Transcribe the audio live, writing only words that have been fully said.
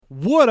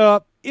What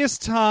up? It's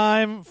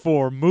time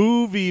for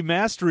Movie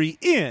Mastery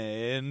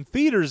in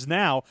theaters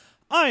now.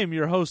 I am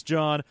your host,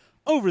 John.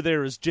 Over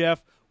there is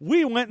Jeff.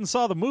 We went and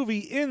saw the movie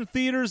in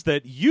theaters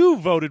that you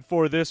voted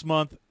for this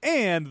month,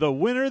 and the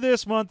winner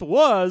this month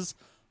was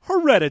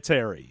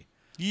Hereditary.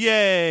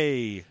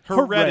 Yay!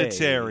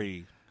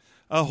 Hereditary.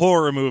 A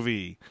horror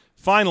movie.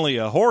 Finally,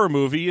 a horror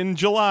movie in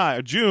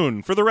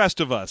June for the rest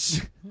of us.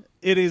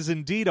 It is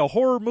indeed a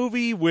horror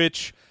movie,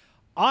 which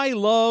I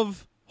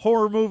love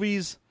horror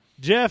movies.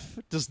 Jeff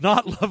does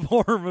not love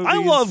horror movies.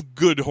 I love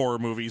good horror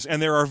movies,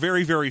 and there are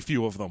very, very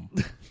few of them.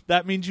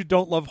 That means you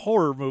don't love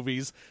horror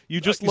movies.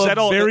 You just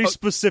love very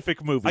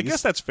specific movies. I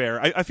guess that's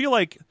fair. I feel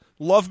like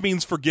love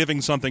means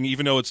forgiving something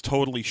even though it's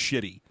totally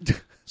shitty.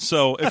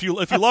 So if you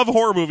love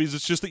horror movies,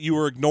 it's just that you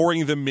are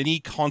ignoring the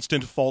many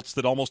constant faults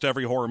that almost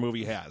every horror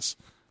movie has.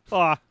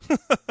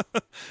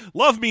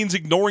 Love means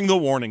ignoring the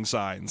warning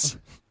signs.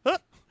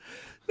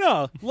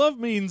 No, love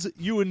means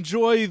you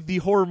enjoy the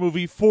horror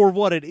movie for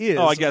what it is,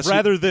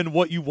 rather than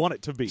what you want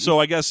it to be. So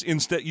I guess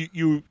instead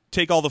you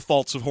take all the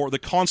faults of horror, the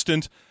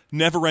constant,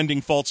 never-ending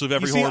faults of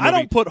every horror movie. I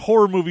don't put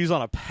horror movies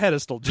on a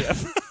pedestal,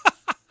 Jeff.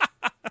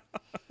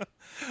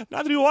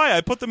 Neither do I.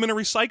 I put them in a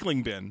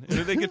recycling bin.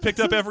 They get picked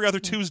up every other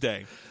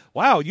Tuesday.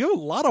 Wow, you have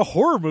a lot of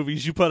horror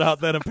movies you put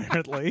out then,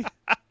 apparently.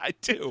 I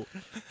do.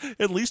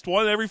 At least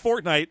one every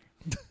fortnight.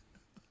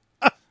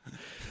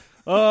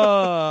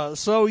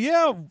 So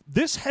yeah,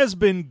 this has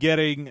been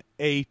getting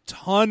a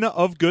ton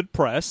of good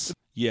press.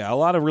 Yeah, a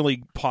lot of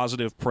really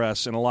positive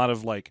press and a lot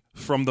of, like,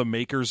 from the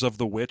makers of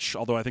The Witch,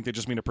 although I think they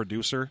just mean a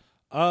producer.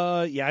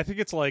 Yeah, I think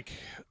it's like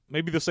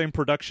maybe the same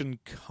production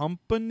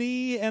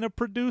company and a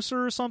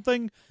producer or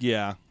something.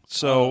 Yeah,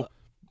 so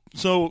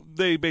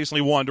they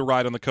basically wanted to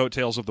ride on the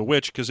coattails of The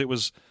Witch because it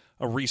was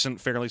a recent,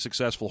 fairly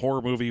successful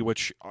horror movie,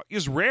 which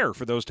is rare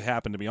for those to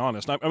happen, to be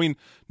honest. I mean,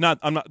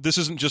 this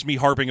isn't just me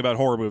harping about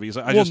horror movies.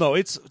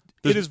 It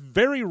is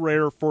very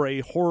rare for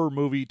a horror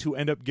movie to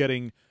end up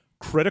getting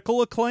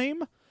critical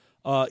acclaim,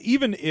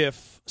 even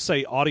if,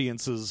 say,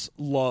 audiences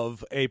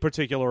love a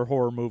particular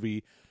horror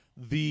movie.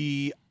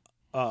 The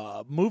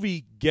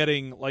movie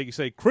getting, like you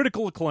say,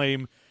 critical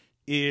acclaim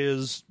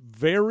is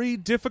very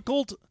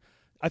difficult.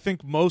 I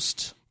think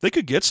most... They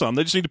could get some.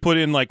 They just need to put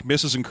in, like,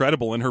 Mrs.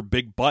 Incredible and her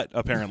big butt,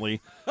 apparently.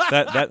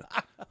 that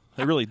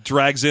really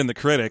drags in the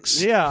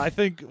critics. Yeah, I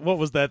think, what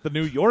was that, The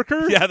New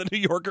Yorker? Yeah, The New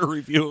Yorker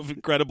review of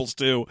Incredibles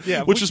 2.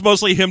 Yeah, which is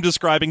mostly him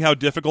describing how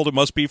difficult it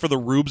must be for the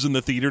rubes in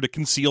the theater to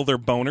conceal their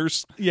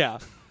boners. Yeah.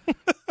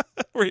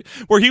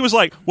 Where he was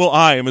like, well,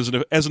 I am, as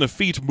an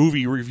effete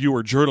movie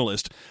reviewer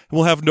journalist,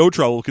 will have no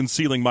trouble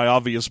concealing my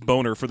obvious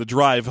boner for the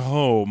drive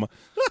home.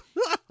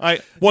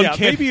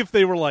 Maybe if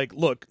they were like,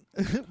 look,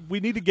 we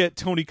need to get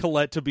Toni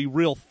Collette to be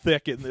real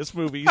thick in this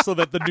movie so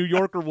that the New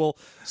Yorker will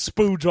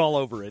spooge all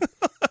over it.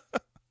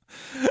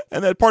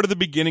 And that part of the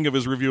beginning of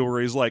his review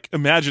where he's like,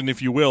 imagine,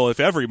 if you will, if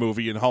every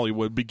movie in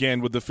Hollywood began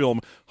with the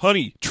film,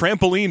 Honey,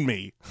 Trampoline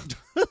Me.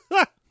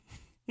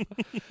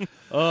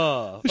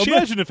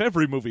 Imagine if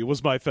every movie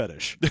was my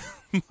fetish.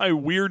 My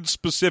weird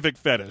specific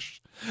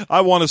fetish. I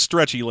want a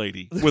stretchy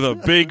lady with a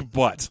big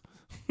butt.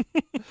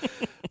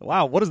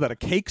 Wow, what is that, a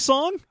cake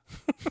song?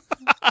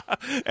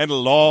 And a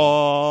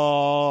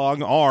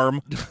long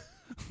arm.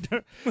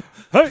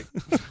 Hey!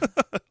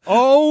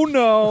 Oh,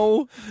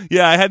 no.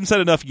 Yeah, I hadn't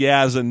said enough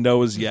yas and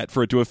nos yet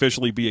for it to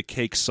officially be a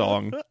cake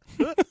song.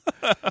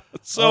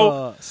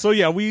 So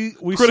yeah, we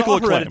critical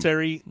saw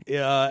Hereditary.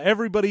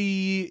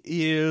 Everybody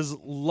is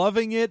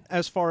loving it,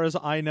 as far as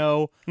I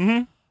know.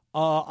 Mm-hmm.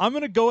 I'm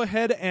going to go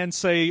ahead and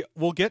say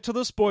we'll get to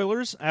the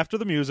spoilers after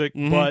the music,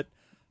 but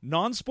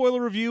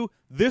non-spoiler review,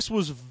 this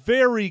was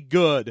very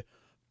good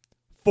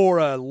for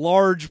a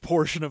large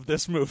portion of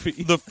this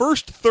movie. The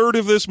first third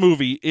of this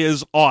movie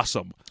is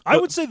awesome. I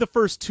would say the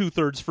first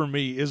 2/3 for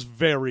me is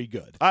very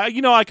good.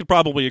 I could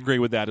probably agree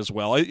with that as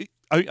well.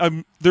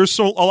 There's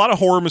a lot of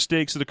horror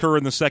mistakes that occur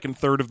in the second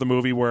third of the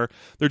movie where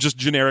they're just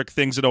generic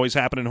things that always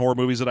happen in horror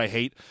movies that I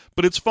hate.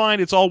 But it's fine.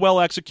 It's all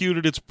well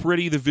executed. It's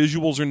pretty. The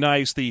visuals are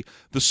nice. The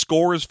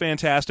score is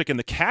fantastic, and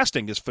the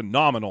casting is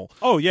phenomenal.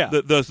 Oh yeah,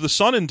 the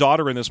son and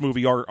daughter in this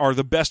movie are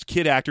the best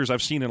kid actors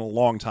I've seen in a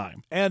long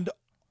time. And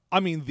I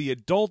mean, the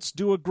adults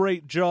do a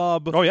great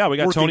job. Oh yeah, we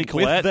got Toni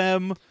Collette with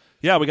them.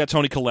 Yeah, we got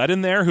Toni Collette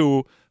in there,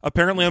 who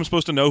apparently I'm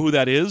supposed to know who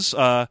that is.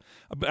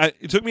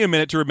 It took me a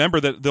minute to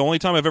remember that the only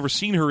time I've ever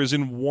seen her is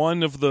in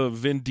one of the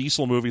Vin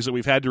Diesel movies that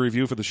we've had to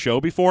review for the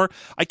show before.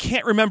 I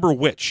can't remember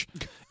which.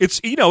 It's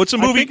a movie.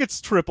 I think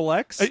it's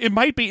XXX. It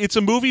might be. It's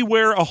a movie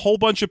where a whole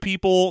bunch of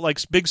people, like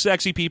big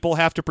sexy people,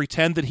 have to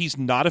pretend that he's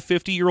not a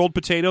 50-year-old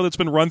potato that's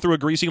been run through a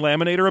greasy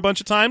laminator a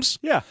bunch of times.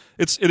 Yeah.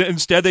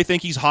 Instead they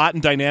think he's hot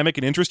and dynamic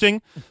and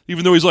interesting,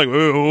 even though he's like,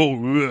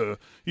 even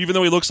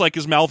though he looks like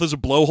his mouth is a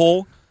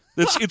blowhole.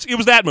 It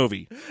was that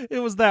movie. It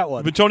was that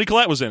one. But Toni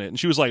Collette was in it, and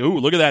she was like, ooh,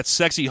 look at that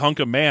sexy hunk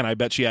of man, I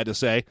bet she had to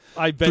say.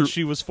 I bet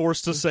she was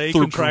forced to say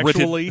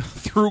contractually.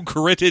 Through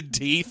gritted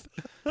teeth.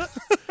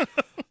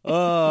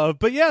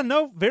 But yeah,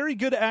 no, very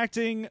good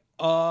acting.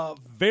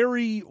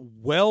 Very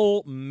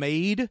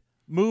well-made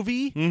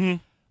movie.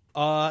 Mm-hmm.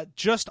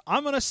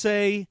 I'm going to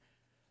say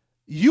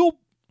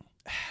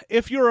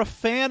if you're a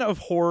fan of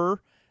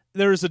horror,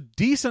 there's a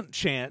decent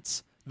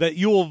chance that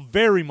you'll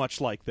very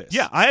much like this.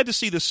 Yeah, I had to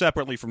see this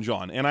separately from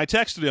John, and I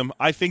texted him,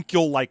 I think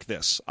you'll like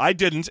this. I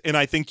didn't, and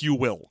I think you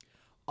will.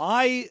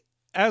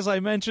 As I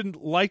mentioned,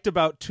 liked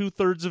about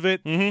 2/3 of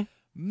it. Mm-hmm.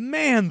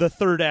 Man, the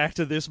third act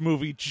of this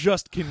movie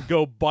just can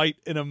go bite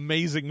an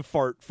amazing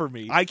fart for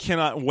me. I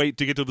cannot wait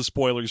to get to the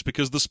spoilers,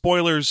 because the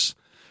spoilers...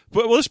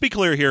 But let's be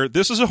clear here.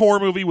 This is a horror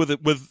movie with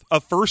a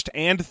first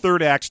and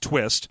third act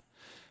twist,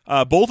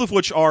 both of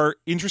which are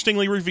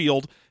interestingly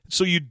revealed,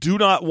 so you do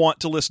not want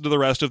to listen to the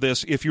rest of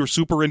this if you're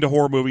super into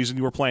horror movies and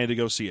you were planning to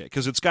go see it,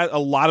 because it's got a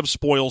lot of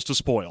spoils to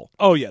spoil.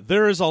 Oh, yeah.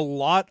 There is a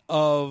lot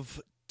of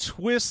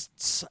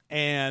twists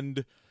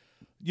and,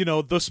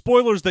 the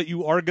spoilers that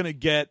you are going to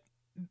get.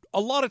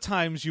 A lot of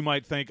times you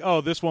might think,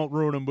 oh, this won't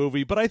ruin a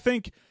movie, but I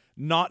think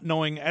not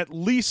knowing at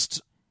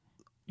least,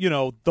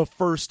 the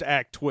first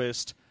act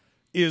twist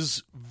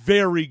is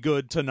very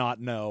good to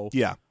not know.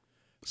 Yeah.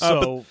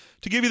 So,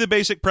 to give you the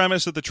basic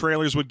premise that the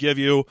trailers would give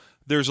you,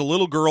 there's a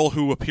little girl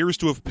who appears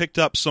to have picked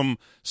up some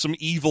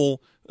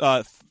evil,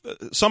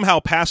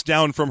 somehow passed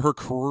down from her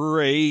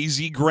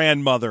crazy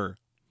grandmother.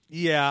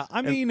 Yeah,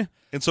 I mean...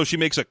 And so she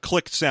makes a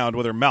click sound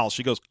with her mouth.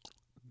 She goes...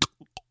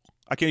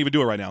 I can't even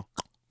do it right now.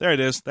 There it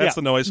is. That's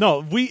the noise.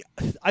 No,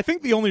 I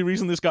think the only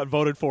reason this got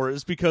voted for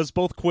is because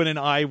both Quinn and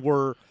I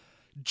were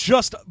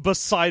just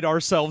beside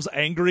ourselves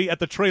angry at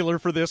the trailer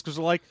for this, because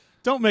we're like,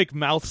 don't make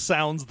mouth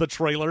sounds the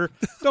trailer.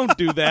 Don't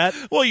do that.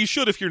 Well, you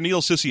should if you're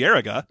Neil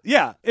Cicierega.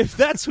 Yeah, if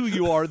that's who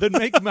you are, then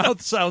make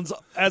mouth sounds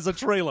as a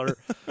trailer.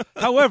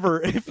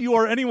 However, if you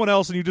are anyone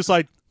else and you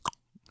decide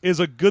is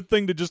a good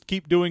thing to just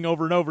keep doing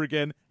over and over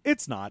again,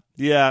 it's not.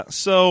 Yeah,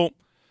 so...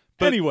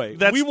 Anyway,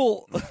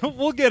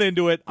 we'll get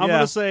into it. I'm going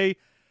to say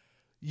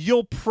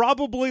you'll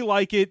probably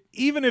like it,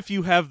 even if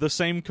you have the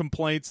same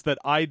complaints that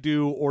I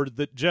do or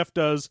that Jeff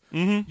does.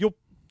 Mm-hmm.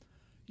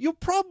 You'll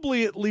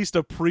probably at least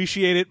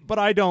appreciate it, but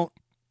I don't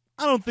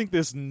think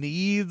this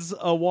needs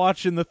a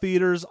watch in the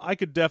theaters. I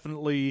could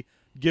definitely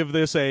give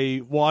this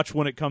a watch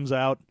when it comes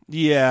out.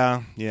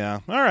 Yeah.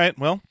 All right,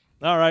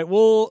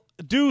 we'll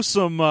do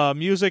some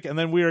music, and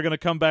then we are going to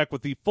come back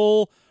with the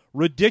full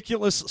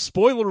ridiculous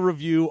spoiler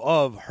review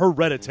of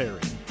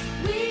Hereditary.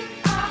 We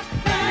are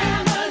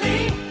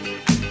family.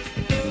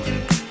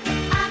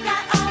 I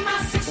got all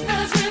my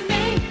sisters with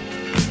me.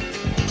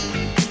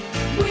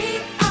 We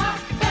are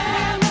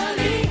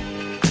family.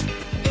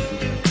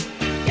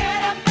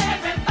 Get up,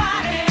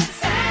 everybody, and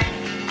sing.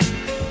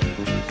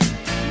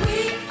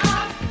 We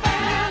are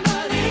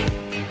family.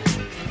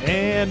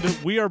 And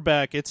we are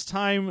back. It's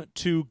time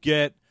to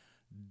get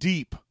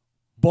deep.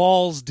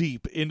 Balls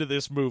deep into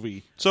this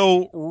movie.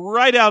 So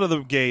right out of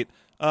the gate,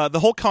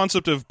 the whole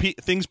concept of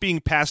things being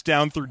passed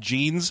down through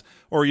genes,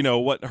 or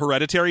what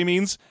hereditary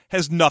means,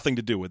 has nothing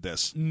to do with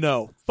this.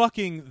 No,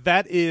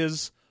 that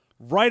is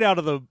right out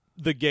of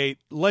the gate.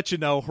 Let you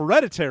know,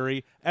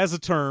 hereditary as a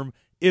term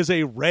is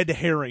a red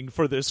herring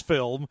for this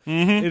film.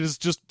 Mm-hmm. It is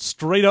just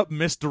straight up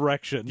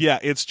misdirection. Yeah,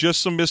 it's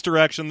just some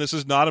misdirection. This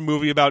is not a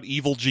movie about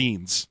evil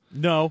genes.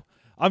 No,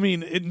 I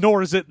mean,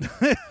 nor is it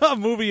a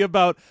movie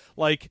about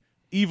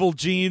evil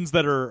genes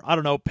that are, I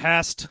don't know,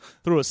 passed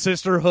through a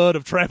sisterhood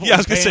of traveling pants. Yeah, I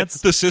was going to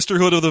say, the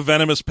sisterhood of the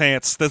venomous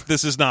pants.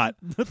 This is not.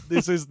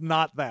 This is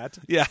not that.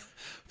 Yeah.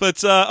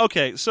 But,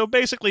 okay, so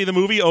basically the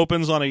movie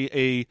opens on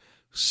a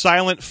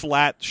silent,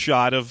 flat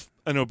shot of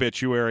an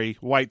obituary,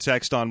 white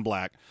text on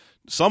black.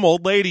 Some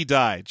old lady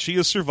died. She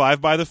is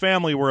survived by the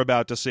family we're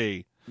about to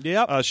see.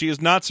 Yep. She is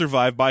not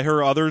survived by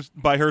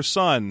her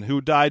son,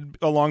 who died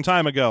a long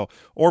time ago,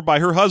 or by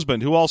her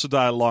husband, who also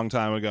died a long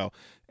time ago.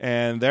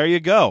 And there you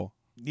go.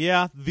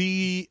 Yeah,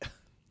 the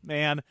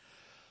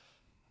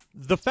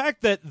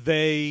fact that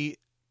they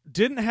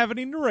didn't have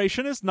any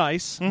narration is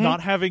nice. Mm-hmm. Not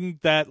having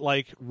that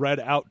read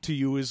out to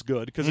you is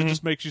good, because it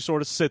just makes you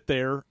sort of sit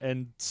there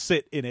and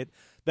sit in it.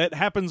 That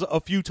happens a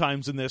few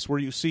times in this, where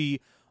you see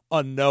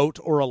a note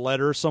or a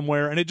letter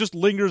somewhere and it just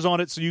lingers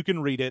on it so you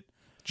can read it.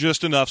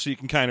 Just enough so you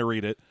can kind of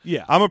read it.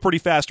 Yeah. I'm a pretty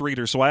fast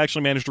reader, so I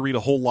actually managed to read a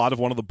whole lot of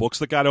one of the books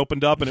that got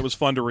opened up, and it was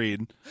fun to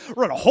read.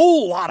 Read a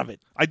whole lot of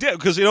it. I did,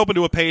 because it opened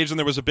to a page, and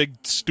there was a big,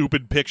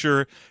 stupid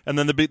picture, and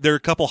then there are a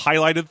couple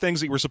highlighted things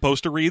that you were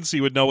supposed to read so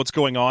you would know what's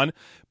going on.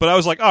 But I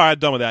was like, all right,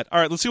 done with that.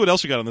 All right, let's see what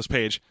else we got on this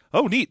page.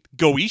 Oh, neat.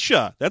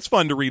 Goetia. That's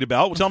fun to read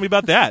about. Well, tell me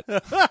about that.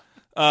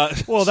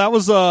 Well, that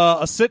was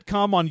a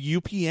sitcom on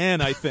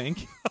UPN, I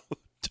think.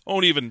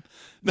 Don't even.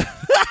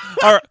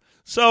 All right,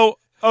 so...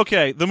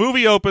 Okay, the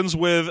movie opens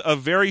with a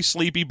very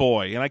sleepy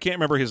boy, and I can't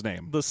remember his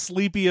name. The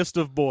sleepiest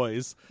of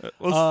boys.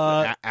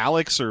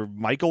 Alex or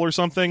Michael or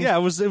something? Yeah,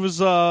 it was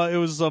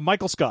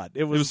Michael Scott.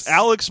 It was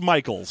Alex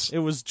Michaels. It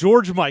was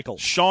George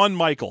Michaels. Shawn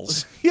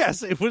Michaels.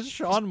 Yes, it was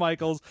Shawn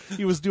Michaels.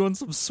 He was doing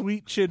some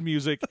sweet chin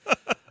music.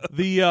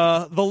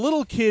 The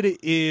little kid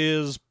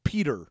is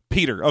Peter.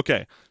 Peter.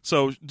 Okay,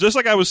 so just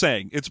like I was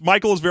saying, it's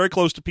Michael is very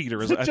close to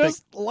Peter. I think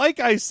Just like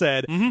I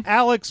said,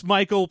 Alex,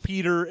 Michael,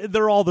 Peter,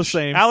 they're all the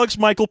same. Alex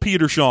Michael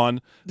Peter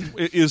Sean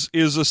is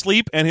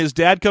asleep, and his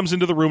dad comes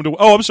into the room to.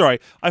 Oh, I'm sorry,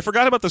 I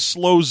forgot about the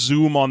slow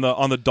zoom on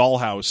the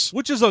dollhouse.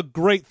 Which is a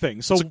great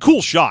thing. So It's a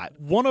cool shot.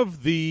 one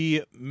of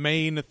the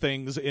main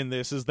things in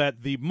this is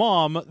that the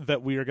mom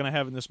that we are going to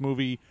have in this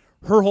movie,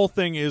 her whole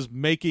thing is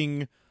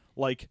making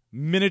like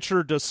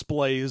miniature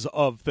displays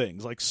of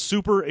things, like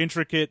super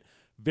intricate,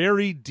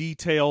 very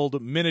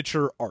detailed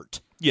miniature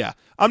art. Yeah,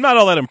 I'm not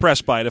all that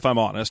impressed by it, if I'm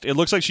honest. It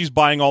looks like she's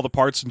buying all the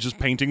parts and just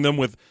painting them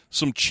with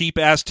some cheap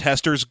ass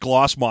Testors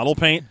gloss model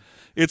paint.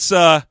 It's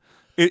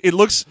it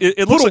looks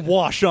Put looks a like.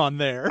 wash on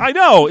there. I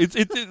know.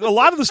 A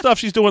lot of the stuff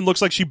she's doing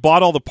looks like she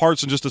bought all the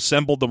parts and just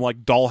assembled them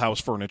like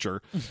dollhouse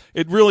furniture.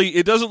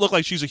 It doesn't look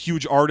like she's a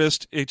huge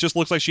artist. It just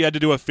looks like she had to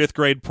do a 5th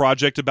grade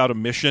project about a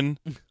mission.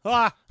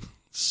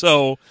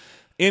 So,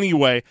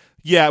 anyway,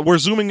 yeah, we're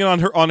zooming in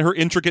on her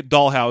intricate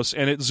dollhouse,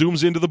 and it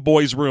zooms into the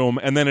boys' room,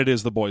 and then it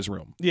is the boys'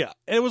 room. Yeah,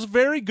 it was a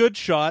very good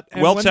shot.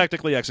 And Well when-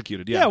 technically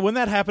executed, Yeah, when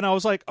that happened, I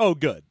was like, oh,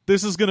 good.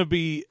 This is going to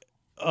be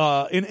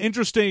an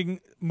interesting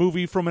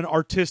movie from an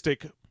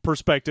artistic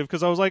perspective,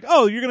 because I was like,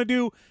 oh, you're going to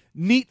do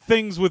neat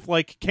things with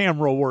like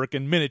camera work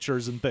and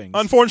miniatures and things.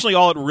 Unfortunately,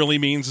 all it really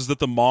means is that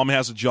the mom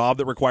has a job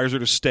that requires her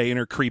to stay in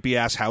her creepy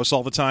ass house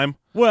all the time.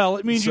 Well,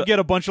 it means So- you get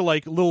a bunch of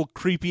like little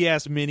creepy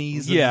ass minis.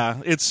 and-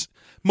 Yeah, it's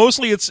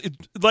mostly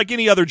like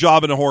any other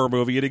job in a horror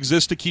movie. It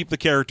exists to keep the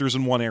characters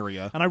in one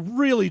area. And I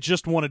really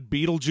just wanted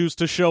Beetlejuice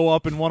to show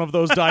up in one of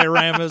those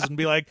dioramas and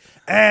be like,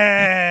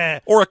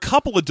 Or a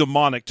couple of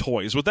demonic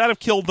toys. Would that have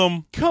killed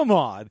them? come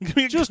on.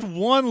 Just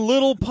one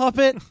little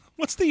puppet.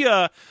 What's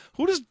the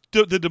who does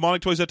the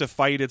demonic toys have to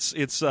fight? It's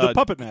The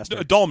Puppet Master.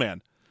 Dollman.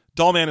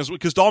 Dollman is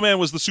because Dollman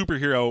was the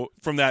superhero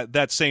from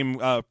that same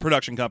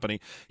production company.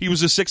 He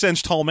was a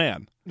 6-inch tall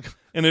man,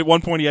 and at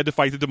one point he had to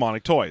fight the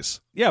demonic toys.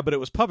 Yeah, but it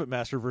was Puppet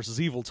Master versus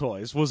Evil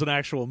Toys was an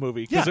actual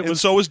movie. Yeah, It was,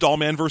 so is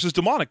Dollman versus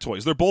demonic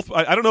toys. They're both.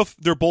 I don't know if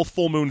they're both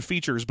full moon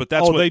features, but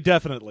that's oh, what they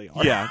definitely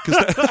are. Yeah,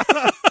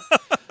 because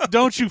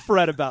Don't you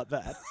fret about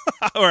that.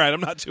 all right,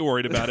 I'm not too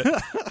worried about it.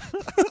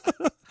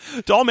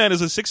 Dollman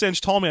is a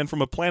 6-inch tall man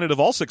from a planet of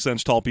all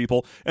 6-inch tall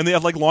people, and they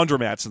have like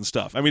laundromats and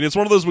stuff. I mean, it's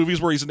one of those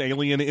movies where he's an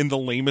alien in the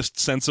lamest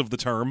sense of the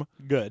term.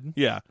 Good.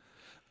 Yeah.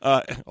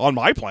 On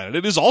my planet,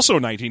 it is also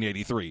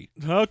 1983.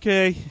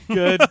 Okay,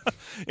 good.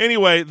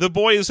 Anyway, the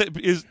boy is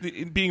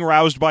being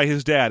roused by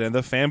his dad and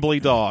the family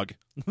dog.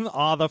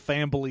 The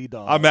family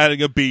dog. I'm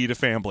adding a B to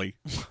family.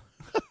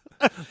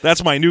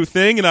 That's my new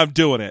thing, and I'm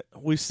doing it.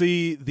 We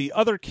see the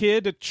other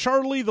kid,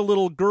 Charlie, the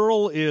little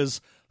girl,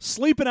 is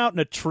sleeping out in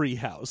a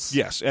treehouse.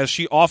 Yes, as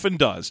she often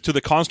does, to the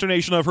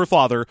consternation of her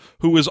father,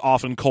 who is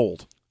often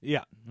cold.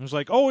 Yeah. It was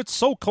like, oh, it's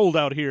so cold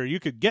out here. You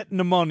could get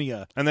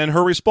pneumonia. And then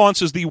her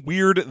response is the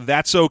weird,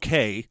 "That's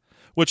okay,"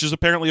 which is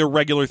apparently a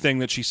regular thing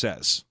that she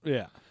says.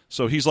 Yeah.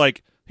 So he's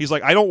like,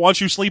 I don't want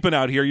you sleeping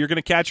out here. You're going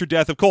to catch your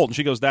death of cold. And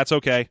she goes, "That's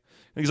okay."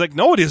 And he's like,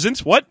 "No, it isn't.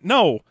 What?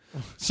 No."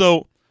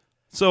 So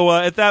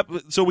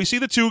we see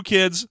the two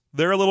kids.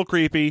 They're a little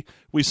creepy.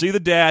 We see the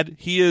dad.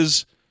 He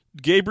is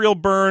Gabriel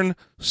Byrne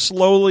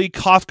slowly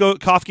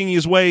Kafking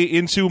his way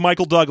into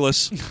Michael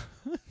Douglas.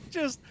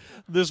 Just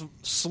this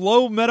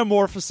slow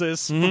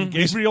metamorphosis from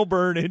Gabriel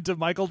Byrne into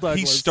Michael Douglas.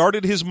 He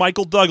started his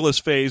Michael Douglas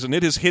phase, and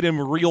it has hit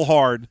him real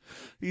hard.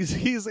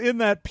 He's in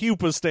that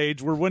pupa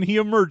stage where when he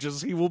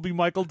emerges, he will be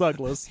Michael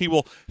Douglas. He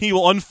will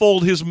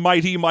unfold his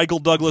mighty Michael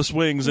Douglas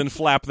wings and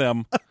flap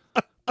them.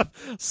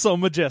 So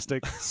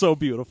majestic, so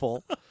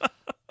beautiful.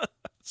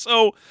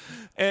 So,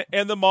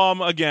 and the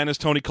mom, again, is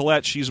Toni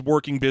Collette. She's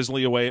working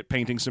busily away at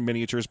painting some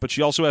miniatures, but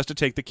she also has to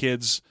take the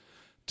kids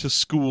to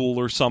school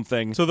or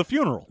something. So the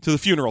funeral. To the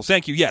funeral.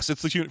 Thank you. Yes,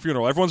 it's the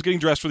funeral. Everyone's getting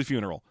dressed for the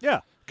funeral.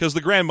 Yeah. Because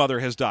the grandmother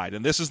has died,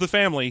 and this is the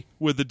family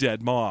with the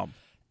dead mom.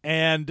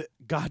 And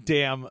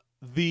goddamn,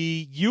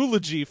 the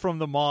eulogy from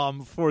the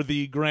mom for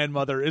the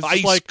grandmother is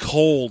Ice like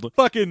cold.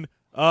 fucking,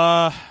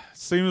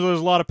 seems there's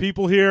a lot of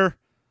people here.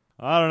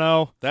 I don't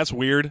know. That's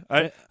weird.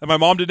 And my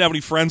mom didn't have any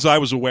friends I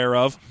was aware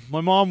of.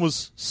 My mom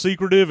was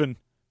secretive and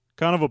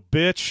kind of a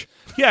bitch.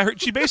 Yeah,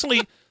 she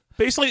basically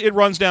it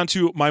runs down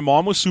to my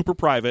mom was super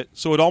private,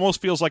 so it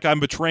almost feels like I'm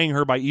betraying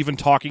her by even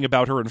talking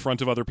about her in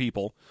front of other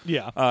people.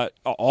 Yeah.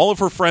 All of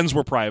her friends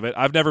were private.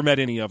 I've never met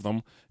any of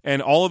them,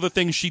 and all of the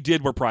things she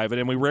did were private,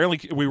 and we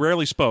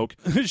rarely spoke.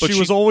 But she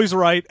was always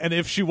right, and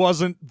if she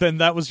wasn't, then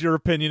that was your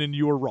opinion and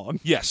you were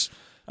wrong. Yes.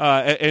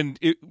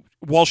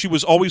 While she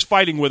was always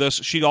fighting with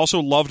us, she also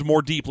loved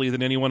more deeply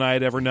than anyone I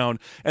had ever known.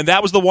 And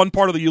that was the one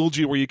part of the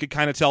eulogy where you could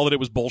kind of tell that it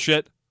was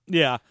bullshit.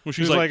 Yeah. Well,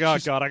 She was like, oh,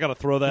 God, I got to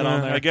throw that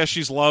on there. I guess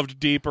she's loved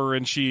deeper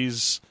and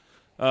she's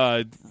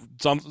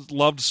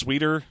loved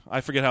sweeter. I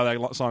forget how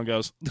that song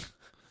goes.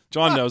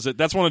 John knows it.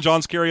 That's one of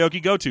John's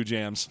karaoke go-to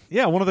jams.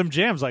 Yeah, one of them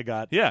jams I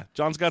got. Yeah,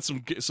 John's got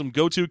some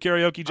go-to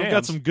karaoke jams. I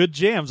got some good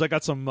jams. I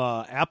got some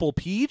apple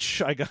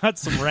peach. I got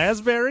some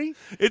raspberry.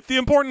 The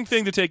important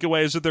thing to take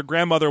away is that their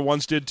grandmother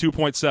once did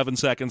 2.7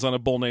 seconds on a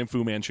bull named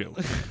Fu Manchu.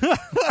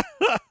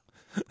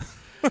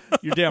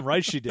 You're damn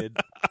right she did.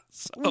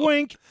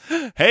 Wink.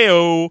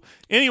 Hey-o.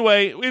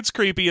 Anyway, it's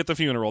creepy at the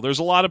funeral. There's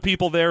a lot of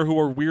people there who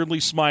are weirdly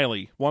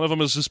smiley. One of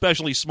them is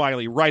especially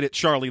smiley, right at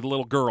Charlie, the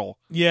little girl.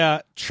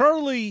 Yeah,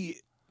 Charlie.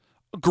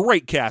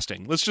 Great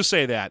casting. Let's just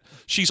say that.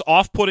 She's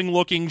off-putting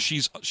looking.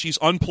 She's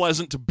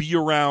unpleasant to be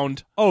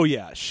around. Oh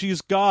yeah,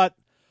 she's got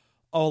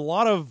a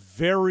lot of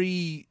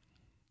very,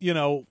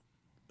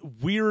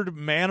 weird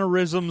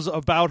mannerisms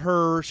about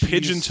her. She's,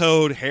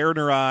 Pigeon-toed, hair in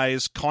her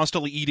eyes,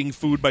 constantly eating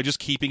food by just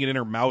keeping it in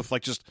her mouth,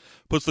 like just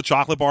puts the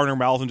chocolate bar in her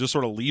mouth and just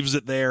sort of leaves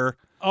it there.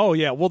 Oh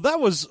yeah, well that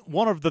was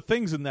one of the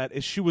things in that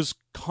is she was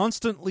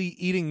constantly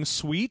eating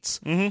sweets,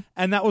 and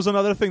that was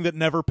another thing that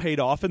never paid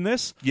off in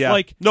this. Yeah.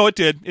 like No, it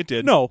did. It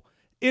did. no,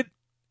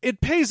 it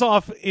pays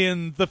off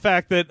in the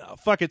fact that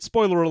fuck it,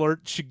 spoiler alert,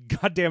 she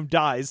goddamn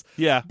dies.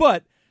 Yeah.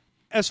 But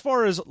as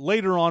far as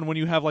later on when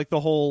you have like the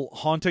whole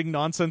haunting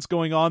nonsense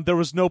going on, there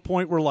was no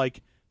point where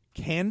like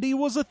candy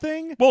was a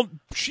thing. Well,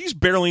 she's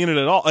barely in it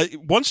at all.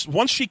 Once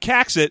she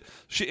cacks it,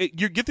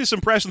 you get this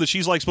impression that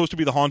she's like supposed to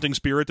be the haunting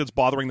spirit that's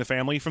bothering the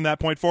family from that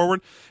point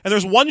forward. And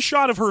there's one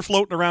shot of her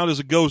floating around as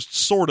a ghost,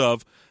 sort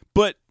of,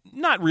 but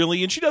not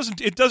really. And she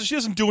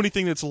doesn't do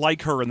anything that's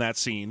like her in that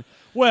scene.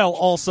 Well,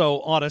 also,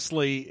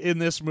 honestly, in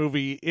this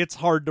movie, it's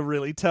hard to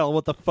really tell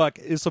what the fuck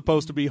is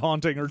supposed to be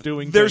haunting or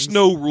doing There's things.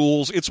 no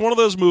rules. It's one of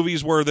those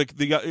movies where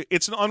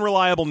it's an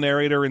unreliable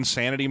narrator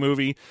insanity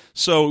movie.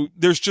 So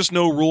there's just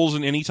no rules,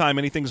 and anytime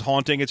anything's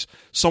haunting, it's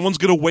someone's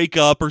going to wake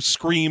up or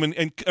scream or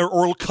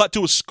it'll cut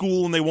to a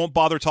school and they won't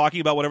bother talking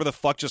about whatever the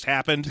fuck just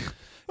happened.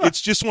 It's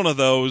just one of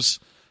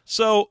those.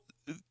 So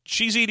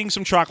she's eating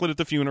some chocolate at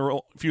the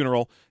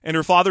funeral, and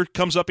her father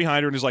comes up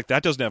behind her and is like,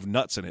 "That doesn't have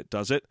nuts in it,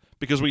 does it?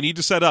 Because we need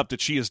to set up that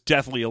she is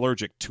deathly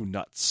allergic to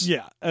nuts."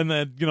 Yeah, and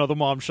then, the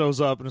mom shows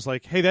up and is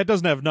like, hey, that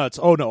doesn't have nuts.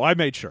 Oh, no, I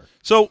made sure.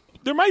 So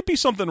there might be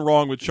something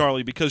wrong with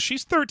Charlie because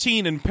she's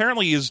 13 and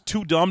apparently is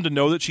too dumb to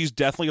know that she's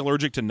deathly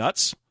allergic to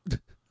nuts.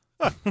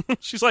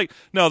 She's like,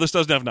 "No, this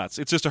doesn't have nuts.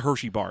 It's just a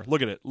Hershey bar.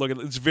 Look at it.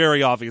 It's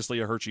very obviously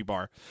a Hershey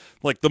bar.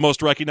 Like the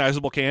most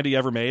recognizable candy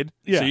ever made.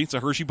 Yeah. See, it's a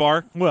Hershey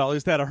bar. Well,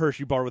 is that a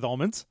Hershey bar with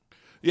almonds?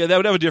 Yeah, that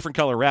would have a different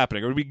color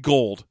wrapping. It would be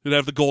gold. It would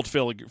have the gold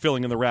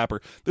filling in the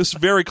wrapper. This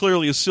very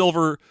clearly is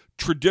silver,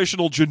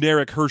 traditional,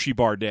 generic Hershey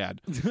bar,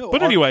 Dad.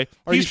 But anyway,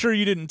 Are you sure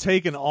you didn't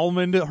take an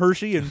almond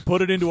Hershey and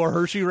put it into a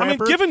Hershey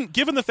wrapper? I mean,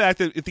 given the fact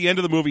that at the end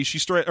of the movie,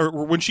 or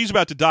when she's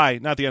about to die,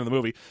 not the end of the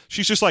movie,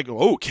 she's just like,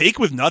 "Oh, cake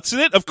with nuts in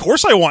it? Of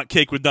course I want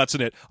cake with nuts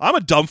in it. I'm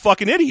a dumb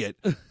fucking idiot."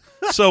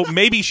 So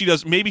maybe she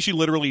does. Maybe she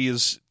literally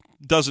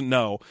doesn't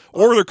know,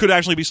 or there could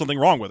actually be something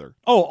wrong with her.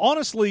 Oh,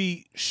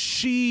 honestly,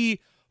 she,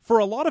 for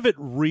a lot of it,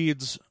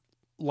 reads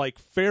like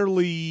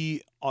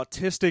fairly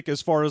autistic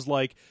as far as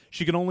like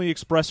she can only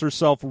express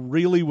herself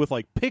really with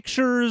like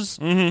pictures.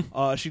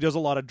 She does a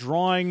lot of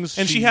drawings,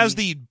 And she has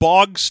the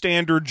bog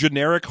standard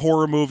generic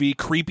horror movie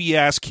creepy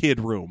ass kid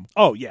room.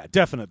 Oh yeah,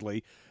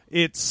 definitely.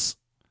 It's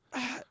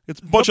a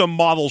bunch of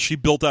models she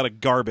built out of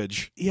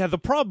garbage. Yeah, the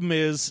problem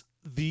is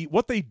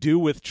what they do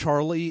with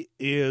Charlie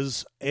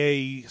is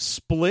a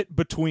split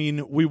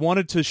between we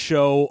wanted to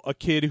show a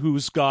kid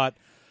who's got,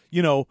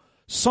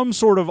 some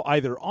sort of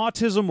either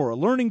autism or a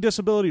learning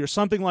disability or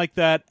something like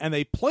that, and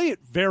they play it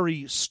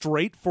very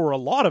straight for a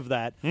lot of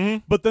that.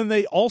 But then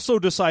they also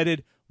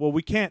decided, well,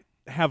 we can't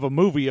have a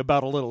movie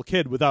about a little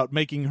kid without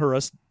making her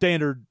a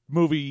standard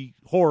movie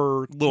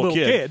horror little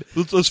kid.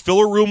 Let's fill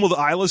her room with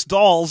eyeless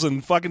dolls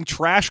and fucking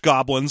trash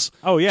goblins.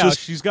 Oh yeah,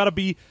 she's got to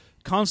be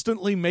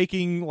constantly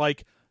making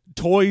like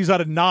toys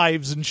out of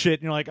knives and shit.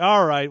 And you're like,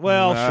 all right,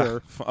 well,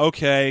 sure.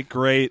 Okay,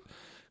 great.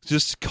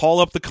 Just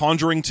call up The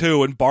Conjuring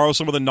 2 and borrow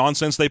some of the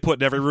nonsense they put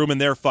in every room in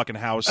their fucking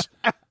house.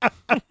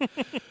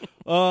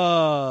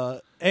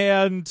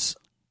 And,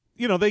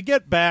 they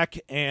get back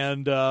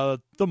and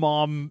the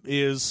mom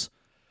is...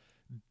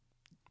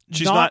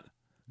 She's not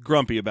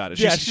grumpy about it.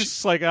 She's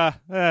just like,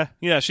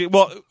 Yeah,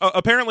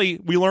 apparently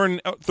we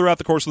learn throughout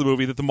the course of the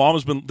movie that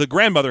the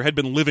grandmother had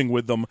been living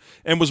with them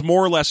and was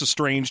more or less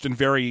estranged and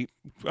very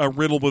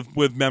riddled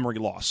with memory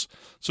loss.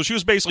 So she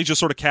was basically just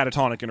sort of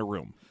catatonic in her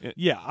room.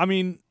 Yeah, I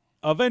mean,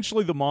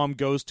 eventually the mom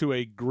goes to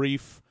a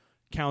grief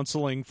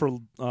counseling for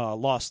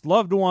lost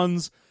loved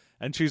ones,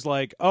 and she's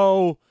like,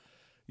 oh,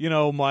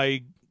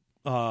 my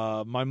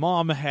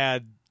mom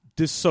had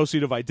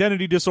dissociative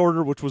identity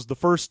disorder, which was the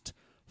first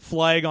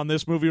flag on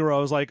this movie where I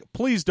was like,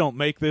 please don't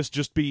make this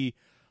just be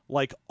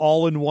like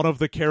all in one of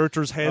the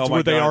characters' heads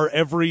where they are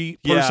every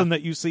person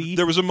that you see.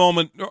 There was a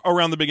moment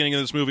around the beginning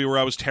of this movie where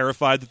I was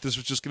terrified that this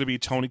was just going to be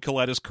Toni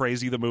Collette is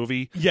Crazy the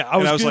movie. Yeah, I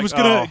was going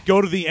to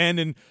go to the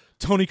end and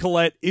Toni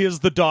Collette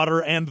is the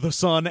daughter and the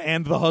son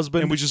and the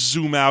husband. And we just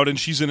zoom out and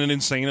she's in an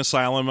insane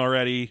asylum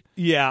already.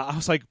 Yeah, I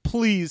was like,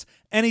 please,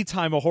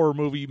 anytime a horror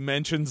movie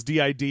mentions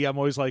DID, I'm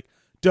always like,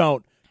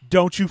 don't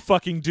you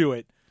fucking do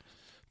it.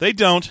 They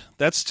don't.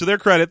 That's to their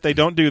credit. They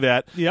don't do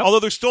that. Yep.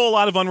 Although there's still a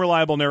lot of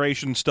unreliable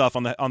narration stuff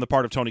on the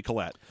part of Toni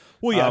Collette.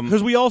 Well, yeah,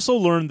 because we also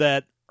learned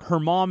that her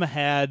mom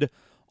had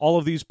all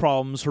of these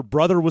problems. Her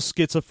brother was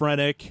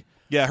schizophrenic.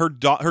 Yeah,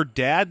 her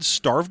dad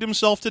starved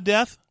himself to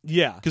death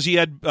Yeah. because he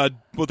had I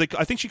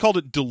think she called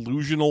it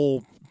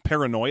delusional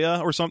paranoia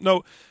or something.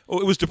 No,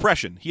 it was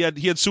depression. He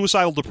had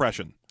suicidal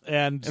depression.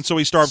 And so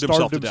he starved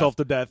himself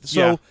to death. So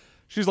Yeah.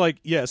 she's like,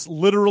 yes,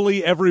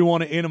 literally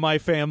everyone in my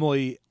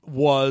family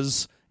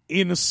was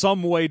in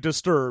some way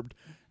disturbed.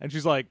 And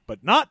she's like,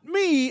 but not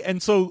me.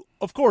 And so,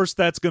 of course,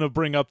 that's going to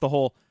bring up the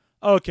whole,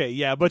 okay,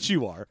 yeah, but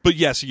you are. But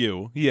yes,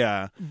 you.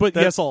 Yeah. But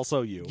yes,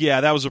 also you. Yeah,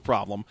 that was a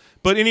problem.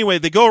 But anyway,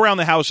 they go around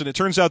the house, and it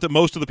turns out that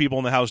most of the people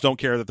in the house don't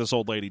care that this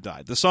old lady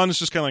died. The son is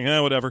just kind of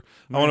like, whatever.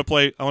 I want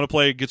to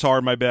play guitar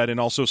in my bed and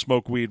also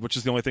smoke weed, which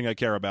is the only thing I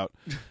care about.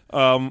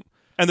 And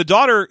the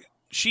daughter,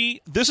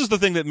 this is the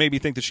thing that made me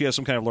think that she has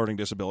some kind of learning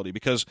disability,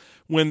 because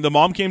when the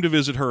mom came to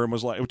visit her and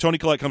was like, Toni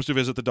Collette comes to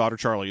visit the daughter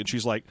Charlie, and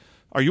she's like,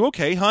 "Are you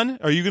okay, hun?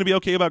 Are you going to be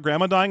okay about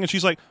Grandma dying?" And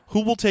she's like,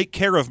 "Who will take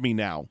care of me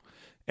now?"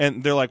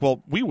 And they're like,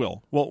 "Well, we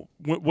will." "Well,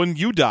 when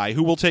you die,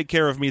 who will take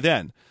care of me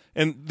then?"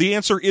 And the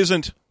answer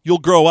isn't, "You'll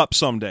grow up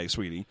someday,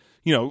 sweetie."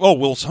 "Oh,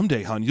 well,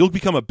 someday, hun, you'll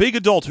become a big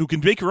adult who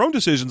can make your own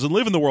decisions and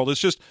live in the world." It's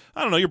just,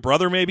 I don't know, your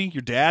brother maybe,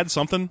 your dad,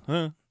 something.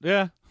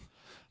 Yeah.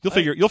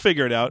 You'll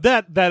figure it out.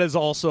 That is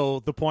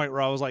also the point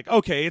where I was like,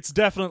 okay, it's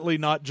definitely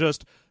not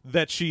just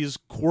that she's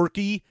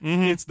quirky.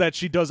 It's that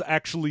she does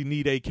actually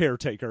need a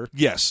caretaker.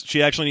 Yes,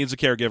 she actually needs a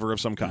caregiver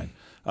of some kind.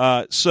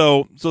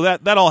 So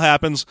that all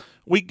happens.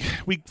 We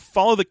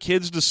follow the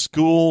kids to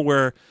school,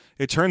 where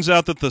it turns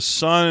out that the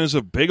son is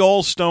a big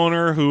old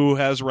stoner who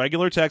has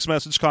regular text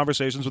message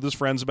conversations with his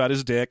friends about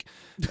his dick,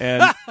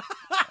 and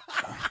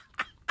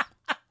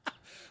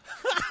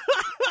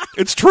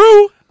it's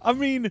true. I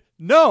mean,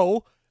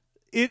 no,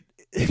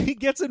 he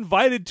gets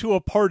invited to a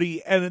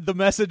party and the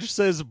message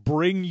says,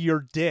 "Bring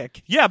your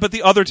dick." Yeah, but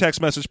the other text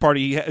message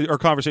or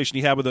conversation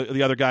he had with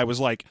the other guy was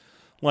like,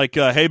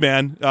 "Hey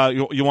man,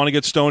 you want to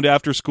get stoned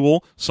after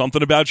school?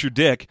 Something about your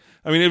dick."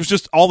 I mean, it was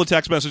just all the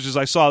text messages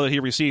I saw that he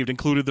received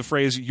included the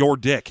phrase "your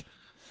dick."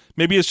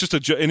 Maybe it's just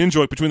an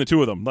in-joke between the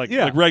two of them, like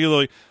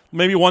regularly.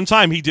 Maybe one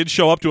time he did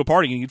show up to a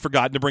party and he'd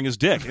forgotten to bring his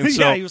dick, and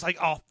so yeah, he was like,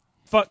 "Oh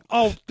fuck,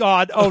 oh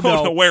god, oh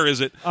no." Where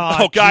is it?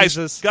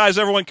 Jesus. Guys,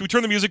 everyone, can we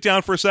turn the music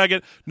down for a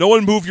second? No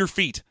one move your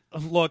feet.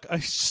 Look, I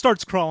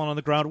starts crawling on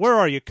the ground. Where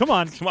are you? Come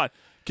on. Come on,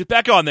 get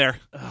back on there.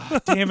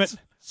 Damn it.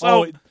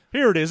 So-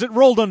 here it is. It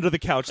rolled under the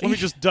couch. Let me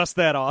just dust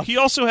that off. He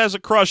also has a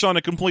crush on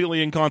a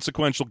completely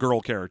inconsequential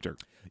girl character.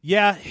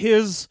 Yeah,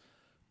 his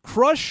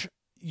crush,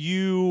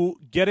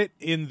 you get it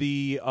in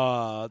the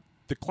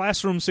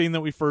classroom scene that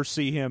we first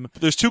see him.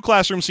 There's 2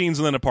 classroom scenes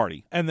and then a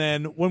party. And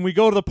then when we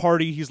go to the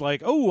party, he's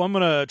like, "Oh, I'm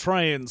going to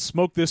try and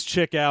smoke this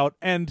chick out."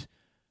 And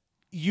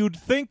you'd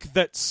think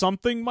that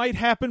something might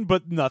happen,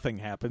 but nothing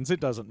happens. It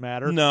doesn't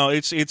matter. No,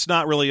 it's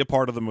not really a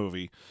part of the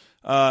movie.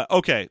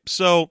 Okay,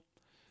 so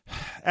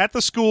at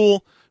the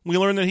school, we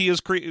learn that he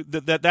is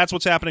that's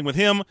what's happening with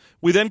him.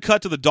 We then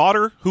cut to the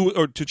daughter,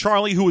 to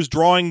Charlie, who is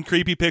drawing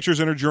creepy pictures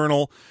in her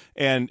journal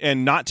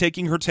and not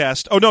taking her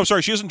test. Oh no,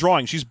 sorry, she isn't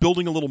drawing. She's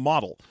building a little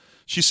model.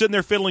 She's sitting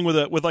there fiddling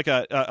with like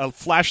a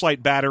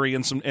flashlight battery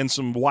and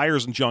some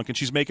wires and junk, and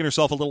she's making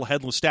herself a little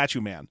headless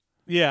statue man.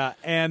 Yeah,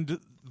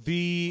 and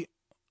the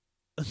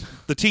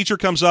teacher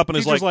comes up and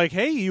is teacher's like,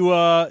 "Hey, you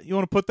want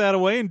to put that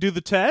away and do the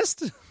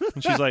test?"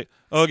 and she's like,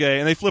 "Okay,"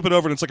 and they flip it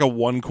over and it's like a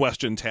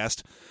 1-question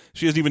test.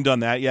 She hasn't even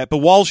done that yet. But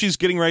while she's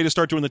getting ready to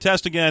start doing the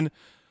test again,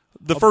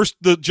 the first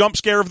jump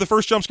scare of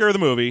the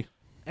movie.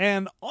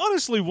 And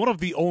honestly, one of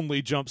the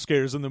only jump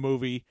scares in the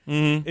movie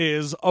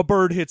is a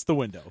bird hits the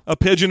window. A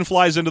pigeon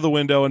flies into the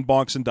window and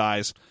bonks and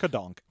dies.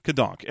 Kadonk.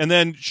 Kadonk. And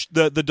then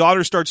the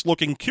daughter starts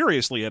looking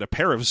curiously at a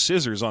pair of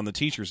scissors on the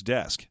teacher's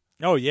desk.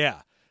 Oh,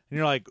 yeah. And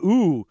you're like,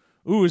 ooh,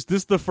 is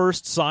this the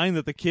first sign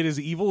that the kid is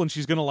evil and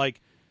she's going to,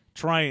 like,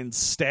 try and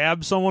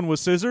stab someone with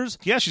scissors?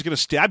 Yeah, she's going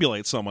to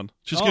stabulate someone.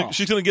 She's going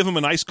to give him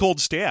a nice cold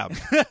stab.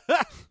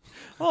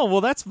 Oh,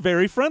 well, that's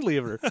very friendly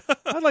of her.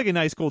 I'd like a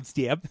nice cold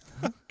stab.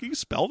 Can you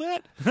spell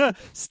that?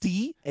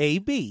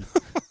 S-T-A-B.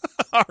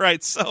 All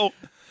right, so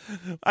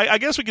I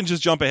guess we can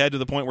just jump ahead to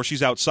the point where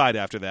she's outside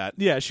after that.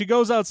 Yeah, she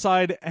goes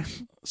outside and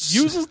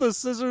uses the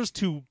scissors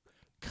to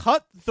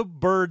cut the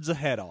bird's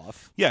head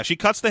off. Yeah, she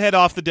cuts the head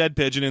off the dead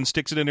pigeon and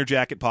sticks it in her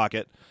jacket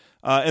pocket.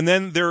 And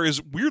then there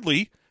is,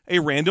 weirdly, a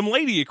random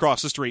lady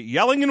across the street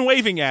yelling and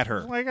waving at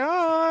her. Like,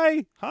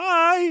 hi,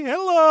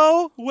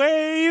 hello,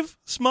 wave,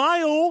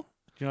 smile.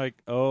 You're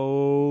like,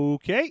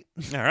 okay.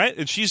 All right,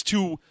 and she's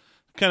too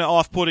kind of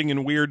off-putting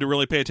and weird to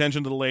really pay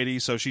attention to the lady,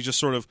 so she just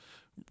sort of,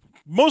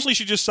 mostly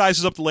she just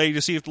sizes up the lady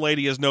to see if the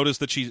lady has noticed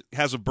that she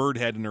has a bird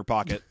head in her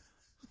pocket.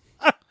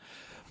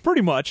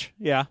 Pretty much,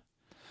 yeah.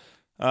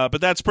 But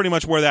that's pretty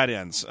much where that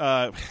ends.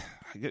 At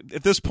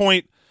this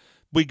point,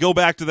 we go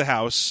back to the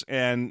house,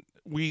 and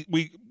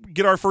we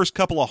get our first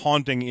couple of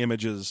haunting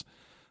images.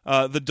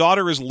 The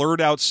daughter is lured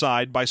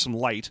outside by some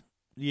light.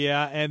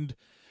 Yeah, and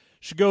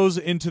she goes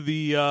into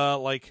the,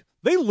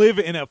 they live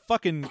in a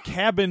fucking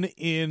cabin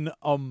in,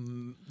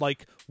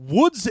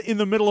 woods in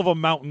the middle of a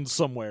mountain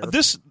somewhere.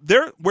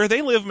 Where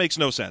they live makes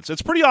no sense.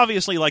 It's pretty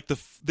obviously like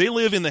they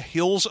live in the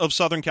hills of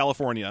Southern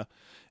California,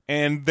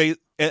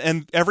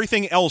 and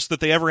everything else that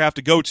they ever have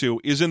to go to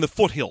is in the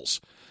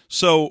foothills.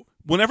 So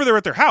whenever they're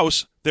at their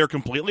house, they're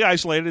completely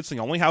isolated. It's the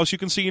only house you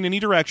can see in any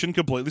direction,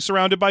 completely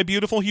surrounded by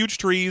beautiful, huge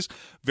trees,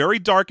 very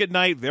dark at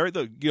night,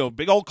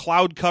 big old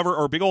cloud cover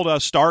or big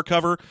old star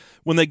cover.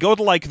 When they go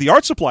to like the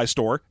art supply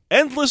store,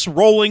 endless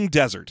rolling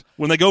desert.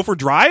 When they go for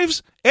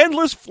drives,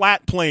 endless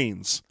flat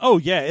plains. Oh,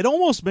 yeah. It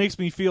almost makes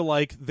me feel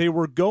like they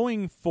were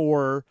going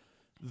for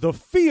the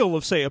feel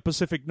of, say, a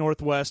Pacific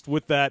Northwest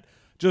with that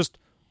just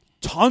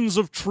tons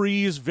of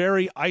trees,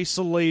 very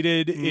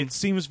isolated. It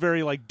seems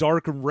very like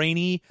dark and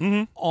rainy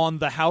on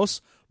the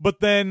house. But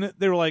then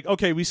they were like,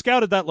 okay, we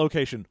scouted that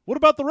location. What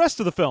about the rest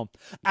of the film?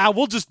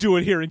 We'll just do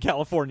it here in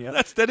California.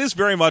 That is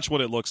very much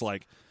what it looks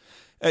like.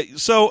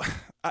 So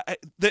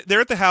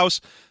they're at the house.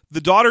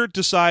 The daughter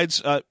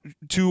decides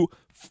to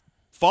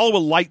follow a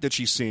light that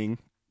she's seeing.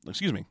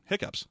 Excuse me,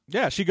 hiccups.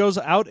 Yeah, she goes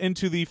out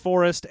into the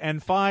forest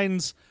and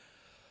finds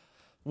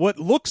what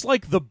looks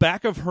like the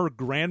back of her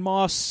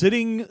grandma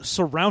sitting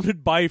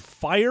surrounded by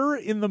fire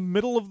in the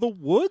middle of the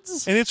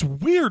woods. And it's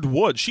weird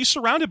wood. She's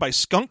surrounded by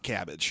skunk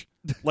cabbage.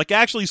 Like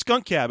actually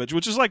skunk cabbage,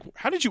 which is like,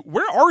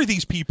 where are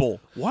these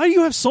people? Why do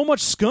you have so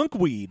much skunk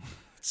weed?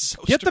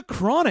 So Get the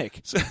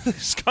chronic.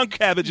 skunk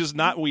cabbage is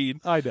not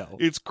weed. I know.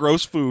 It's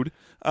gross food.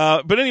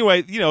 But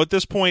anyway, at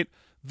this point,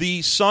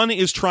 the son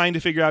is trying to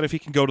figure out if he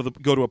can go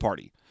to a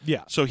party.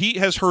 Yeah. So he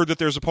has heard that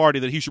there's a party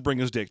that he should bring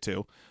his dick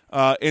to.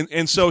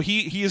 And so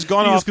he has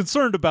gone He off. is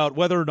concerned about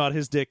whether or not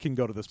his dick can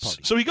go to this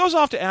party. So he goes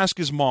off to ask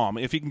his mom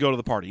if he can go to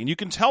the party. And you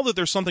can tell that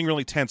there's something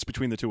really tense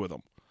between the two of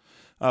them.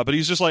 But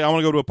he's just like, I want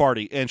to go to a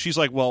party. And she's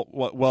like,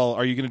 well,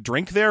 are you going to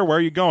drink there? Where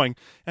are you going?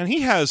 And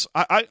he has,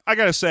 I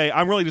got to say,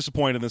 I'm really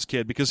disappointed in this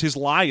kid because his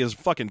lie is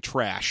fucking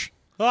trash.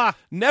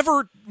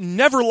 Never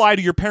lie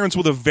to your parents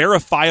with a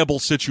verifiable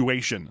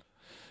situation.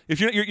 If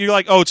you're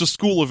like, oh, it's a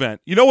school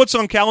event. You know what's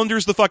on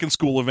calendars? The fucking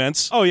school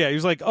events. Oh, yeah.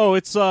 He's like, oh,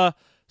 it's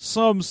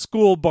some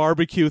school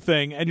barbecue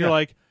thing. And you're Yeah.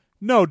 like,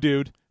 no,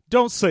 dude,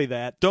 don't say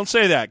that. Don't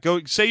say that.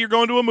 Go say you're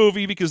going to a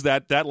movie because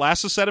that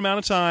lasts a set amount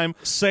of time.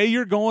 Say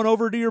you're going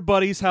over to your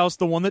buddy's house,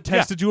 the one that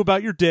texted you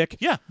about your dick.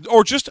 Yeah,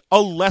 or just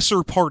a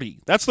lesser party.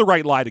 That's the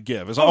right lie to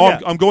give. Is Oh, yeah.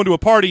 I'm going to a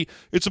party.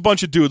 It's a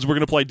bunch of dudes. We're going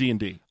to play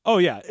D&D. Oh,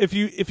 yeah. If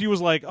you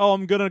was like, oh,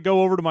 I'm going to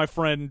go over to my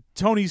friend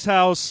Tony's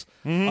house.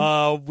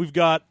 We've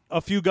got a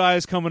few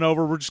guys coming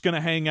over. We're just going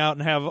to hang out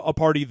and have a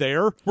party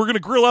there. We're going to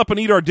grill up and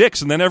eat our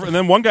dicks, and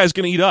then one guy's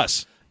going to eat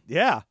us.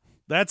 Yeah.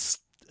 That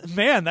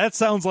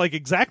sounds like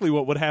exactly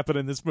what would happen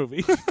in this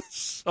movie.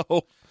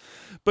 So,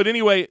 but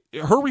anyway,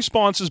 her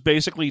response is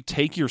basically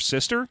take your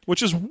sister,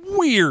 which is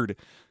weird.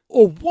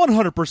 Oh,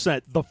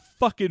 100%. The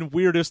fucking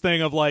weirdest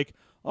thing of like,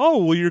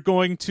 oh, well, you're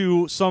going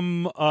to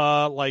some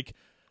like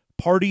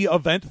party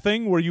event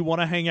thing where you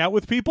want to hang out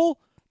with people?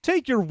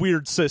 Take your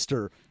weird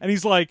sister. And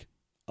he's like,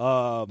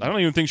 I don't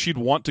even think she'd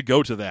want to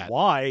go to that.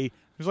 why?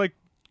 He's like,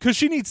 because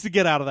she needs to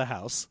get out of the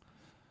house.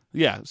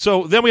 Yeah.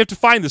 So then we have to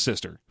find the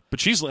sister. But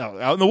she's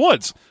out in the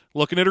woods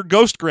looking at her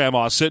ghost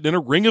grandma sitting in a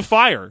ring of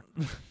fire.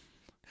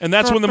 And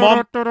that's when the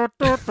mom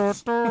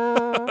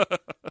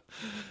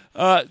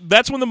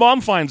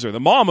finds her. The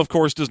mom, of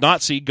course, does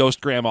not see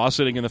ghost grandma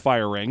sitting in the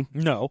fire ring.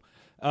 No.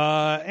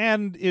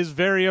 And is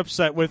very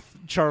upset with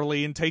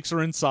Charlie and takes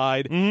her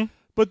inside.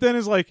 But then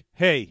is like,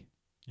 hey,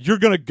 you're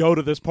going to go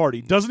to this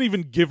party. Doesn't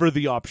even give her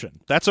the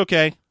option. That's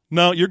okay.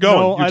 No, you're going.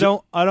 No,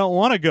 You're I don't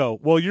want to go.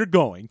 Well, you're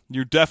going.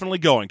 You're definitely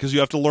going because you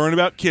have to learn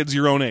about kids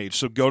your own age.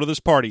 So go to this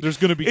party. There's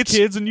going to be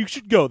kids, and you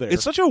should go there.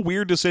 It's such a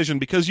weird decision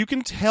because you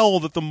can tell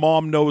that the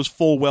mom knows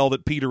full well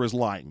that Peter is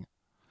lying.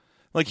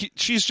 Like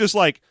she's just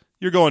like,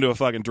 you're going to a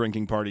fucking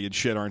drinking party and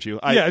shit, aren't you?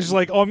 Yeah, she's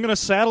like, oh, I'm going to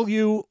saddle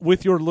you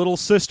with your little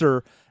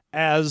sister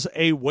as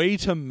a way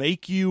to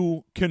make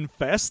you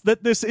confess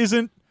that this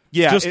isn't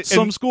just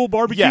some school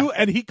barbecue, yeah.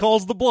 and he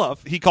calls the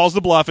bluff. He calls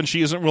the bluff, and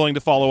she isn't willing to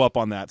follow up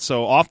on that.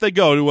 So off they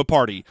go to a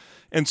party.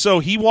 And so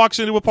he walks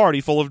into a party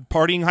full of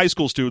partying high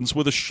school students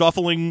with a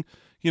shuffling,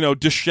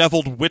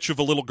 disheveled witch of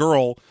a little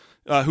girl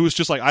who's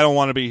just like, I don't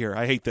want to be here.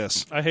 I hate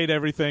this. I hate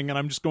everything, and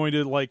I'm just going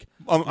to,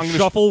 I'm gonna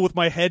shuffle with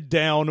my head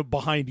down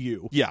behind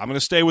you. Yeah, I'm going to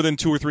stay within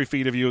 2 or 3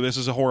 feet of you. This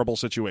is a horrible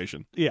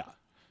situation. Yeah.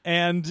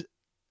 And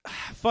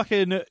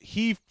fucking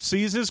he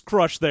sees his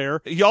crush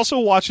there. He also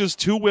watches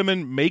 2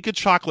 women make a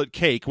chocolate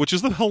cake, which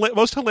is the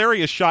most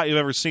hilarious shot you've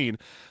ever seen.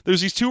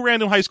 There's these 2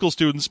 random high school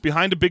students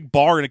behind a big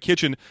bar in a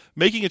kitchen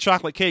making a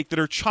chocolate cake that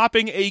are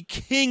chopping a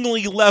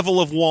kingly level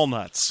of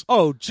walnuts.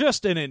 Oh,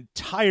 just an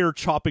entire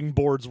chopping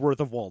board's worth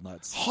of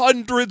walnuts.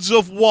 Hundreds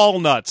of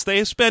walnuts.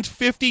 They spent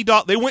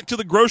 $50. They went to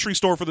the grocery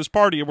store for this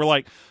party and were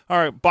like, all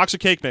right, box of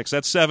cake mix,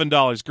 that's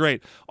 $7.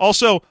 Great.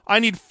 Also, I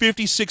need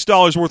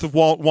 $56 worth of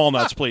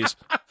walnuts, please.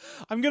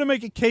 I'm going to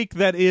make a cake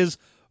that is,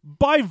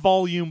 by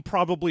volume,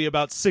 probably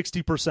about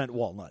 60%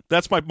 walnut.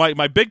 That's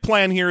my big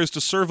plan here is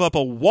to serve up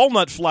a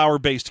walnut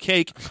flour-based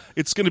cake.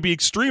 It's going to be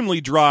extremely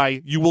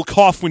dry. You will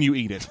cough when you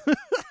eat it.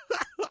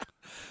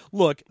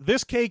 Look,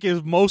 this cake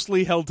is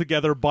mostly held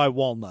together by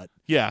walnut.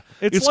 Yeah.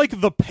 It's like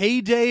the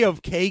payday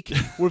of cake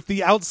if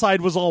the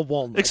outside was all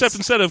walnuts. Except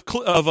instead of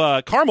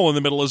caramel in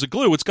the middle as a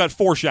glue, it's got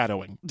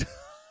foreshadowing.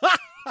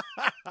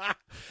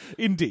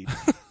 Indeed.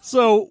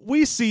 So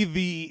we see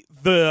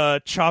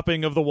the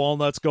chopping of the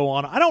walnuts go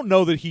on. I don't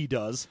know that he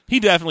does. He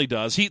definitely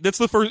does. That's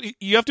the first.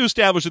 You have to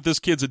establish that this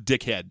kid's a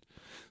dickhead.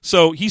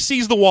 So he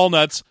sees the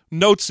walnuts,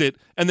 notes it,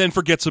 and then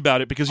forgets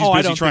about it because he's I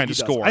busy don't trying think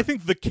to he does. score. I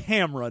think the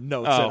camera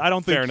notes Oh, it. I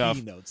don't think fair enough.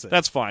 he notes it.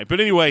 That's fine. But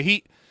anyway,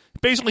 he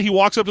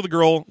walks up to the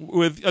girl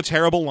with a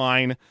terrible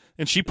line,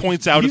 and she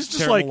points out He's it's a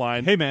just terrible like,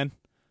 line. "Hey man,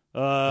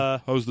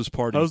 How's this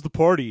party? how's the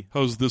party?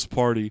 How's this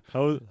party?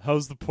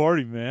 How's the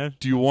party, man?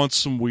 Do you want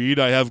some weed?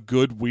 I have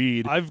good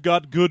weed. I've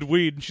got good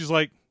weed." And she's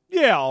like,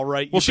 "Yeah, all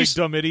right, you Well, big she's-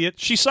 dumb idiot."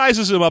 She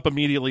sizes him up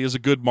immediately as a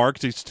good mark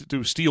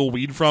to steal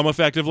weed from,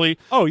 effectively.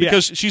 Oh, yeah.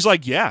 Because she's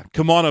like, yeah,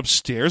 come on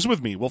upstairs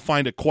with me. We'll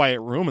find a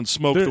quiet room and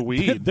smoke the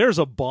weed. There's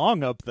a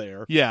bong up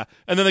there. Yeah.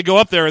 And then they go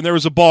up there, and there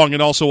was a bong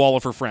and also all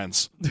of her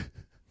friends.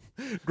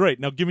 Great.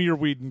 Now give me your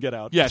weed and get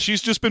out. Yeah,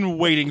 she's just been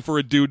waiting for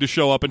a dude to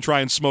show up and try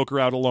and smoke her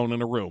out alone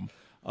in a room.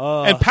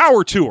 And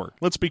power to her,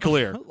 let's be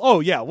clear. Oh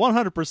yeah,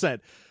 100%.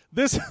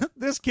 This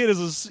kid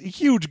is a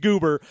huge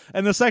goober,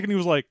 and the second he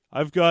was like,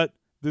 "I've got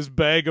this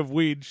bag of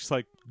weed," she's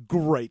like,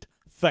 "Great,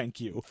 thank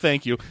you."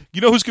 Thank you.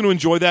 You know who's going to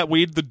enjoy that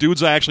weed? The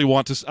dudes I actually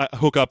want to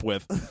hook up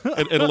with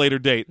at a later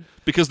date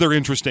because they're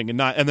interesting and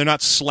they're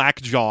not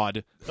slack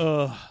jawed.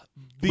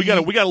 We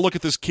gotta look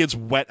at this kid's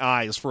wet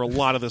eyes for a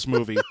lot of this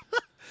movie.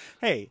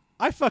 Hey,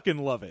 I fucking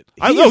love it.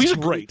 I know He's he's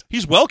great.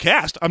 He's well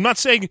cast. I'm not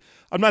saying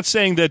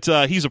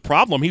that he's a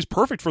problem. He's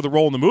perfect for the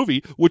role in the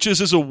movie, which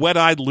is as a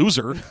wet-eyed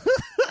loser.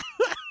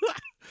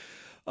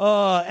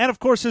 And of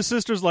course his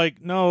sister's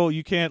like, "No,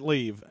 you can't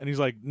leave." And he's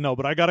like, "No,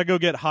 but I gotta go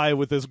get high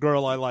with this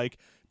girl I like.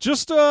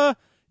 Just,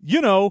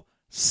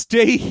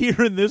 stay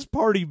here in this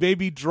party,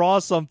 baby, draw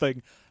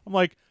something." I'm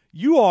like,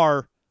 "You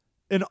are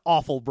an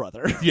awful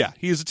brother." Yeah,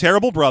 he is a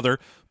terrible brother,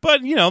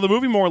 but, the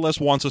movie more or less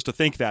wants us to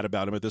think that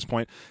about him at this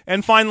point.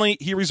 And finally,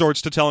 he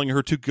resorts to telling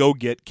her to go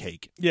get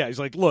cake. Yeah, he's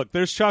like, "Look,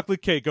 there's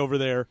chocolate cake over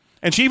there."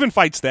 And she even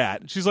fights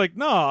that. She's like,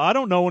 "No, I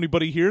don't know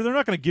anybody here. They're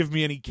not going to give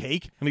me any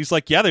cake." And he's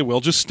like, yeah, they will.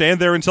 Just stand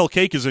there until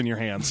cake is in your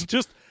hands.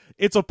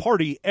 It's a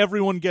party.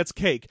 Everyone gets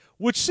cake,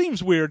 which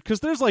seems weird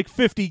because there's like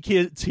 50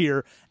 kids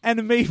here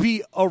and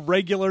maybe a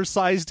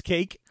regular-sized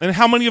cake. And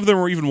how many of them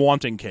are even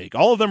wanting cake?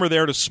 All of them are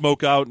there to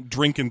smoke out,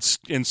 drink, and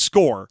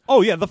score.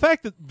 Oh, yeah. The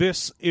fact that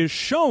this is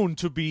shown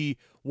to be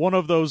one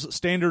of those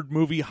standard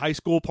movie high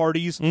school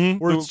parties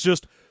where it's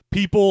just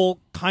people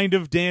kind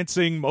of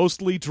dancing,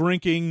 mostly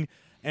drinking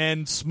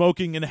and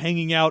smoking and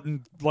hanging out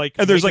and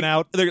There's making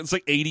out. there's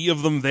like 80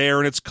 of them there,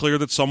 and it's clear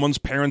that someone's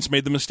parents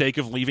made the mistake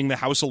of leaving the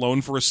house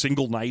alone for a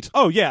single night.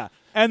 Oh, yeah.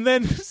 And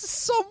then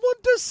someone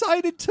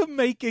decided to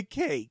make a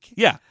cake.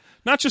 Yeah,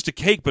 not just a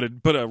cake, but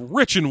a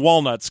rich in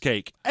walnuts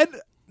cake. And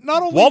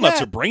not only Walnuts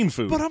that, are brain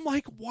food. but I'm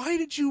like, why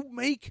did you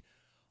make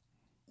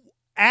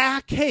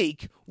a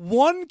cake,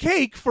 one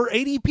cake for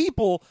 80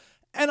 people?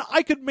 And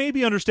I could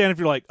maybe understand if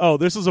you're like, "Oh,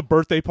 this is a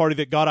birthday party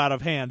that got out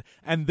of hand,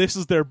 and this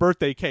is their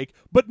birthday cake."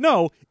 But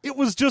no, it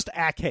was just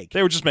a cake.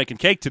 They were just making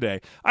cake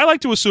today. I like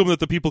to assume that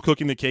the people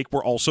cooking the cake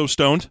were also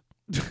stoned.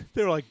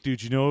 They were like,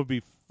 "Dude, you know it would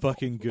be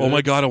fucking good." Oh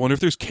my god, I wonder if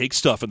there's cake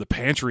stuff in the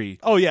pantry.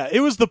 Oh yeah, it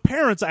was the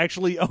parents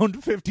actually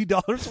owned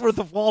 $50 worth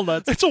of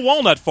walnuts. It's a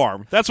walnut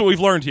farm. That's what we've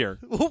learned here.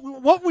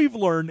 What we've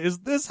learned is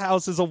this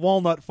house is a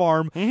walnut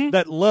farm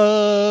that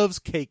loves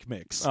cake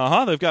mix.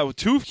 They've got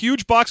 2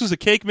 huge boxes of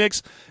cake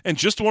mix and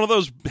just one of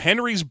those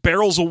Henry's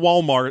barrels of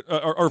Walmart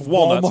or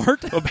walnuts.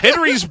 Walmart? Of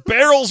Henry's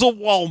barrels of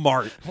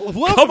Walmart.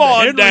 Welcome Come to on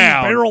Henry's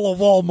down. Barrel of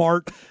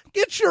Walmart.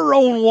 Get your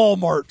own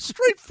Walmart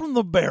straight from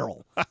the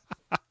barrel.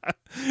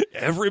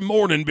 Every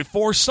morning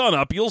before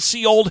sunup, you'll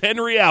see old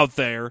Henry out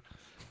there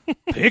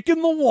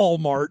Picking the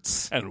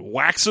Walmarts. and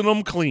waxing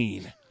them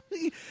clean.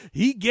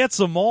 He gets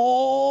them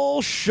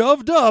all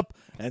shoved up,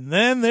 and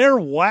then they're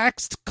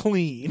waxed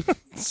clean.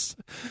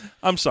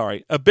 I'm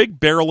sorry. A big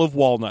barrel of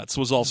walnuts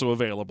was also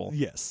available.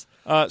 Yes.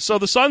 So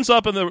the son's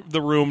up in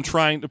the room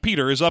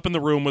Peter is up in the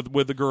room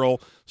with the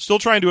girl, still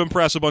trying to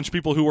impress a bunch of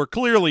people who are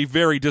clearly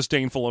very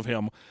disdainful of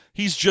him.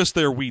 He's just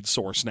their weed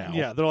source now.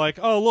 Yeah, they're like,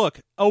 "Oh, look,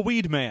 a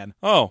weed man.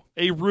 Oh,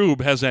 a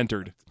rube has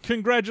entered.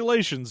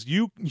 Congratulations.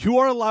 You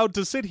are allowed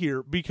to sit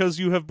here because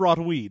you have brought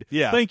weed.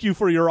 Yeah. Thank you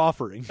for your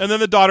offering." And then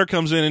the daughter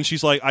comes in and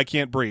she's like, I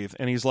can't breathe.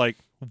 And he's like,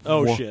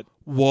 Oh, "Wha- shit.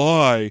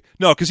 Why?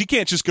 No, because he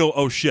can't just go,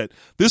 oh, shit.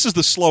 This is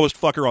the slowest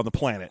fucker on the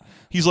planet.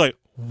 He's like,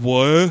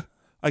 what?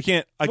 I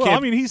can't. Well, I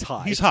mean, he's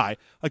high. He's high.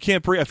 I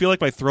can't breathe. I feel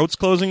like my throat's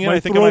closing in. My I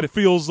think I throat might have.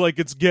 feels like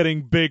it's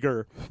getting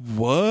bigger.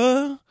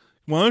 What?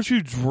 Why don't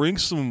you drink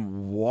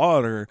some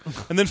water?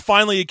 And then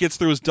finally it gets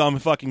through his dumb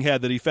fucking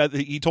head that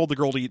he told the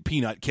girl to eat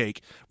peanut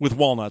cake with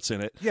walnuts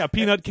in it. Yeah,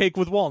 peanut cake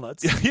with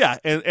walnuts. Yeah,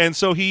 and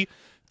so he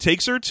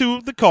takes her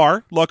to the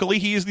car. Luckily,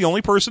 he is the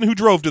only person who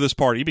drove to this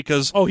party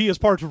because Oh, he is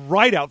parked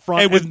right out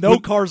front And with with- no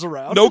with cars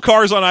around. no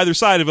cars on either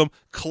side of him.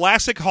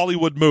 Classic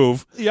Hollywood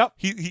move. Yep.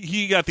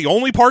 He got the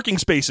only parking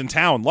space in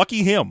town.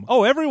 Lucky him.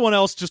 Oh, everyone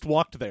else just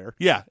walked there.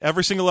 Yeah,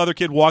 every single other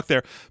kid walked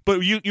there.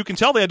 But you can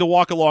tell they had to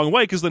walk a long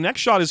way because the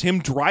next shot is him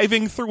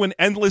driving through an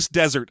endless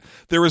desert.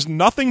 There is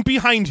nothing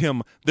behind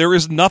him. There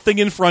is nothing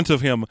in front of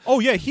him. Oh,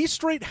 yeah, he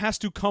straight has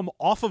to come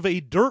off of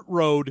a dirt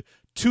road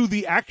to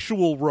the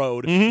actual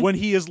road when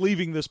he is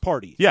leaving this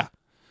party. Yeah.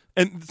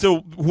 And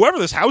so whoever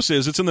this house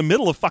is, it's in the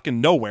middle of fucking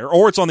nowhere,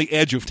 or it's on the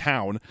edge of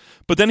town.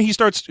 But then he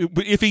starts,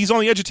 if he's on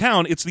the edge of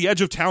town, it's the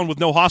edge of town with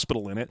no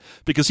hospital in it,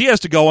 because he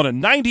has to go on a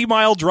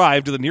 90-mile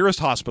drive to the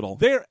nearest hospital.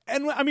 There,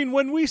 and I mean,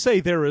 when we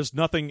say there is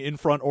nothing in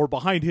front or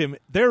behind him,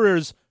 there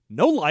is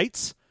no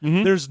lights.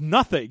 There's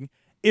nothing.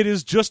 It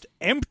is just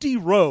empty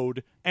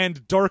road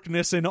and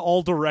darkness in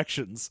all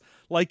directions.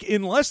 Like,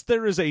 unless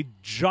there is a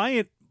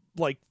giant,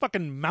 like,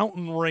 fucking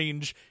mountain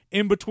range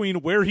in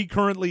between where he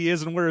currently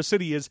is and where his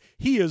city is,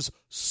 he is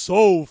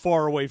so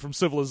far away from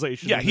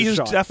civilization. Yeah, in he this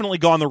has shot. definitely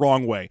gone the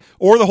wrong way.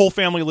 Or the whole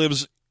family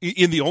lives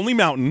in the only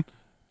mountain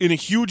in a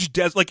huge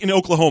desert, like in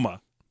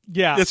Oklahoma.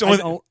 Yeah, That's the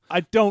only-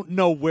 I don't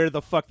know where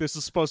the fuck this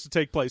is supposed to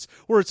take place.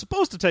 Where it's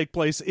supposed to take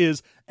place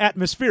is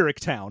Atmospheric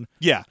Town.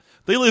 Yeah,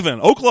 they live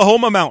in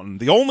Oklahoma Mountain,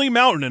 the only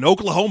mountain in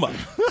Oklahoma.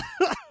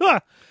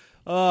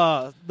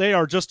 They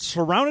are just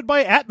surrounded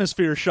by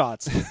atmosphere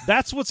shots.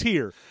 That's what's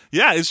here.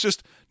 Yeah, it's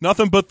just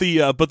nothing but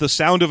the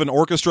sound of an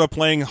orchestra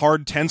playing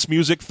hard, tense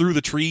music through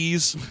the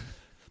trees.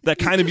 That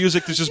kind of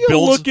music that just You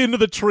builds. look into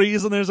the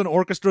trees and there's an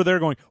orchestra there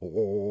going.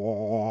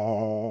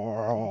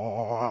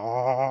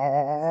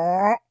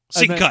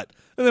 Scene cut.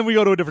 And then we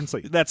go to a different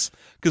scene. That's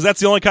because that's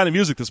the only kind of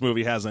music this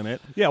movie has in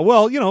it. Yeah,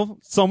 well, you know,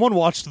 someone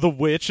watched The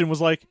Witch and was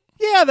like,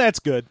 yeah, that's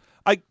good.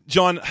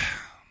 John,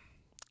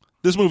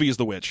 this movie is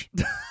The Witch.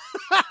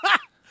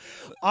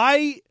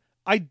 I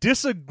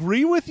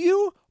disagree with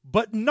you,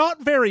 but not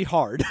very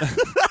hard.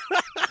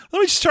 Let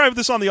me just try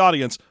this on the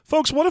audience,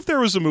 folks. What if there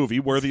was a movie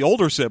where the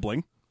older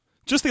sibling,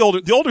 just the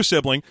older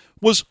sibling,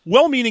 was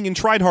well-meaning and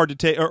tried hard to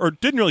take, or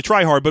didn't really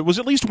try hard, but was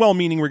at least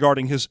well-meaning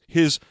regarding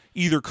his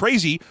either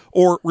crazy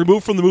or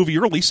removed from the movie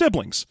early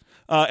siblings,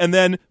 and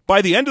then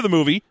by the end of the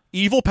movie,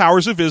 evil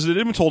powers have visited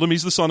him and told him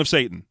he's the son of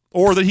Satan,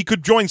 or that he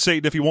could join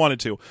Satan if he wanted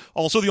to.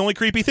 Also, the only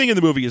creepy thing in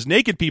the movie is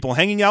naked people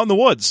hanging out in the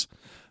woods.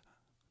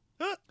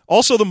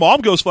 Also, the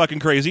mom goes fucking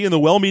crazy, and the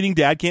well-meaning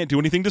dad can't do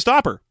anything to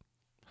stop her.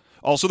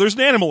 Also, there's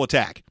an animal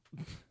attack.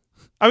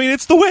 I mean,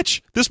 it's The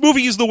Witch. This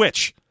movie is The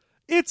Witch.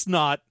 It's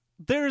not.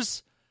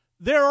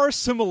 There are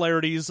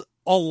similarities,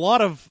 a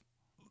lot of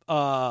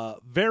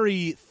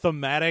very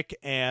thematic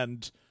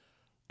and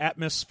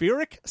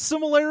atmospheric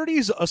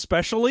similarities,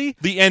 especially.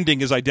 The ending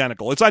is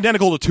identical. It's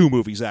identical to two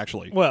movies,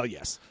 actually. Well,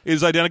 yes. It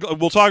is identical.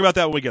 We'll talk about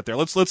that when we get there.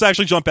 Let's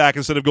actually jump back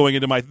instead of going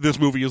into my this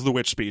movie is The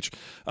Witch speech.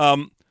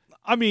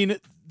 I mean,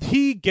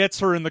 he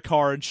gets her in the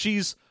car and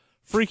she's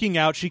freaking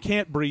out. She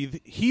can't breathe.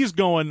 He's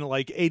going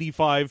like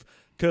 85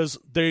 because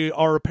they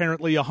are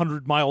apparently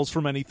 100 miles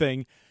from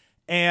anything.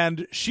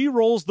 And she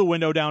rolls the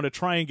window down to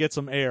try and get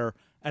some air.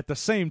 At the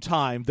same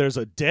time, there's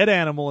a dead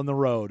animal in the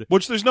road.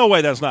 Which there's no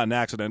way that's not an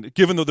accident,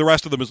 given the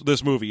rest of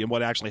this movie and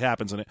what actually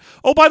happens in it.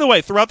 Oh, by the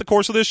way, throughout the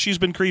course of this, she's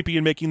been creepy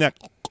and making that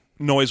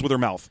noise with her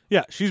mouth.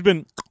 Yeah, she's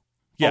been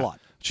a lot.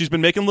 She's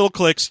been making little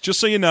clicks, just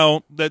so you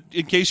know, that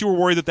in case you were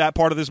worried that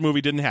part of this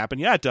movie didn't happen.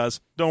 Yeah, it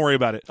does. Don't worry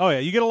about it. Oh, yeah,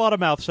 you get a lot of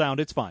mouth sound.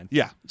 It's fine.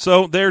 Yeah.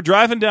 So they're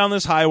driving down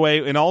this highway,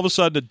 and all of a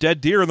sudden a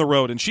dead deer in the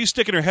road, and she's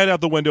sticking her head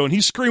out the window, and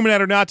he's screaming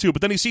at her not to,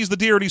 but then he sees the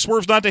deer, and he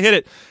swerves not to hit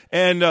it,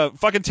 and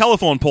fucking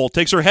telephone pole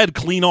takes her head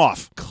clean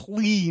off.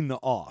 Clean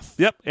off.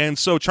 Yep. And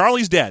so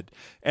Charlie's dead,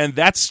 and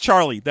that's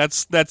Charlie.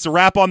 That's a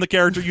wrap on the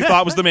character you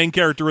thought was the main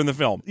character in the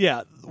film.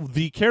 Yeah,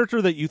 the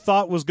character that you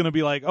thought was going to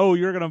be like, oh,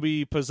 you're going to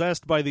be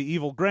possessed by the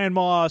evil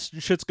grandma,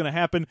 shit's going to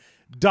happen,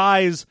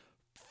 dies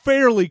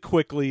fairly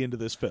quickly into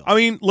this film. I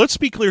mean, let's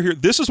be clear here.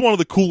 This is one of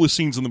the coolest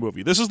scenes in the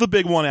movie. This is the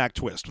big one-act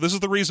twist. This is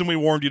the reason we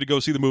warned you to go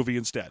see the movie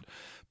instead.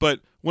 But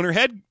when her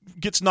head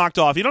gets knocked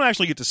off, you don't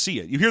actually get to see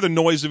it. You hear the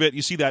noise of it.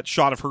 You see that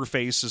shot of her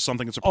face as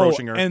something that's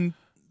approaching her. And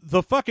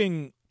the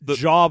fucking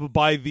job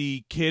by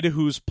the kid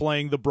who's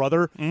playing the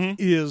brother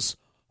is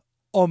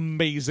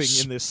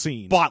amazing in this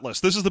scene. Spotless.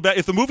 This is the best.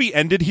 If the movie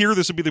ended here,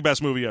 this would be the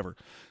best movie ever.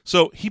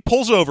 So he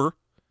pulls over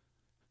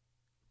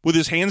with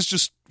his hands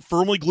just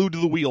firmly glued to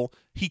the wheel.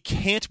 He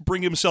can't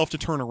bring himself to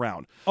turn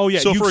around. Oh, yeah.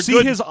 So you for a see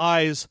good, his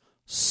eyes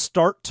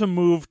start to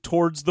move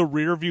towards the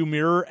rearview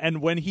mirror,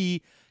 and when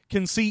he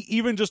can see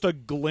even just a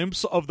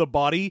glimpse of the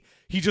body,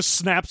 he just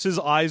snaps his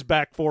eyes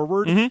back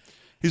forward.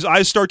 His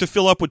eyes start to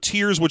fill up with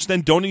tears, which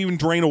then don't even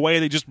drain away.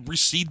 They just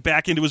recede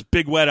back into his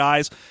big wet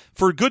eyes.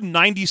 For a good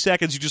 90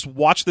 seconds, you just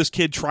watch this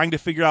kid trying to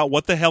figure out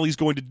what the hell he's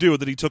going to do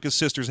that he took his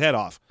sister's head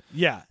off.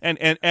 Yeah.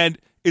 And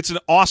it's an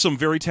awesome,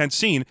 very tense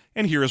scene,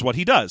 and here is what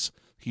he does.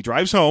 He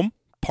drives home,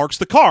 parks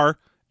the car,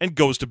 and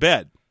goes to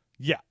bed.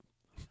 Yeah.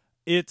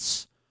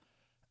 It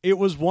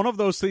was one of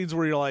those things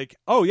where you're like,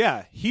 oh,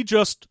 yeah, he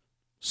just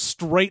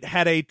straight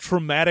had a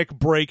traumatic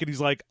break, and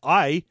he's like,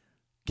 I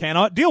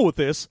cannot deal with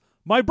this.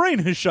 My brain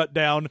has shut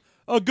down.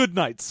 A good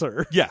night,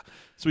 sir. Yeah.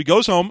 So he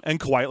goes home and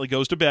quietly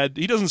goes to bed.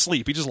 He doesn't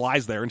sleep. He just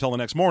lies there until the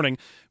next morning,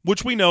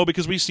 which we know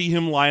because we see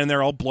him lying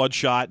there all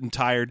bloodshot and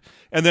tired.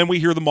 And then we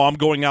hear the mom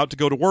going out to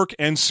go to work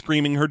and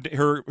screaming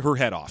her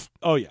head off.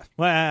 Oh, yeah.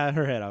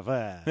 Her head off.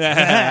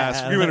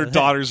 Screaming her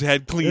daughter's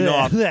head clean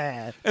off.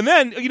 And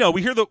then,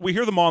 we hear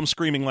the mom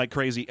screaming like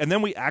crazy. And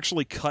then we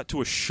actually cut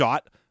to a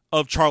shot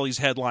of Charlie's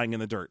head lying in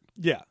the dirt.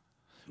 Yeah.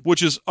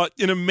 which is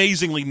an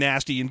amazingly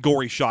nasty and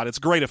gory shot. It's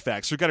great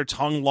effects. She's got her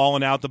tongue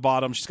lolling out the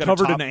bottom. She's got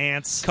Covered her in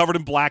ants. covered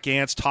in black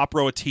ants, top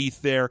row of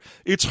teeth there.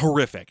 It's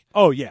horrific.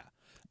 Oh, yeah.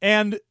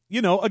 And,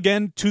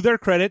 again, to their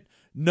credit,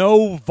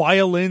 no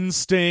violin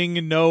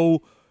sting,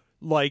 no,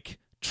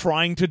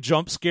 trying to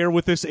jump scare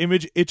with this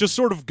image. It just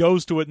sort of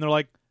goes to it, and they're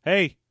like,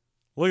 hey,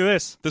 look at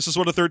this. This is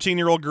what a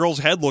 13-year-old girl's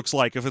head looks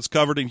like if it's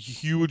covered in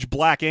huge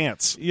black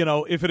ants.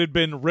 If it had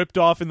been ripped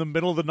off in the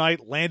middle of the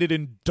night, landed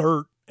in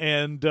dirt,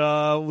 and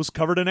was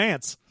covered in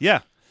ants.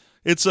 Yeah.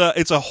 It's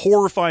a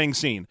horrifying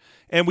scene.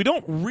 And we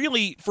don't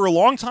really, for a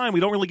long time,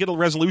 we don't really get a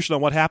resolution on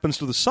what happens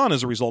to the son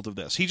as a result of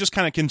this. He just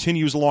kind of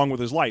continues along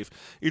with his life.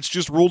 It's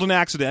just ruled an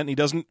accident, and he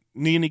doesn't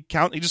need any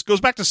count. He just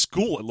goes back to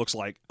school, it looks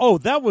like. Oh,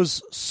 that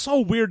was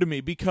so weird to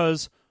me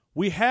because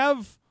we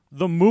have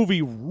the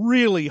movie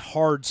really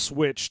hard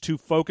switch to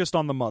focused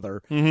on the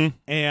mother,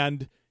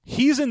 and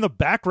he's in the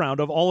background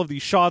of all of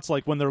these shots,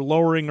 like when they're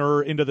lowering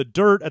her into the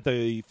dirt at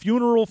the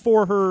funeral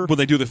for her. When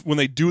they do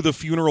the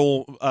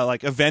funeral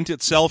event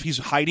itself, he's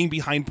hiding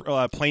behind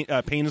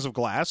panes of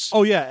glass.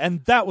 Oh yeah,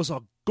 and that was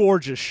a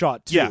gorgeous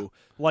shot too. Yeah.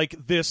 Like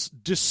this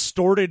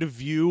distorted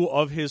view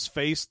of his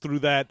face through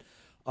that.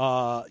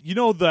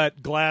 That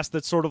glass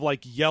that's sort of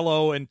like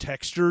yellow and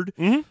textured.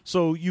 Mm-hmm.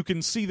 So you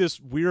can see this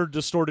weird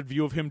distorted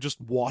view of him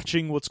just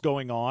watching what's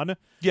going on.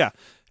 Yeah.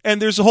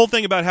 And there's the whole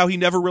thing about how he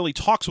never really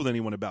talks with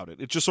anyone about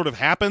it. It just sort of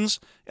happens,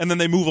 and then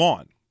they move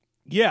on.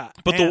 Yeah.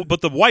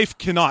 But the wife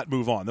cannot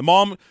move on. The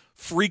mom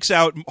freaks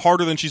out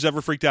harder than she's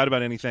ever freaked out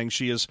about anything.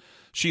 She is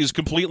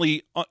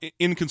completely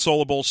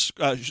inconsolable,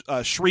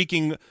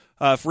 shrieking,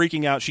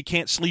 freaking out. She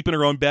can't sleep in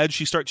her own bed.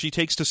 She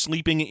takes to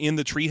sleeping in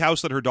the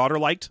treehouse that her daughter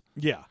liked.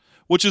 Yeah.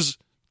 Which is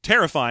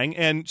terrifying,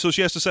 and so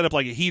she has to set up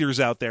heaters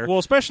out there. Well,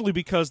 especially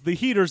because the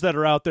heaters that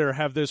are out there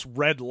have this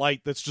red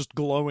light that's just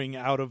glowing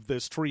out of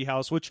this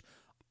treehouse, which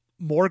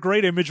more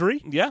great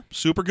imagery. Yeah,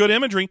 super good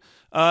imagery.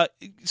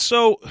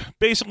 So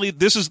basically,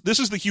 this is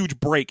the huge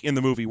break in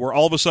the movie where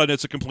all of a sudden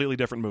it's a completely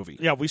different movie.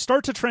 Yeah, we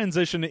start to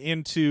transition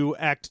into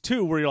Act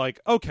 2 where you're like,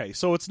 okay,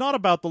 so it's not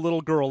about the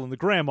little girl and the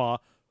grandma.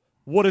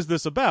 What is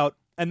this about?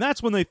 And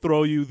that's when they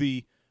throw you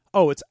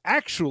it's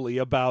actually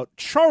about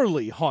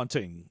Charlie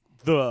haunting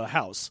the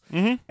house.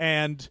 Mm-hmm.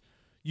 And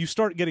you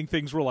start getting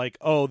things where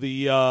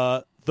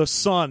the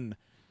son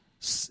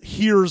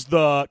hears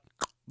the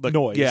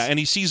noise. Yeah, and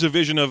he sees a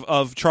vision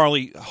of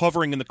Charlie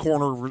hovering in the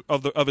corner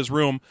of his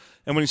room,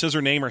 and when he says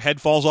her name, her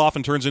head falls off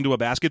and turns into a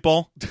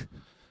basketball.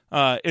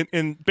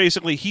 And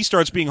basically, he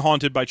starts being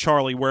haunted by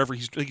Charlie wherever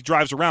he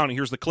drives around and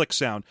hears the click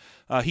sound.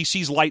 He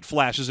sees light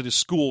flashes at his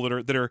school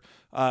that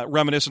are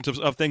reminiscent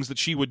of things that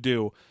she would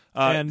do.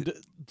 And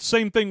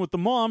same thing with the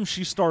mom.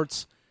 She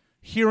starts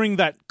hearing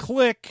that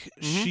click.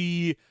 Mm-hmm.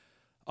 She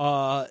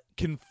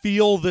can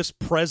feel this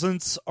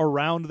presence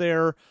around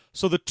there.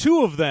 So the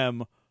two of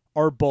them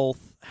are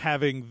both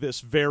having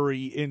this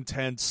very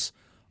intense,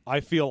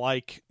 I feel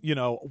like,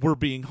 we're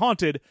being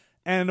haunted.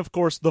 And, of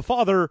course, the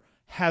father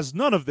has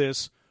none of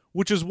this,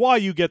 which is why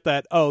you get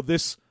that,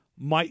 this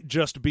might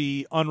just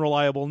be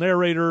unreliable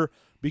narrator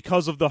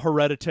because of the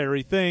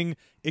hereditary thing.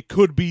 It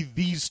could be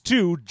these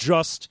two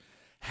just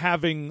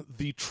having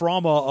the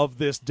trauma of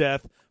this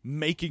death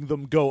making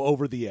them go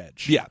over the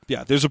edge.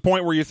 Yeah. There's a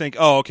point where you think,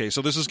 oh, okay,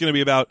 so this is going to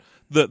be about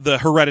the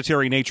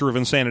hereditary nature of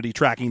insanity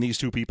tracking these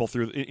two people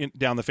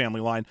down the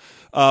family line.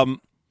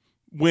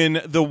 When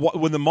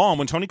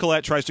Toni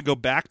Collette tries to go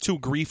back to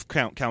grief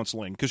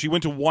counseling, because she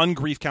went to one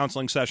grief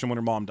counseling session when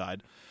her mom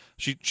died,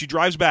 she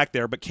drives back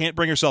there but can't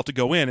bring herself to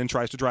go in and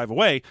tries to drive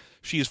away.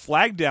 She is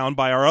flagged down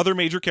by our other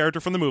major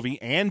character from the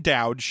movie. Ann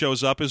Dowd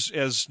shows up as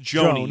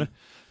Joni,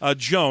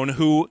 Joan,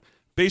 who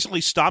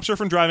basically stops her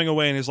from driving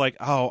away and is like,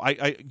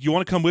 you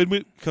want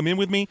to come in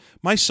with me?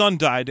 My son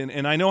died,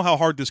 and I know how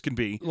hard this can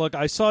be. Look,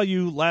 I saw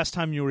you last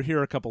time you were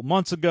here a couple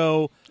months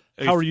ago.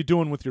 How are you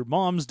doing with your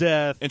mom's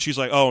death? And she's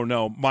like, oh,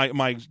 no,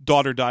 my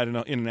daughter died in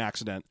an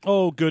accident.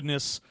 Oh,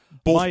 goodness.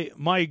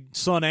 My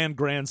son and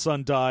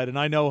grandson died, and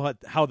I know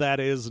how that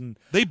is. And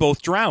they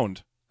both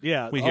drowned.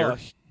 Yeah. We hear.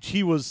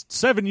 He was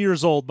 7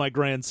 years old, my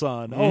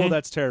grandson. Mm-hmm. Oh,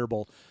 that's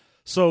terrible.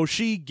 So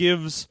she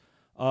gives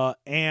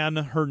Anne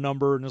her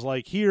number and is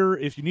like, here,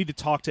 if you need to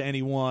talk to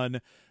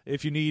anyone,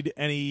 if you need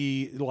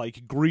any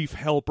grief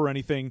help or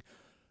anything,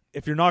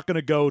 if you're not going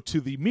to go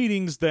to the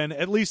meetings, then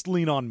at least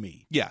lean on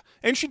me. Yeah,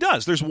 and she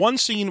does. There's one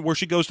scene where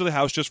she goes to the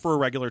house just for a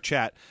regular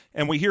chat,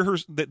 and we hear her.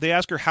 They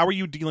ask her, "How are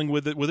you dealing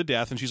with a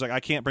death?" And she's like, "I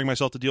can't bring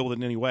myself to deal with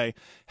it in any way."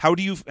 How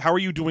are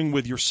you doing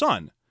with your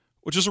son?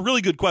 Which is a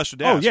really good question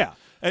to ask. Oh yeah,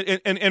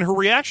 and her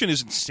reaction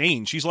is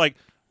insane. She's like,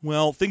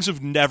 well, things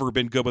have never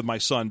been good with my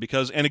son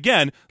because, and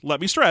again,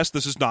 let me stress,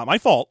 this is not my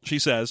fault, she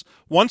says.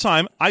 One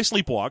time, I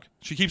sleepwalk.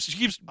 She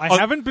keeps. I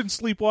haven't been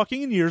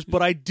sleepwalking in years,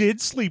 but I did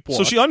sleepwalk.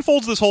 So she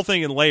unfolds this whole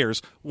thing in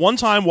layers. One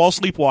time, while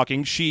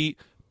sleepwalking, she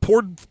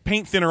poured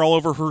paint thinner all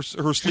over her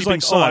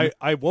sleeping son.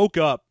 I woke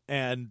up,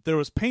 and there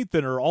was paint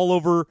thinner all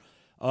over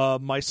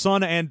my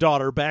son and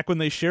daughter back when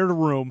they shared a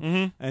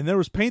room, and there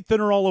was paint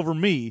thinner all over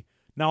me.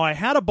 Now, I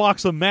had a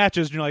box of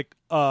matches, and you're like,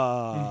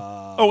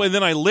 Oh, and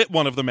then I lit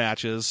one of the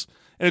matches.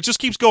 And it just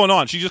keeps going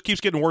on. She just keeps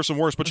getting worse and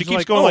worse, but she It's keeps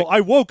like, going like,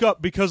 I woke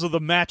up because of the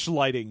match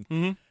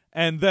lighting,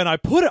 and then I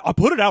put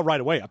it out right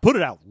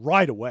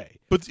away.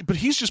 but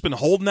he's just been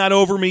holding that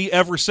over me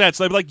ever since.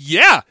 And I'd be like,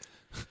 yeah.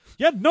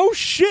 Yeah, no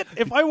shit.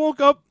 If I woke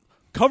up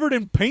covered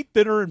in paint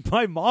thinner and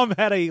my mom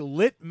had a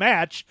lit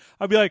match,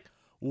 I'd be like,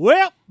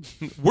 well,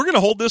 We're going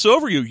to hold this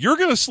over you. You're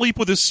going to sleep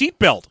with a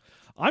seatbelt.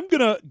 I'm going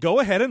to go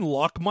ahead and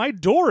lock my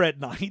door at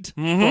night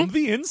from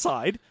the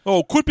inside.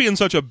 Oh, quit being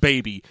such a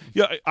baby.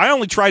 Yeah, I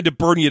only tried to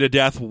burn you to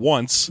death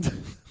once.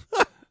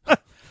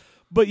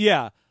 But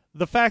yeah,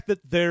 the fact that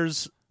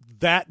there's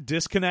that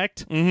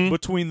disconnect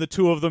between the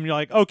two of them, you're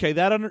like, okay,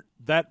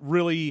 that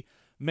really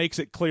makes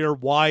it clear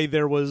why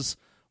there was,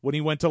 when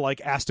he went to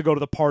like ask to go to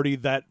the party,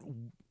 that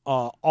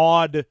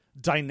odd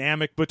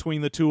dynamic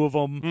between the two of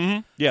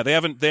them. Yeah, they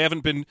haven't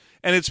been,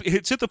 and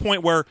it's at the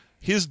point where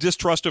his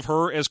distrust of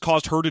her has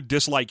caused her to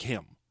dislike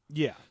him.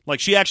 Yeah. Like,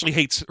 she actually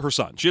hates her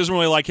son. She doesn't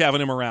really like having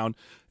him around,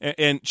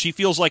 and she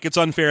feels like it's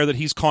unfair that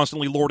he's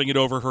constantly lording it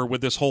over her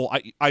with this whole,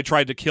 I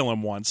tried to kill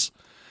him once.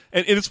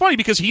 And it's funny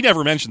because he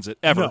never mentions it,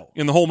 ever, No.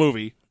 in the whole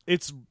movie.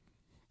 It's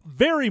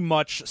very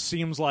much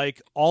seems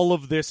like all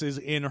of this is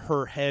in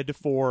her head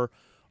for,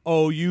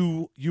 oh,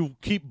 you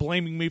keep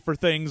blaming me for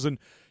things and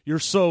you're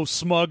so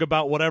smug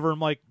about whatever.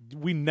 I'm like,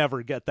 we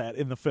never get that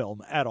in the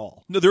film at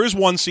all. No, there is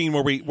one scene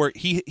where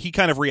he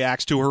kind of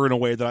reacts to her in a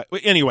way that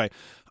anyway,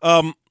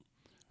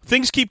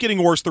 things keep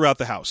getting worse throughout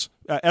the house.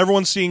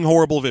 Everyone's seeing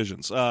horrible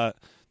visions.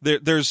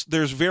 There's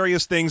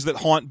various things that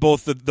haunt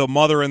both the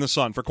mother and the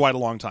son for quite a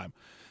long time.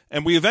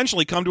 And we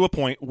eventually come to a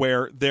point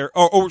where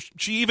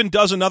she even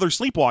does another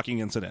sleepwalking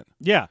incident.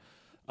 Yeah.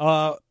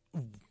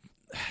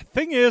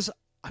 Thing is,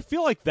 I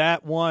feel like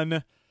that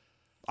one,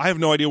 I have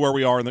no idea where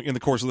we are in the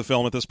course of the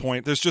film at this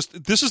point. This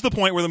is the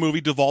point where the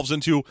movie devolves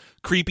into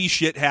creepy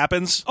shit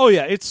happens. oh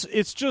yeah,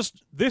 it's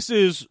just, this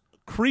is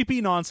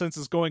creepy nonsense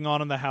is going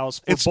on in the house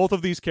for both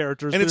of these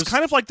characters. And it's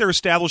kind of like they're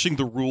establishing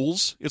the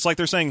rules. It's like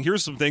they're saying,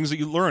 here's some things that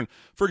you learn.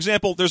 For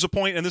example, there's a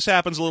point, and this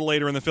happens a little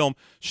later in the film,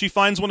 she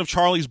finds one of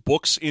Charlie's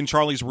books in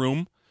Charlie's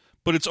room,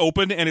 but it's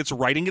open and it's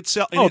writing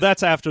itself. Oh,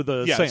 that's after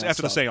the yeah, seance it's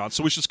after the stuff. seance,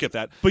 so we should skip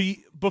that. But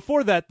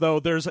before that,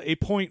 though, there's a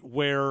point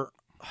where...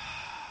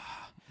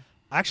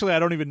 Actually, I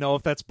don't even know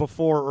if that's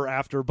before or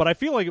after, but I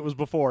feel like it was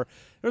before.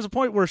 There's a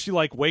point where she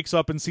like wakes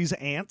up and sees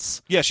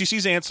ants. Yeah, she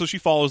sees ants, so she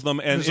follows them,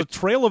 and There's a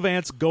trail of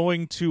ants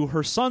going to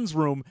her son's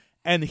room,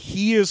 and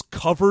he is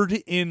covered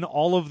in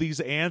all of these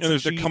ants. and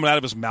they're coming out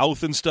of his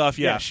mouth and stuff.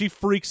 Yeah. She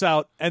freaks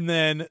out, and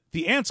then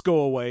the ants go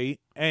away,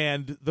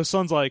 and the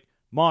son's like,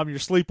 "Mom, you're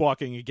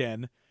sleepwalking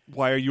again."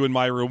 Why are you in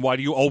my room? Why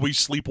do you always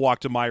sleepwalk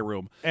to my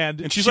room?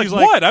 And she's like,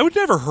 what? I would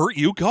never hurt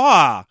you.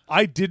 Gah.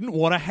 I didn't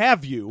want to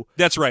have you.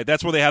 That's right.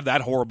 That's where they have that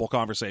horrible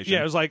conversation.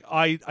 Yeah, it was like,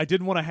 I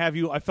didn't want to have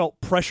you. I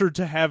felt pressured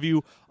to have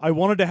you. I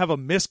wanted to have a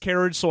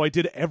miscarriage, so I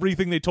did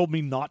everything they told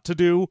me not to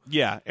do.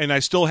 Yeah, and I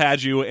still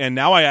had you, and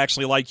now I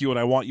actually like you, and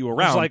I want you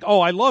around. It's like, oh,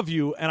 I love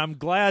you, and I'm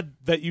glad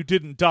that you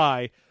didn't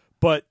die,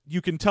 but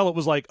you can tell it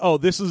was like, oh,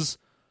 this is...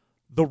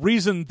 The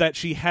reason that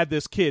she had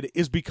this kid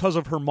is because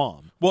of her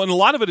mom. Well, and a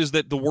lot of it is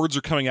that the words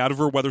are coming out of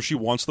her whether she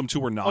wants them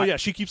to or not. Oh, yeah,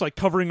 she keeps, like,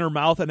 covering her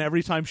mouth, and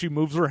every time she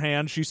moves her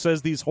hand, she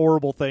says these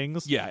horrible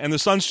things. Yeah, and the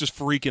son's just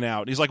freaking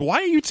out. He's like, why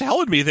are you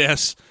telling me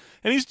this?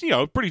 And he's,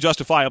 pretty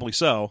justifiably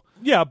so.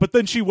 Yeah, but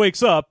then she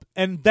wakes up,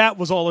 and that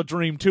was all a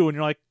dream, too, and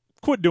you're like,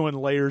 quit doing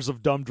layers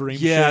of dumb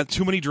dreams. Yeah, shit.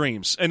 too many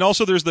dreams. And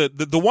also there's the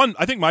one,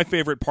 I think my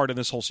favorite part in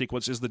this whole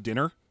sequence is the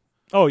dinner.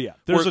 Oh, yeah.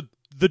 There's Where-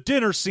 the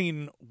dinner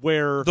scene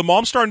where... The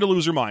mom's starting to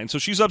lose her mind, so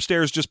she's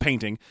upstairs just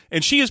painting,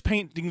 and she is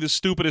painting the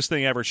stupidest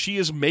thing ever. She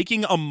is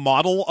making a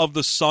model of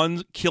the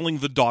son killing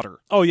the daughter.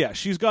 Oh, yeah.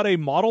 She's got a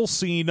model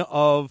scene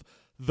of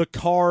the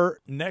car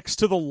next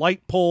to the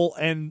light pole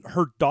and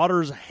her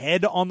daughter's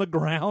head on the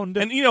ground.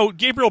 And,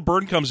 Gabriel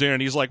Byrne comes in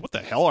and he's like, what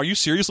the hell? Are you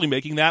seriously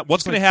making that?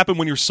 What's going to happen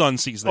when your son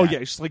sees that? Oh, yeah.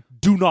 She's like,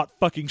 do not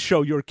fucking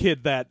show your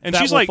kid that. And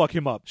that she's will like, fuck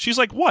him up. She's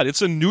like, what?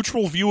 It's a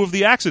neutral view of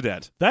the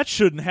accident. That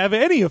shouldn't have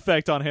any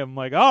effect on him. I'm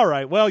like, all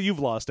right, well, you've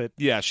lost it.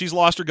 Yeah, she's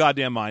lost her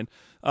goddamn mind.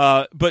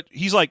 But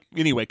he's like,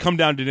 anyway, come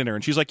down to dinner.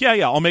 And she's like,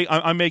 yeah,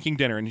 I'm making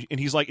dinner. And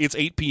he's like, it's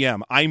 8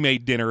 p.m. I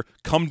made dinner.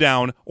 Come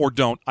down or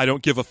don't. I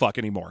don't give a fuck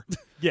anymore.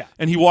 Yeah.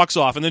 And he walks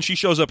off, and then she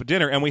shows up at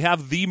dinner, and we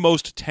have the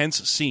most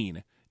tense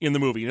scene in the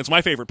movie. And it's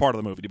my favorite part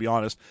of the movie, to be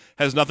honest.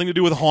 Has nothing to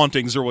do with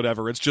hauntings or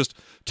whatever. It's just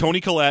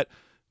Toni Collette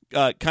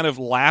kind of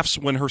laughs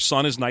when her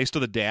son is nice to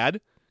the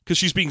dad. Because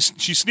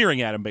she's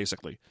sneering at him,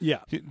 basically. Yeah.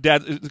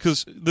 Dad,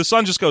 because the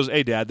son just goes,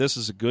 hey, Dad, this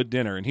is a good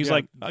dinner. And he's Yeah,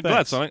 like, I'm glad,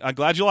 thanks. son. I'm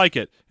glad you like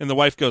it. And the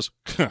wife goes,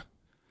 huh.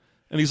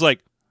 And he's like,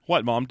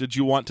 what, Mom? Did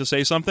you want to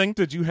say something?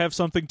 Did you have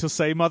something to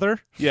say, Mother?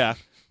 Yeah.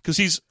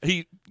 Because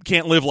he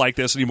can't live like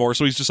this anymore,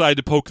 so he's decided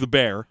to poke the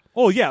bear.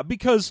 Oh, yeah,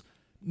 because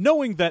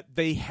knowing that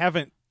they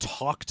haven't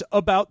talked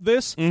about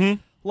this,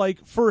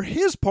 like, for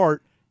his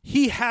part,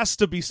 he has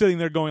to be sitting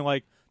there going,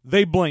 like,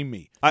 they blame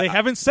me. They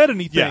haven't said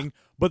anything, Yeah.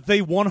 but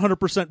they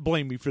 100%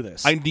 blame me for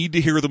this. I need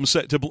to hear them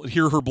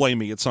hear her blame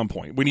me at some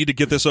point. We need to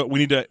get this.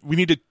 We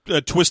need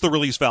to twist the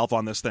release valve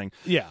on this thing.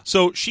 Yeah.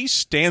 So she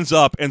stands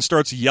up and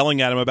starts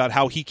yelling at him about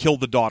how he killed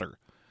the daughter,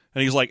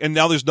 And he's like, and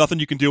now there's nothing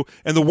you can do.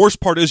 And the worst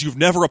part is you've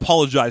never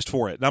apologized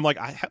for it. And I'm like,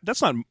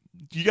 that's not.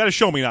 You got to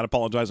show me not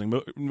apologizing,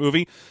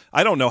 movie.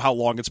 I don't know how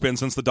long it's been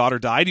since the daughter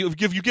died. You've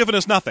given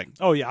us nothing.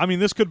 Oh yeah, I mean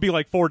this could be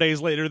like 4 days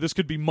later. This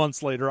could be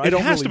months later. It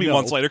has really to be know.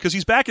 months later because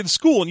he's back in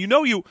school, and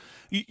you,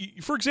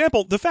 for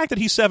example, the fact that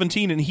he's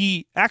 17 and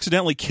he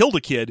accidentally killed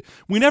a kid.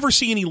 We never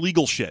see any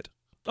legal shit.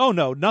 Oh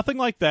no, nothing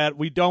like that.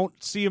 We don't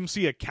see him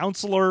see a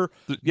counselor.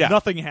 Yeah.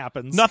 Nothing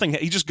happens. Nothing.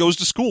 He just goes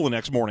to school the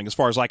next morning, as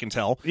far as I can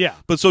tell. Yeah.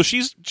 But so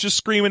she's just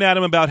screaming at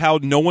him about how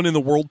no one in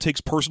the world takes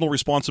personal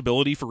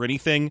responsibility for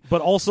anything.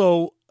 But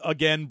also,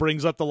 again,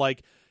 brings up the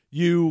like,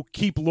 you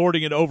keep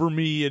lording it over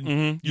me,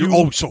 and You're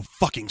always so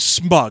fucking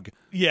smug.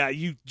 yeah,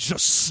 you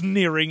just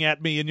sneering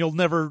at me, and you'll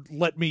never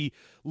let me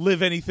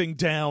live anything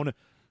down.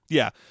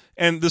 Yeah.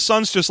 And the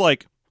son's just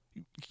like,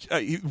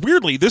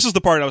 weirdly, this is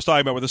the part I was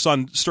talking about where the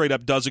son straight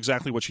up does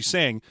exactly what she's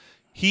saying.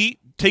 He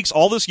takes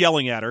all this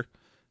yelling at her,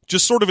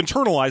 just sort of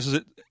internalizes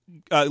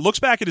it, looks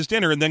back at his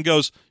dinner, and then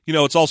goes,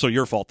 it's also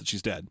your fault that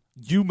she's dead.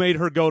 You made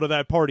her go to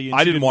that party, and I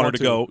she didn't want her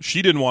to go.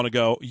 She didn't want to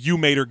go. You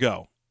made her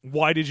go.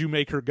 Why did you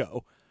make her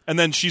go? And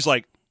then she's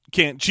like,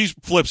 she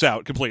flips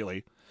out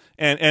completely.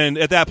 And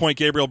at that point,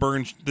 Gabriel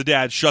Byrne, the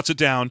dad, shuts it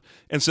down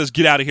and says,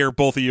 "Get out of here,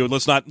 both of you.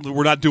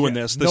 We're not doing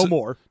this. No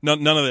more.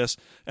 None of this."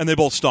 And they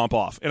both stomp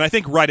off. And I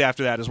think right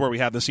after that is where we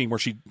have the scene where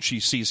she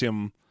sees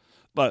him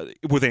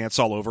with ants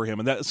all over him,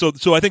 and that.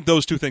 So I think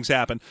those two things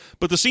happen.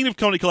 But the scene of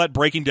Toni Collette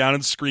breaking down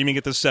and screaming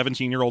at this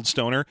 17-year-old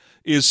stoner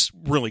is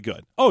really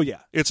good. Oh yeah,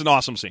 It's an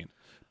awesome scene.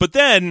 But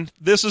then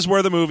this is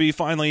where the movie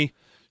finally,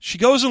 she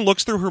goes and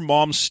looks through her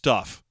mom's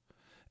stuff.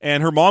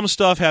 And her mom's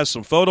stuff has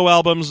some photo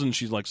albums, and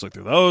she likes to look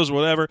through those,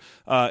 whatever.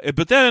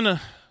 But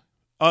then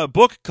a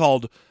book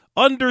called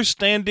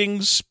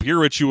Understanding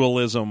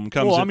Spiritualism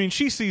comes well, in. I mean,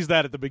 she sees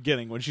that at the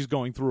beginning when she's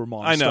going through her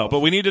mom's I know, stuff. but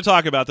we need to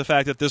talk about the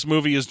fact that this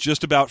movie is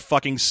just about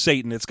fucking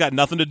Satan. It's got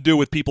nothing to do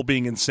with people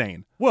being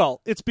insane. Well,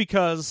 it's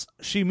because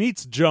she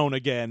meets Joan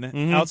again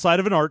Mm-hmm.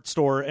 outside of an art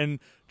store, and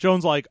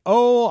Joan's like,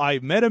 "Oh, I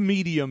met a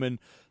medium, and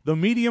the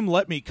medium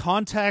let me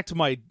contact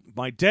my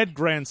dead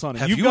grandson. And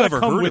Have you've you got to ever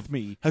come heard with of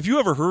me?" Have you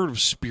ever heard of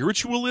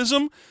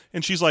spiritualism?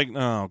 And she's like,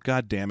 "Oh,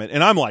 god damn it."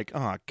 And I'm like,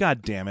 "Oh,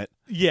 god damn it."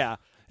 Yeah.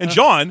 And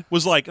John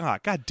was like, "Oh,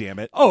 god damn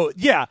it." Oh,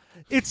 yeah.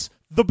 It's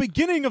the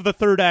beginning of the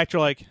third act.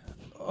 You're like,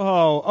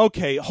 oh,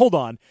 okay, hold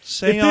on.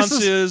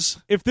 Seances.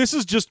 If this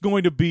is just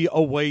going to be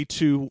a way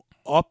to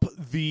up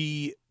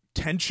the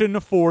tension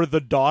for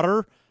the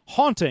daughter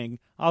haunting,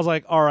 I was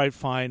like, all right,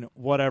 fine,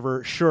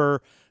 whatever,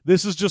 sure.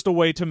 This is just a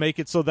way to make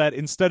it so that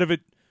instead of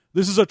it,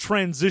 this is a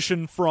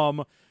transition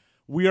from,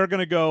 we are going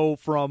to go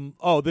from,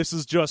 oh, this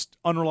is just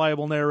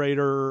unreliable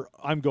narrator,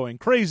 I'm going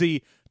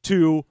crazy,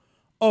 to,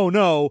 oh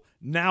no,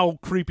 now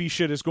creepy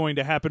shit is going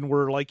to happen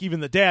where like even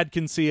the dad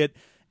can see it,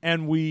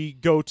 and we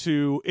go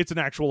to, it's an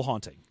actual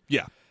haunting.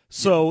 Yeah.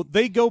 So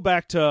they go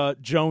back to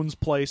Joan's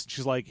place.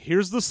 She's like,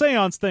 here's the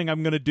seance thing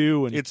I'm going to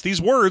do. And It's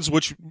these words,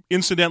 which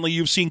incidentally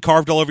you've seen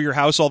carved all over your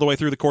house all the way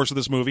through the course of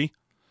this movie.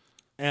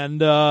 I'm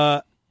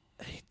going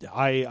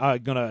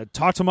to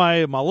talk to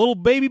my little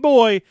baby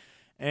boy.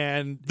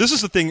 And This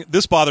is the thing.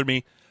 This bothered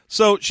me.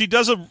 So she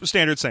does a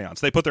standard seance.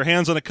 They put their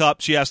hands on a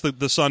cup. She asks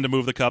the son to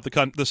move the cup.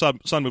 The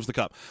son moves the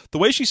cup. The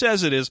way she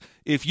says it is,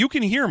 if you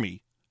can hear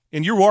me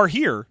and you are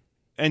here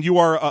and you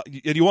are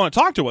and you want to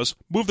talk to us,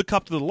 move the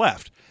cup to the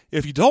left.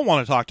 If you don't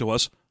want to talk to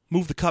us,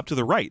 move the cup to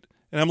the right.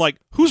 And I'm like,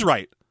 who's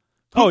right?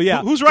 oh,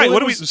 yeah. Who's right? Well,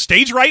 what it are we, was-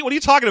 stage right? What are you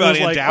talking it about, was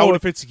Aunt like, Dowd? oh,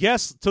 if it's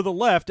yes to the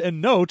left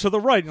and no to the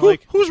right. And you're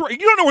like, Who's right? You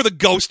don't know where the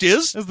ghost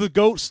is. is the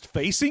ghost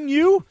facing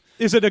you?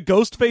 Is it a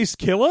ghost face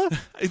killer?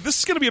 This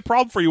is going to be a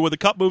problem for you when the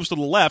cup moves to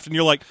the left and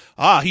you're like,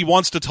 he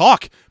wants to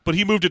talk, but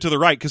he moved it to the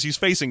right because he's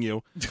facing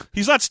you.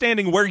 He's not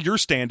standing where you're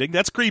standing.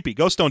 That's creepy.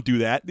 Ghosts don't do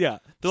that. Yeah.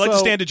 They like to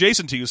So- stand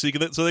adjacent to you so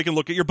they can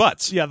look at your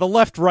butts. Yeah, the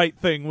left-right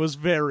thing was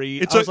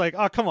very... I was like,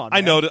 oh, come on, I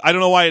man. noticed. I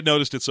don't know why I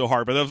noticed it so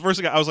hard, but the first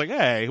thing I was like,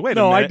 hey, wait a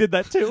No, minute. I did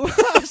that too.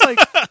 I was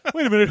like,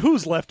 wait a minute,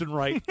 who's left and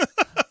right?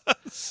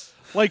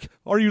 Like,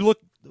 are you look...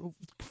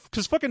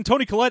 Because fucking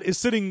Toni Collette is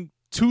sitting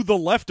to the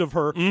left of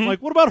her.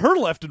 Like, what about her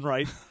left and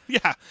right?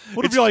 Yeah.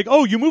 What if you're like,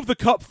 oh, you moved the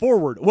cup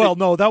forward? Well,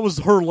 no, that was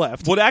her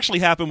left. What actually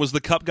happened was the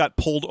cup got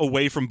pulled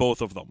away from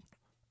both of them.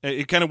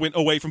 It kind of went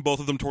away from both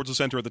of them towards the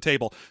center of the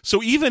table.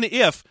 So even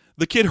if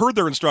the kid heard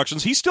their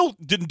instructions, he still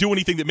didn't do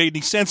anything that made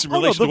any sense in Oh, no,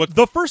 relation to what...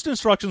 the first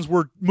instructions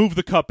were move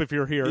the cup if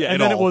you're here, Yeah, and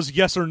at then it all. was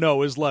yes or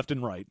no is left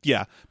and right.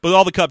 Yeah, but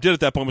all the cup did at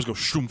that point was go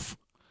shoomph.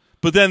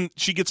 But then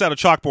she gets out a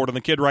chalkboard and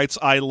the kid writes,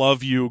 "I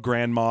love you,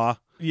 Grandma,"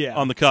 Yeah.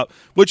 on the cup.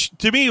 Which,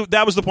 to me,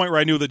 that was the point where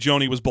I knew that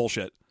Joni was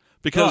bullshit.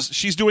 Because Huh.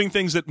 she's doing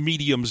things that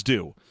mediums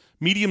do.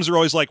 Mediums are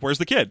always like, where's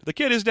the kid? The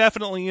kid is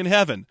definitely in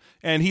heaven,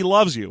 and he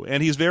loves you,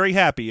 and he's very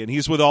happy, and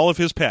he's with all of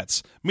his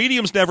pets.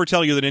 Mediums never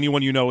tell you that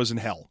anyone you know is in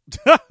hell.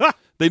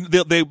 They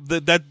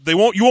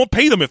won't. You won't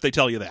pay them if they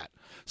tell you that.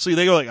 So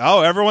they go like,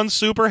 oh, everyone's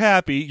super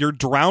happy. Your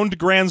drowned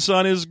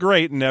grandson is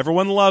great, and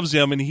everyone loves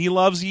him, and he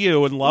loves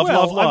you, and love,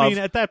 well, love, love. I mean,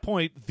 at that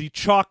point, the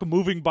chalk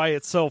moving by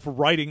itself,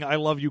 writing "I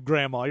love you,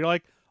 Grandma." You're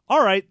like,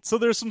 all right, so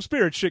there's some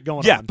spirit shit going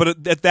on. Yeah,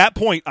 but at that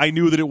point, I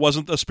knew that it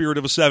wasn't the spirit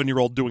of a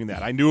 7-year-old doing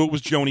that. I knew it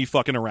was Joni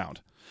fucking around.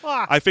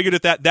 Ah. I figured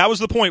that was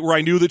the point where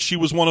I knew that she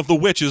was one of the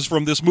witches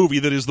from this movie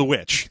that is The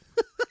Witch.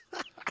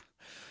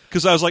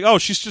 Because I was like, oh,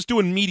 she's just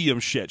doing medium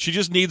shit. She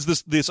just needs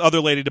this other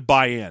lady to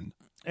buy in.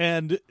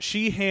 And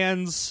she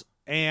hands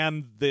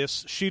Anne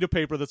this sheet of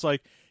paper that's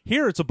like,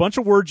 here, it's a bunch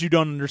of words you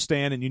don't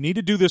understand, and you need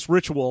to do this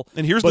ritual.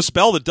 And here's the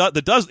spell that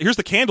does. Here's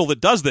the candle that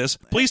does this.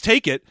 Please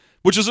take it.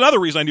 Which is another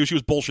reason I knew she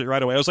was bullshit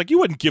right away. I was like, you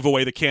wouldn't give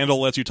away the candle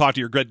that lets you talk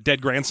to your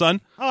dead grandson.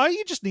 Oh,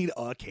 you just need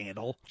a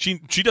candle. She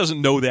doesn't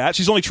know that.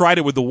 She's only tried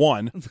it with the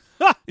one.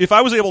 If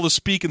I was able to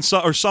speak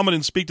or summon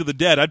and speak to the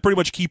dead, I'd pretty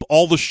much keep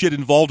all the shit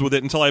involved with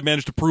it until I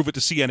managed to prove it to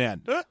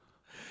CNN.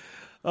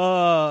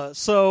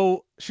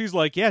 So she's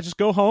like, yeah, just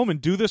go home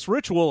and do this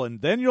ritual,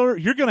 and then you're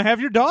going to have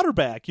your daughter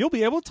back. You'll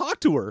be able to talk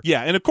to her.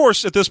 Yeah, and of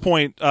course, at this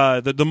point,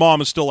 the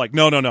mom is still like,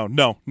 no, I'm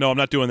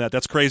not doing that.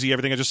 That's crazy.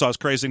 Everything I just saw is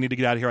crazy. I need to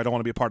get out of here. I don't want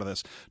to be a part of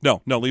this.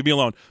 No, leave me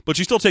alone. But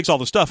she still takes all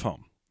the stuff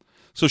home.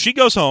 So she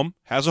goes home,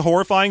 has a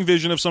horrifying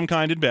vision of some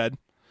kind in bed.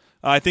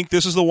 I think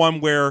this is the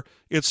one where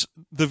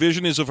the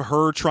vision is of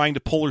her trying to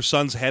pull her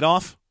son's head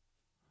off.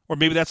 Or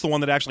maybe that's the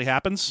one that actually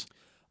happens.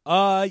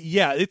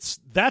 Yeah,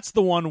 that's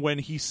the one when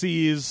he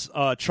sees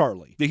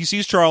Charlie. He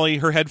sees Charlie,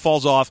 her head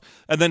falls off,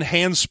 and then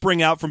hands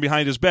spring out from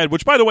behind his bed,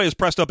 which, by the way, is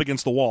pressed up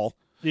against the wall.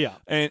 Yeah.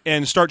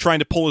 And start trying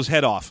to pull his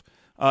head off.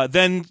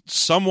 Then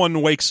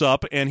someone wakes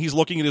up, and he's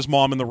looking at his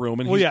mom in the room.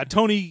 And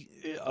Tony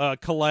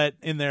Collette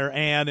in there,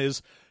 Anne,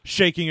 is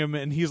shaking him,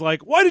 and he's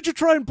like, why did you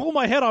try and pull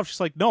my head off? She's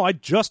like, no, I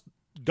just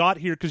got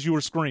here because you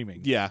were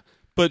screaming. Yeah.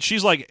 But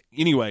she's like,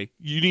 anyway,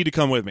 you need to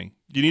come with me.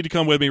 You need to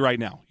come with me right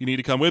now. You need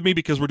to come with me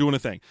because we're doing a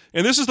thing.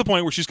 And this is the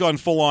point where she's gone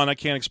full on, I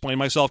can't explain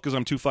myself because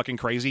I'm too fucking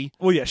crazy.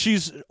 Well, yeah,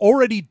 she's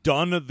already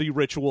done the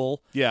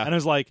ritual. Yeah. And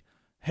is like,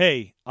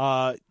 hey,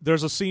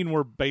 there's a scene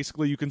where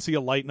basically you can see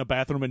a light in a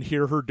bathroom and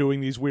hear her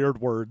doing these weird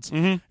words.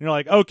 Mm-hmm. And you're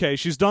like, okay,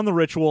 she's done the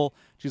ritual.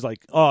 She's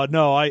like, oh,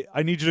 no, I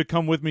need you to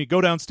come with me.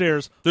 Go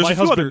downstairs. There's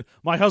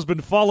My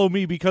husband, follow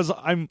me because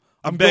I'm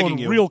begging going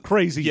you. real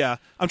crazy. Yeah.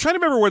 I'm trying to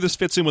remember where this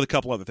fits in with a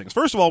couple other things.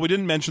 First of all, we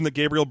didn't mention that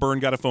Gabriel Byrne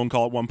got a phone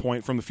call at one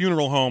point from the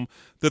funeral home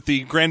that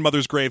the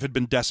grandmother's grave had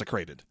been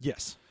desecrated.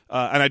 Yes.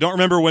 And I don't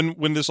remember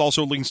when this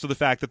also links to the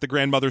fact that the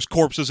grandmother's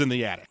corpse is in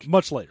the attic.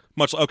 Much later.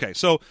 Okay,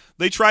 so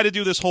they try to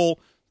do this whole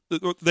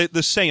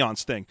the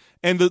seance thing,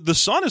 and the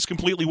son is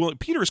completely willing.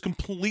 Peter is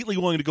completely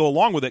willing to go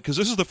along with it because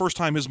this is the first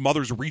time his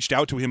mother's reached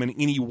out to him in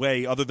any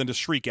way other than to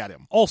shriek at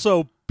him.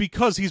 Also,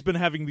 because he's been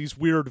having these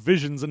weird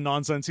visions and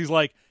nonsense, he's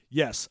like,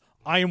 yes,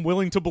 I am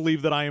willing to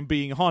believe that I am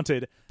being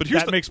haunted. But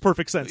that makes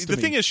perfect sense to me.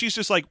 The thing is,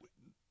 she's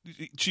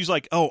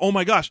like, oh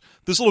my gosh,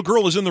 this little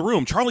girl is in the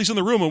room. Charlie's in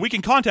the room, and we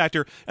can contact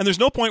her. And there's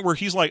no point where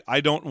he's like,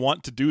 I don't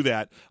want to do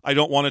that. I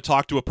don't want to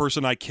talk to a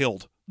person I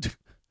killed.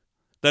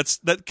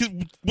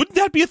 Wouldn't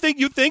that be a thing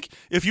you'd think?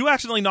 If you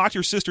accidentally knocked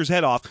your sister's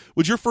head off,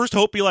 would your first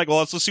hope be like, well,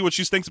 let's see what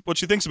she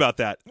thinks about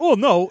that? Well,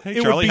 no. Hey,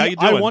 it Charlie, would be, how you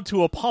doing? I want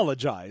to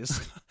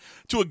apologize.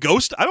 To a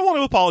ghost? I don't want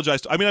to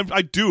apologize. I mean,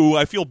 I do.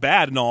 I feel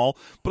bad and all,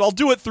 but I'll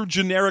do it through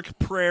generic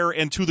prayer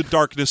and to the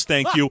darkness,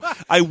 thank you.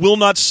 I will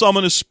not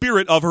summon a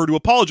spirit of her to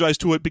apologize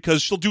to it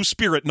because she'll do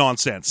spirit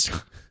nonsense.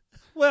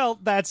 Well,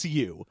 that's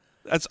you.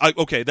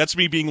 Okay, that's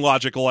me being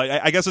logical.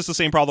 I guess it's the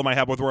same problem I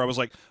had with where I was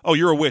like, oh,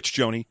 you're a witch,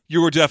 Joni.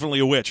 You were definitely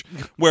a witch.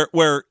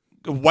 Where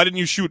why didn't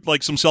you shoot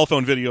like some cell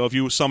phone video of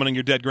you summoning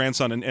your dead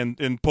grandson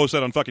and post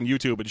that on fucking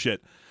YouTube and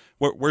shit?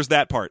 Where's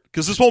that part?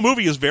 Because this whole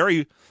movie is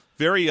very,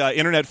 very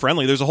internet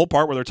friendly. There's a whole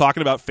part where they're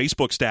talking about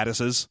Facebook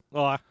statuses.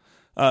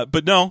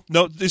 But no,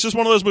 it's just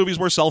one of those movies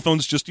where cell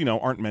phones just,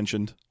 aren't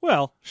mentioned.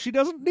 Well, she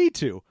doesn't need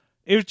to.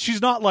 If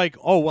she's not like,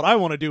 oh, what I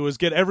want to do is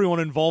get everyone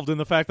involved in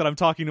the fact that I'm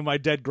talking to my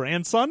dead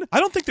grandson. I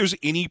don't think there's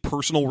any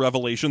personal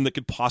revelation that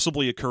could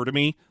possibly occur to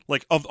me,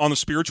 like on a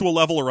spiritual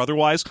level or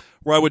otherwise,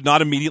 where I would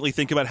not immediately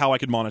think about how I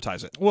could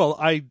monetize it. Well,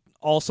 I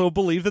also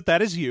believe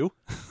that is you.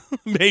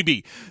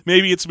 Maybe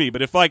it's me.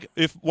 But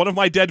if one of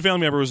my dead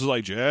family members was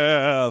like,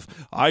 Jeff,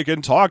 I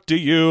can talk to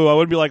you, I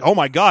would be like, oh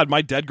my God,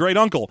 my dead great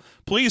uncle.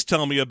 Please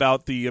tell me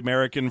about the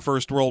American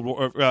First World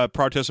War,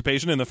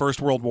 participation in the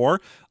First World War.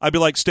 I'd be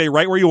like, stay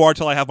right where you are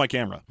till I have my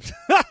camera.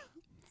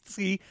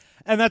 See,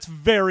 and that's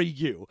very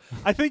you.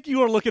 I think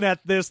you are looking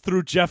at this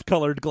through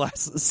Jeff-colored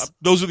glasses.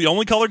 Those are the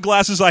only colored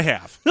glasses I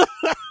have.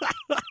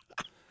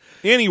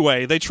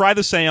 Anyway, they try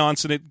the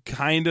seance and it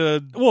kind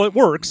of... Well, it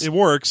works. It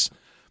works,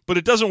 but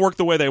it doesn't work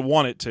the way they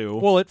want it to.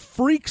 Well, it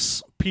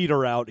freaks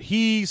Peter out.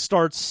 He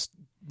starts,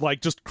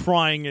 just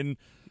crying and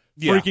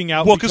freaking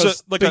out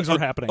because things are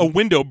happening. A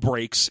window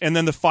breaks, and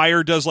then the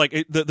fire does,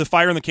 the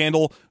fire in the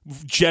candle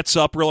jets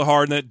up really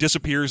hard, and then it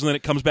disappears, and then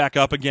it comes back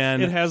up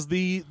again. It has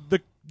the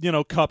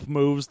cup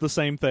moves, the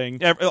same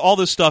thing. All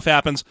this stuff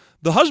happens.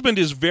 The husband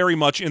is very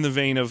much in the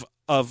vein of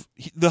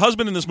the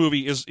husband in this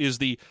movie is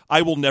the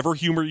I will never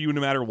humor you no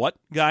matter what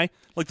guy.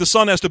 Like the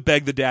son has to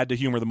beg the dad to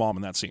humor the mom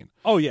in that scene.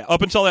 Oh yeah,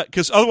 up until that,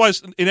 because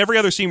otherwise, in every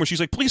other scene where she's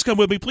like, "Please come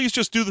with me, please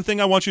just do the thing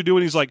I want you to do,"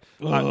 and he's like,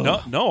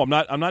 "No,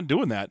 I'm not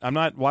doing that. I'm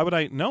not. Why would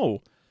I?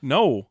 No."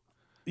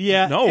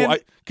 Yeah, No, and-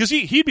 because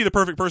he'd be the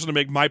perfect person to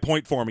make my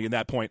point for me in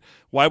that point.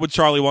 Why would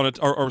Charlie want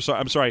to,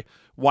 I'm sorry,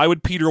 why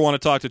would Peter want to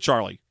talk to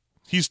Charlie?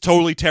 He's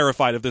totally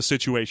terrified of this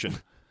situation.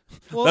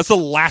 Well- That's the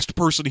last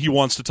person he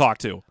wants to talk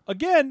to.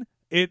 Again,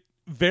 it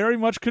very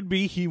much could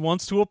be he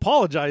wants to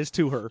apologize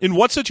to her. In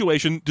what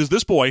situation does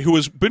this boy, who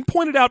has been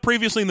pointed out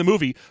previously in the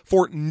movie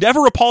for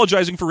never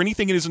apologizing for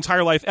anything in his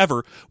entire life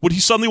ever, would he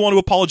suddenly want to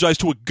apologize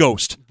to a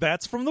ghost?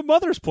 That's from the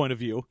mother's point of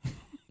view.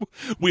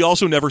 We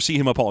also never see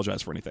him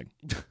apologize for anything.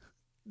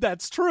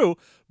 That's true,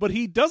 but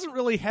he doesn't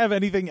really have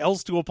anything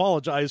else to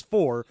apologize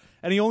for,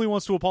 and he only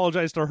wants to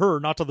apologize to her,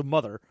 not to the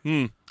mother.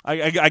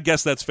 I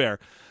guess that's fair.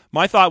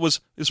 My thought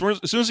was, as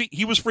soon as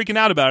he was freaking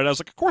out about it, I was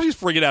like, of course he's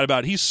freaking out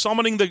about it. He's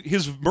summoning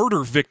his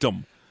murder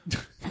victim.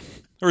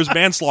 Or his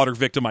manslaughter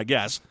victim, I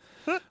guess.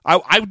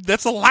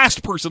 That's the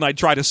last person I'd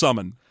try to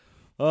summon.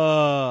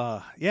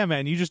 Yeah,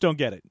 man, you just don't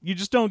get it. You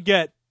just don't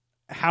get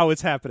how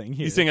it's happening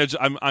here. You think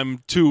I'm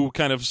too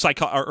kind of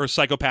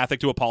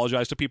psychopathic to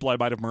apologize to people I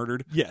might have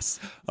murdered?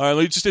 Yes. All right,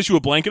 let me just issue a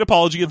blanket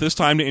apology at this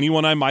time to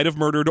anyone I might have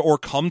murdered or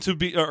come to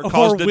be or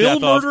caused the will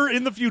death of. murder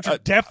in the future.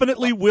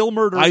 Definitely will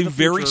murder in I'm the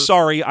very future.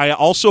 sorry. I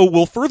also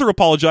will further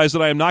apologize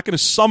that I am not going to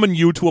summon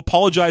you to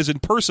apologize in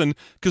person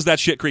because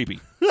that's shit creepy.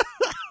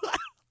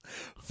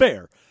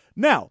 Fair.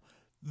 Now,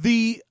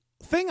 the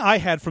thing I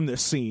had from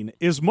this scene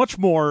is much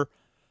more,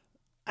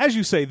 as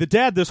you say, the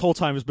dad this whole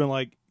time has been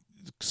like,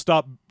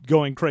 stop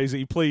going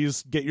crazy,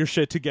 please get your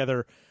shit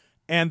together.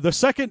 And the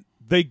second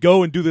they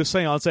go and do this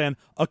seance and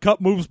a cup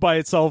moves by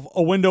itself,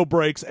 a window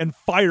breaks, and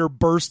fire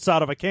bursts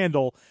out of a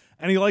candle,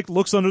 and he like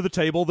looks under the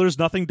table, there's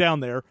nothing down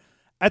there.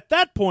 At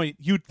that point,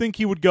 you'd think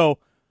he would go,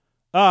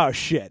 oh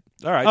shit.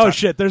 All right, Oh time.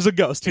 shit, there's a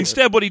ghost here.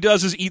 Instead, what he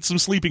does is eat some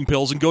sleeping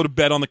pills and go to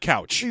bed on the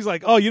couch. He's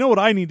like, oh, you know what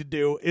I need to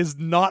do is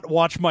not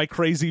watch my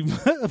crazy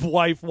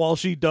wife while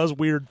she does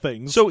weird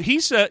things. So he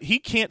said he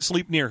can't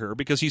sleep near her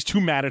because he's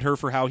too mad at her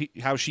for how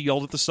she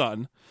yelled at the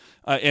son,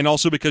 and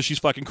also because she's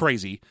fucking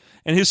crazy.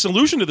 And his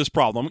solution to this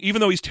problem,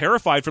 even though he's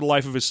terrified for the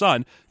life of his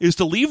son, is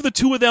to leave the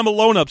two of them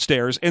alone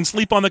upstairs and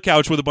sleep on the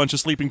couch with a bunch of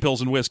sleeping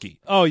pills and whiskey.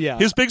 Oh, yeah.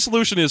 His big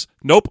solution is,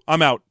 nope,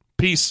 I'm out.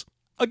 Peace.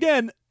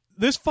 Again,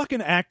 this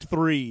fucking Act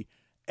 3,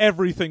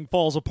 everything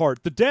falls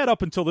apart. The dad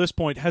up until this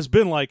point has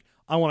been like,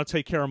 I want to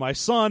take care of my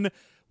son.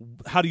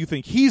 How do you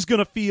think he's going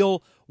to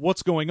feel?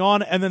 What's going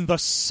on? And then the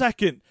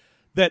second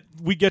that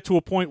we get to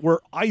a point where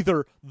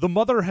either the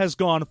mother has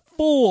gone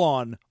full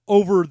on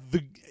over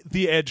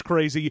the edge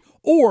crazy,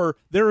 or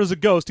there is a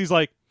ghost, he's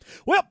like,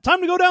 well,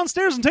 time to go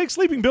downstairs and take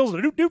sleeping pills.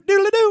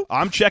 Do-do-do-do-do.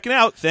 I'm checking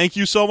out. Thank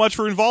you so much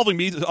for involving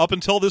me up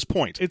until this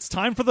point. It's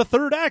time for the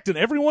third act, and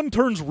everyone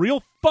turns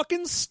real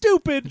fucking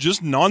stupid.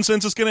 Just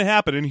nonsense is going to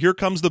happen, and here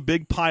comes the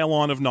big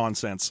pile-on of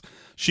nonsense.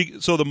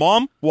 So the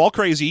mom, while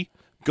crazy,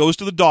 goes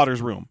to the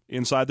daughter's room.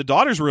 Inside the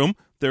daughter's room,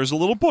 there's a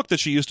little book that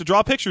she used to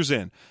draw pictures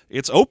in.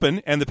 It's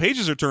open, and the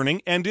pages are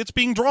turning, and it's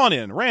being drawn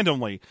in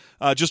randomly,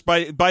 just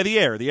by the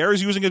air. The air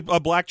is using a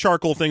black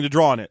charcoal thing to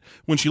draw in it.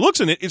 When she looks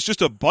in it, it's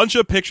just a bunch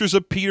of pictures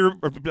of Peter,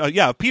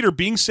 Peter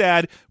being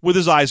sad with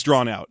his eyes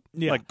drawn out,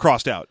 like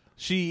crossed out.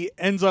 She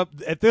ends up,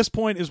 at this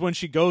point is when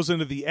she goes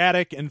into the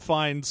attic and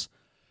finds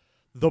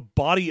the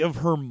body of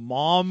her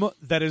mom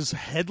that is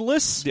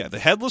headless. Yeah, the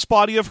headless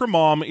body of her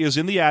mom is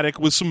in the attic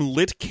with some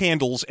lit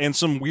candles and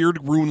some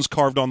weird runes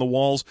carved on the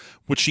walls,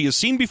 which she has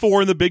seen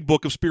before in the Big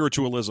Book of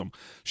Spiritualism.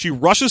 She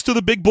rushes to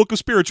the Big Book of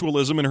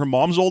Spiritualism and her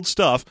mom's old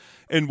stuff,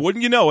 and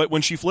wouldn't you know it,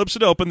 when she flips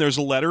it open, there's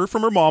a letter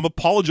from her mom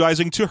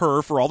apologizing to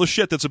her for all the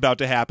shit that's about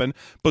to happen,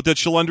 but that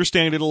she'll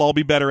understand it'll all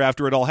be better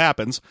after it all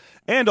happens.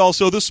 And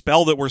also the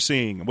spell that we're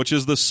seeing, which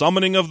is the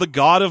summoning of the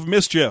god of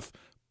mischief,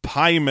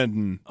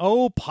 Paimon.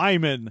 Oh,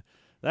 Paimon.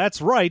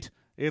 That's right.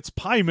 It's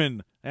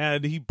Paimon.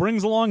 And he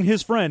brings along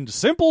his friend,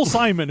 Simple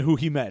Simon, who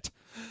he met.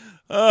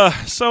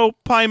 So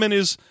Paimon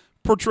is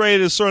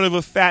portrayed as sort of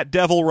a fat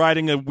devil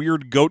riding a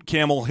weird goat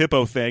camel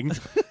hippo thing.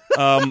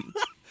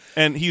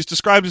 And he's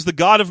described as the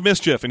god of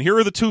mischief. And here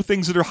are the two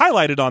things that are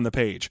highlighted on the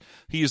page.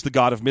 He is the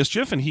god of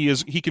mischief, and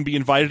he can be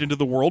invited into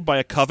the world by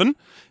a coven.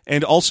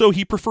 And also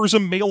he prefers a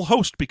male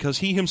host because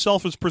he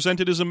himself is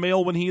presented as a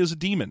male when he is a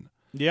demon.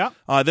 Yeah.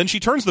 Then she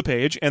turns the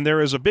page, and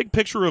there is a big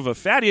picture of a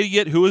fat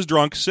idiot who is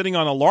drunk sitting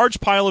on a large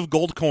pile of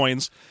gold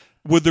coins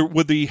with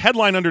the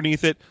headline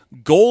underneath it,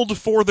 Gold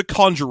for the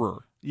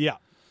Conjurer. Yeah.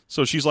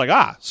 So she's like,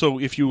 so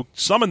if you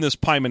summon this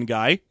Paimon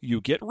guy,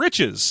 you get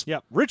riches. Yeah.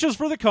 Riches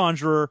for the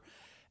Conjurer.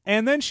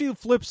 And then she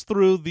flips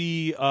through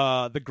the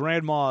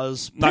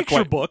grandma's Not picture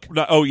quite. book.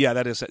 Oh, yeah,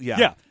 that is it.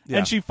 Yeah.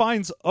 And she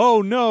finds,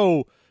 oh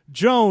no,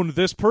 Joan,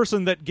 this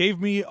person that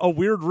gave me a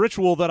weird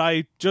ritual that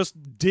I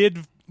just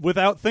did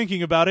without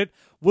thinking about it,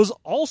 was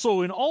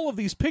also in all of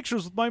these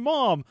pictures with my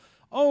mom.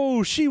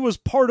 oh, she was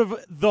part of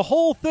the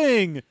whole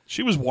thing.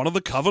 She was one of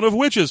the coven of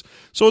witches.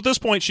 So at this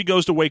point, she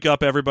goes to wake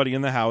up everybody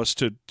in the house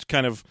to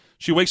kind of.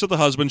 She wakes up the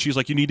husband. She's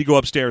like, "You need to go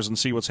upstairs and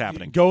see what's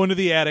happening." Go into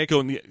the attic.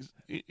 Go in the.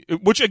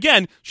 Which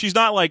again, she's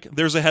not like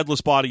there's a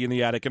headless body in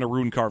the attic and a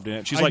rune carved in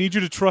it. She's I like, need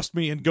you to trust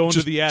me and go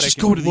into the attic. Just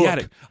and go into the look.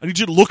 attic. I need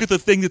you to look at the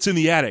thing that's in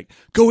the attic.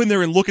 Go in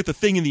there and look at the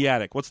thing in the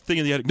attic. What's the thing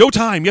in the attic? No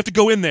time. You have to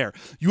go in there.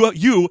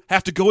 You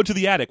have to go into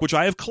the attic, which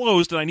I have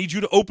closed, and I need you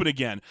to open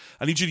again.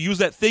 I need you to use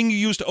that thing you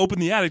used to open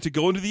the attic to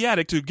go into the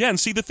attic to again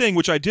see the thing,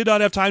 which I did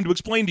not have time to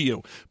explain to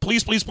you.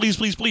 Please, please, please,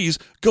 please, please,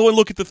 go and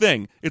look at the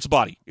thing. It's a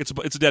body. It's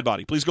a dead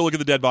body. Please go look at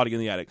the dead body in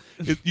the attic.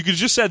 You could have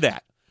just said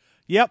that.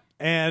 Yep,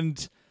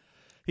 and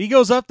he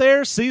goes up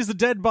there, sees the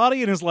dead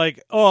body, and is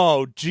like,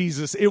 "Oh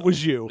Jesus, it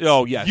was you!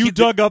 Oh, yeah. you He-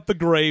 dug up the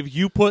grave.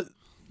 You put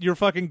your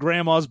fucking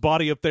grandma's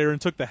body up there and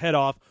took the head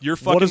off. You're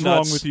fucking What is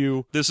nuts. wrong with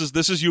you?" This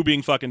is you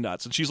being fucking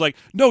nuts. And she's like,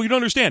 "No, you don't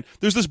understand.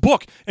 There's this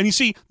book, and you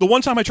see, the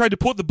one time I tried to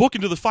put the book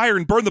into the fire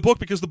and burn the book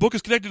because the book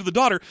is connected to the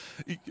daughter,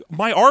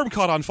 my arm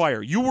caught on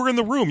fire. You were in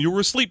the room. You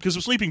were asleep because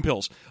of sleeping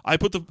pills. I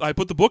put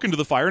the book into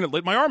the fire and it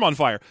lit my arm on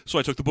fire. So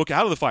I took the book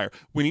out of the fire.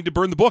 We need to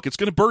burn the book. It's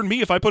going to burn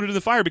me if I put it in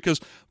the fire because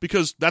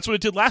that's what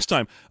it did last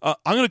time. I'm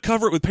going to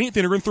cover it with paint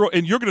thinner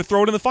and you're going to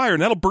throw it in the fire,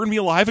 and that'll burn me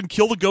alive and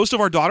kill the ghost of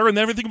our daughter, and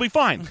everything will be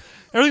fine.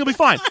 Everything will be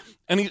fine."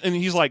 And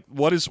he's like,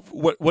 what is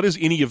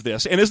any of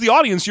this? And as the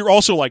audience, you're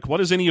also like,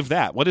 what is any of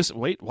that? What?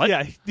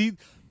 Yeah,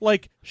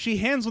 she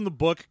hands him the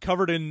book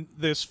covered in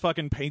this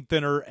fucking paint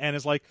thinner and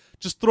is like,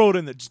 "Just throw it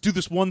in there. Just do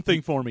this one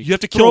thing for me. You have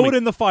to kill throw me. it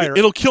in the fire.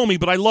 It'll kill me,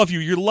 but I love you.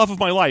 You're the love of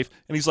my life."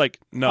 And he's like,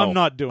 "No, I'm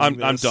not doing I'm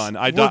this. done.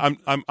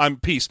 We're- I'm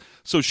peace."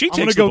 So she I'm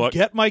gonna takes the go book.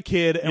 get my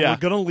kid, and Yeah. we're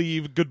gonna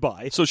leave.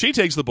 Goodbye." So she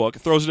takes the book,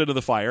 throws it into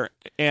the fire,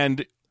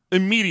 and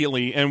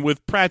immediately, and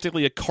with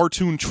practically a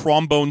cartoon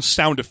trombone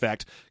sound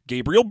effect,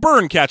 Gabriel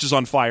Byrne catches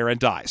on fire and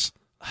dies.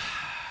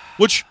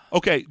 Which,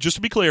 okay, just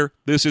to be clear,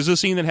 this is a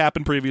scene that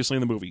happened previously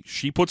in the movie.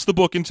 She puts the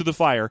book into the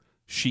fire.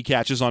 She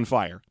catches on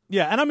fire.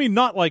 Yeah, and I mean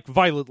not like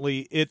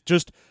violently. It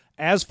just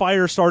as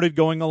fire started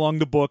going along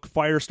the book,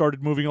 fire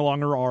started moving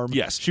along her arm.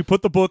 Yes. She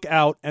put the book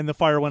out, and the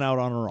fire went out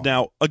on her arm.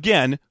 Now,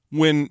 again,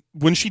 when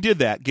she did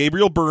that,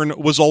 Gabriel Byrne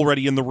was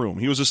already in the room.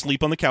 He was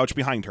asleep on the couch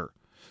behind her.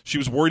 She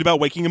was worried about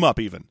waking him up,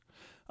 even.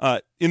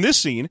 In this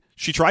scene,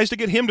 she tries to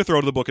get him to throw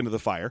the book into the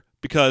fire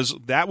because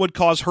that would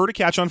cause her to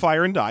catch on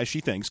fire and die, she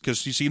thinks, because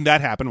she's seen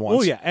that happen once.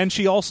 Oh, yeah, and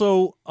she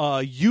also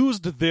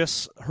used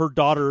her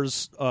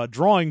daughter's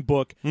drawing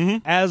book,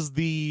 as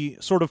the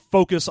sort of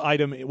focus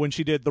item when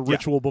she did the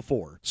ritual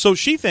before. So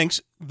she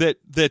thinks that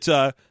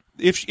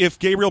if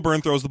Gabriel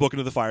Byrne throws the book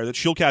into the fire, that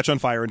she'll catch on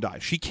fire and die.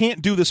 She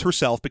can't do this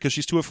herself because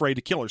she's too afraid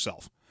to kill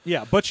herself.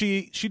 Yeah, but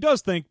she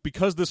does think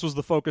because this was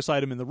the focus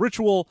item in the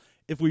ritual,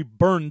 if we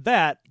burn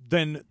that,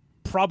 then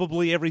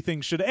probably everything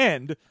should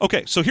end.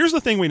 Okay, so here's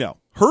the thing we know.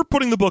 Her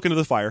putting the book into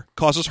the fire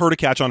causes her to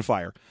catch on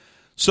fire.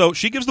 So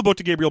she gives the book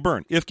to Gabriel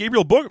Byrne. If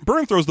Gabriel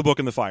Byrne throws the book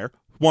in the fire,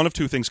 one of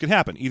two things can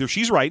happen. Either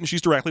she's right and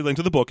she's directly linked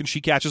to the book and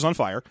she catches on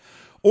fire,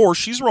 or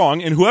she's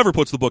wrong and whoever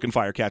puts the book in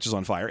fire catches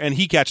on fire and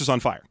he catches on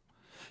fire.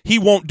 He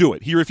won't do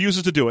it. He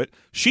refuses to do it.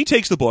 She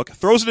takes the book,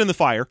 throws it in the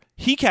fire.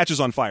 He catches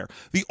on fire.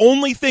 The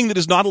only thing that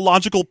is not a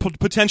logical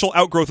potential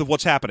outgrowth of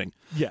what's happening.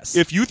 Yes.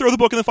 If you throw the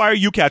book in the fire,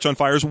 you catch on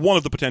fire is one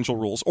of the potential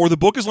rules. Or the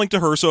book is linked to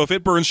her, so if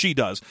it burns, she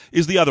does,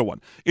 is the other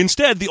one.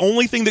 Instead, the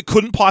only thing that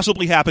couldn't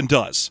possibly happen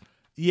does.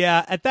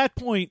 Yeah, at that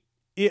point,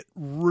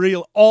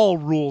 all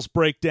rules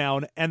break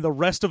down, and the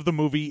rest of the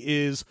movie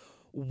is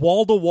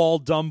wall-to-wall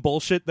dumb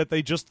bullshit that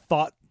they just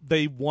thought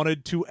they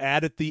wanted to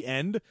add at the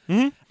end.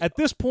 Mm-hmm. At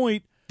this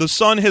point, the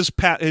son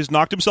has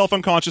knocked himself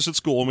unconscious at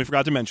school, and we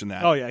forgot to mention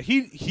that. Oh yeah,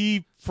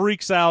 he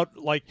freaks out,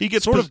 like he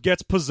gets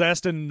gets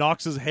possessed and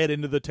knocks his head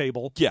into the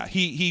table. Yeah,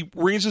 he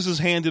raises his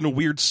hand in a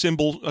weird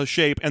symbol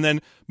shape and then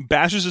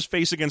bashes his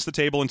face against the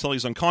table until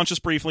he's unconscious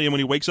briefly, and when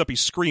he wakes up,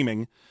 he's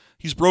screaming.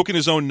 He's broken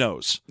his own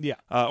nose. Yeah.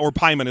 Or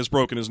Paimon has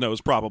broken his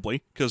nose,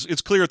 probably, because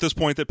it's clear at this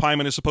point that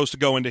Paimon is supposed to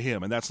go into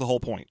him, and that's the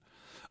whole point.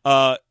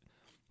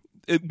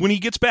 When he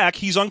gets back,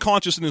 he's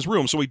unconscious in his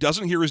room, so he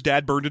doesn't hear his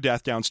dad burn to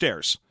death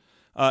downstairs.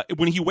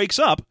 When he wakes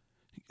up,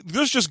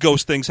 there's just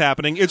ghost things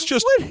happening. It's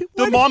just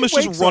the mom is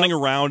just running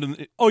around.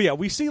 And oh yeah,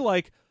 we see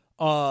like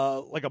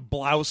a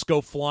blouse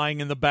go flying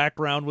in the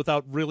background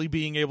without really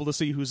being able to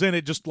see who's in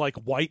it. Just like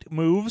white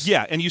moves.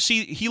 Yeah, and you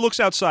see he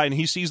looks outside and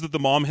he sees that the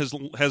mom has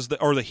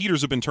the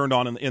heaters have been turned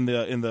on in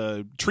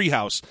the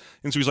treehouse,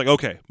 and so he's like,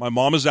 okay, my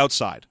mom is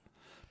outside.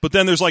 But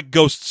then there's like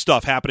ghost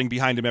stuff happening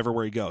behind him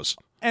everywhere he goes.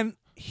 And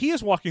he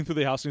is walking through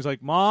the house and he's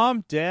like,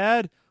 Mom,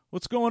 Dad,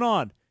 what's going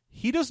on?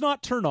 He does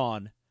not turn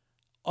on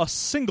a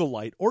single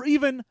light or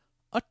even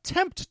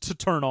attempt to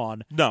turn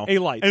on a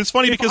light. And it's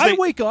funny because I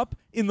wake up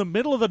in the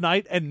middle of the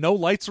night and no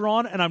lights are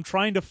on and I'm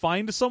trying to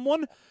find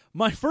someone,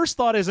 my first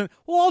thought isn't,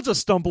 well, I'll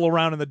just stumble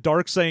around in the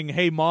dark saying,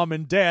 hey, Mom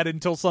and Dad,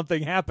 until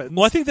something happens.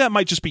 Well, I think that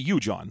might just be you,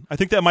 John. I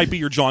think that might be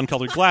your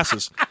John-colored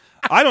glasses.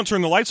 I don't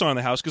turn the lights on in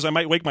the house because I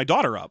might wake my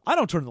daughter up. I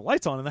don't turn the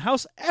lights on in the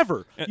house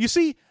ever. You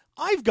see,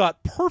 I've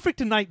got perfect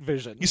night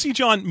vision. You see,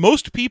 John,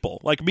 most people,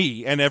 like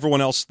me and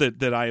everyone else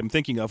that I am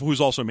thinking of,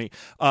 who's also me,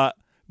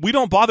 We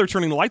don't bother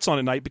turning the lights on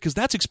at night because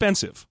that's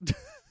expensive.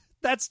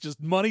 That's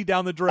just money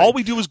down the drain. All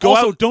we do is go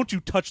also, out. don't you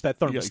touch that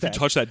Yeah, if thermostat. you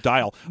touch that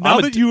dial. Now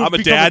I'm that you have I'm a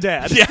become a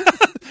dad. dad.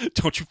 Yeah.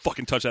 Don't you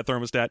fucking touch that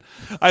thermostat.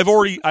 I've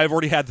already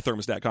had the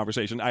thermostat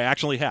conversation. I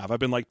actually have. I've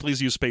been like,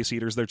 please use space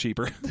heaters. They're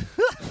cheaper.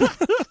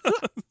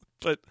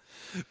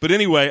 But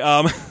anyway,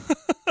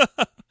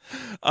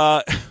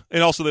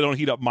 and also they don't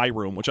heat up my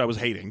room, which I was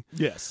hating.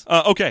 Yes.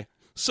 Okay.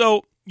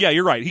 So, yeah,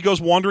 you're right. He goes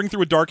wandering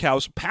through a dark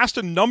house past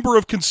a number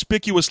of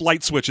conspicuous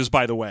light switches,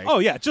 by the way. Oh,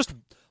 yeah. Just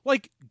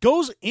like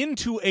goes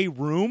into a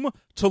room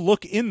to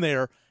look in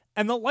there,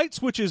 and the light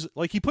switch is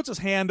like he puts his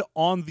hand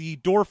on the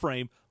door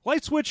frame,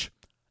 light switch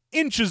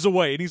inches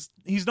away, and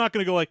he's not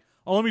going to go like,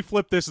 oh, let me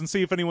flip this and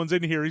see if anyone's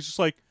in here. He's just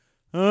like,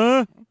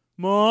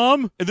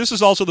 Mom? And this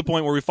is also the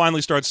point where we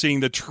finally start seeing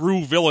the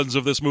true villains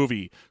of this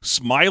movie.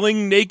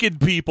 Smiling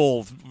naked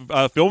people,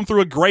 filmed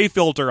through a gray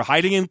filter,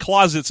 hiding in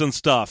closets and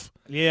stuff.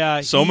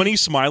 Yeah. So many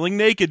smiling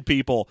naked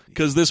people,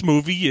 because this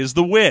movie is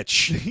The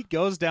Witch. He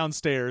goes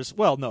downstairs.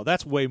 Well, no,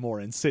 that's way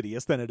more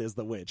insidious than it is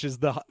The Witch, is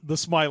the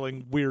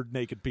smiling, weird,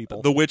 naked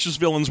people. The Witch's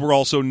villains were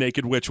also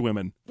naked witch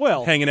women.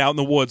 Well- hanging out in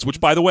the woods, which,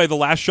 by the way, the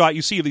last shot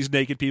you see of these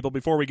naked people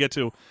before we get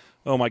to,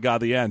 oh my God,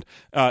 the end.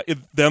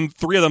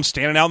 Three of them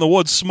standing out in the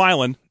woods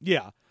smiling,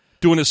 Yeah.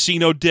 doing a see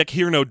no dick,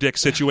 hear no dick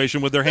situation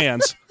with their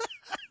hands.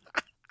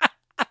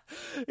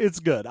 It's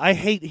good. I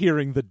hate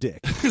hearing the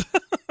dick.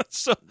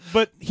 So,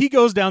 But he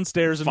goes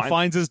downstairs and Fine.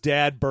 finds his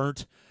dad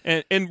burnt.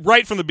 and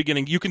right from the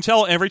beginning, you can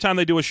tell every time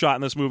they do a shot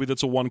in this movie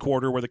that's a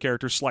 1/4 where the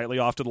character's slightly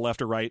off to the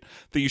left or right,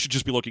 that you should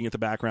just be looking at the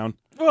background.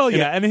 Well,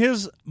 yeah, and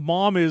his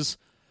mom is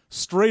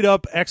straight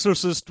up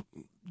exorcist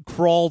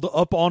crawled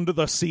up onto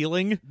the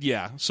ceiling.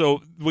 Yeah,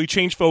 so we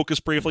change focus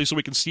briefly so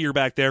we can see her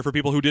back there for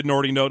people who didn't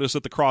already notice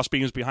that the cross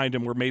beams behind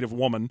him were made of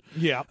woman.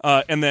 Yeah.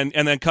 And then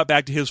cut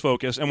back to his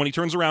focus. And when he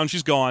turns around,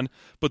 she's gone.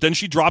 But then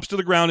she drops to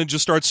the ground and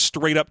just starts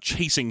straight up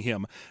chasing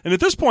him. And at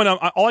this point,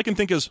 all I can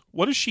think is,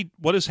 what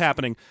is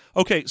happening?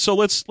 Okay, so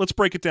let's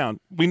break it down.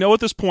 We know at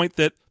this point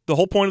that the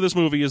whole point of this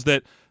movie is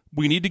that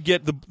we need to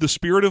get the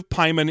spirit of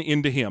Paimon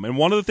into him. And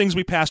one of the things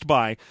we passed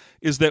by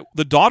is that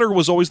the daughter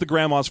was always the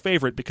grandma's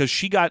favorite because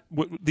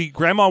the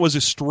grandma was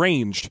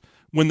estranged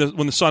when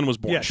the son was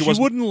born. Yeah, she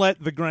wasn't- wouldn't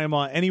let the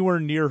grandma anywhere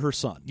near her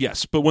son.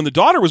 Yes, but when the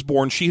daughter was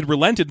born, she had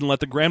relented and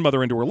let the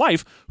grandmother into her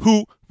life,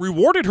 who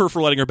rewarded her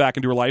for letting her back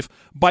into her life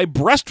by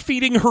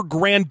breastfeeding her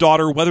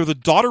granddaughter, whether the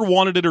daughter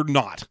wanted it or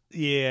not.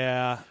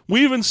 Yeah.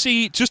 We even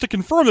see, just to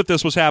confirm that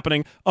this was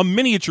happening, a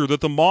miniature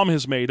that the mom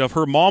has made of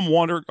her mom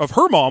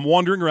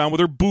wandering around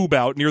with her boob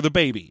out near the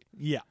baby.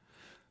 Yeah.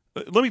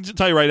 Let me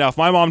tell you right now, if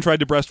my mom tried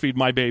to breastfeed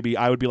my baby,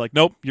 I would be like,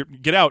 nope,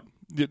 get out.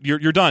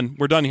 You're done.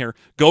 We're done here.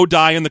 Go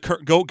die in the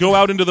go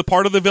out into the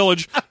part of the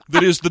village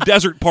that is the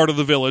desert part of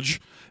the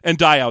village and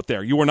die out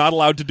there. You are not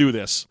allowed to do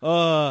this.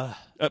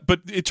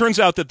 But it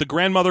turns out that the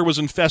grandmother was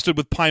infested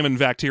with Paimon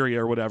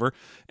bacteria or whatever,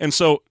 and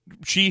so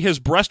she has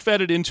breastfed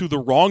it into the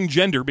wrong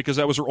gender because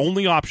that was her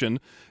only option.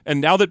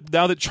 And now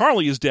that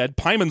Charlie is dead,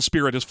 Paimon's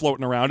spirit is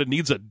floating around and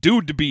needs a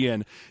dude to be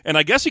in. And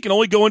I guess he can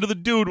only go into the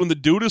dude when the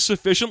dude is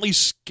sufficiently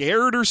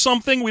scared or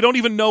something. We don't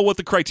even know what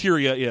the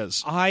criteria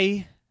is.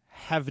 I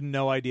have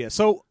no idea.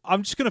 So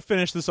I'm just going to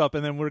finish this up,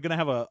 and then we're going to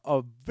have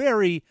a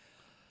very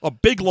A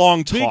big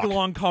long talk.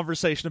 long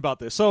conversation about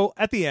this. So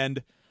at the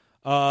end,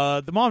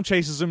 the mom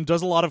chases him,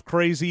 does a lot of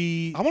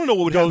crazy. I want to know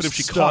what would happen ghost if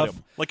she caught stuff.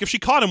 him. Like if she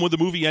caught him, would the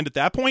movie end at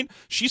that point?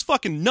 She's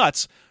fucking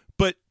nuts.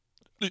 But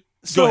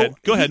So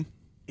go ahead.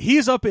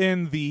 He's up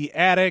in the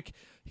attic.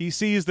 He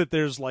sees that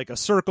there's like a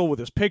circle with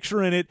his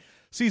picture in it.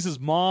 Sees his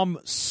mom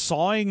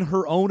sawing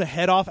her own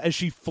head off as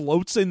she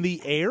floats in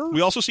the air.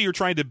 We also see her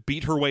trying to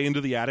beat her way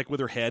into the attic with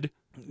her head.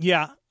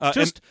 Yeah,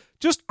 and-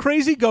 just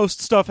crazy ghost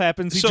stuff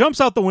happens. He So-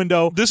 jumps out the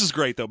window. This is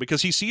great though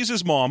because he sees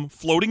his mom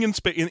floating in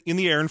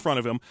the air in front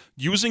of him,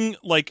 using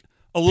like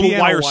a little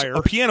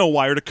piano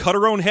wire to cut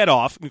her own head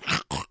off.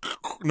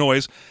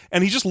 Noise,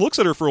 and he just looks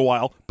at her for a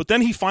while, but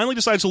then he finally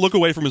decides to look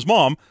away from his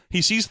mom.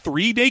 He sees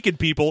 3 naked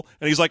people,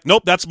 and he's like,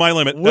 "Nope, that's my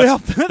limit. Well,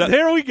 That's,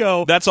 there we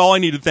go. that's all I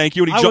needed. Thank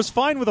you." And he I jumps. was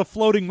fine with a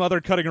floating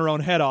mother cutting her own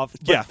head off,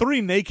 but Yeah.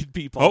 3 naked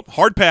people. Oh,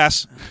 hard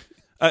pass.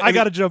 I And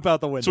got to jump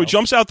out the window. So he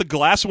jumps out the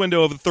glass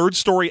window of the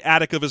 3rd-story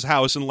attic of his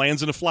house and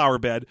lands in a flower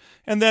bed.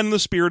 And then the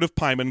spirit of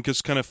Paimon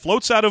just kind of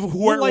floats out of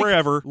Like,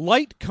 wherever.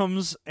 light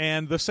comes,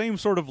 and the same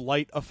sort of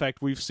light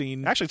effect we've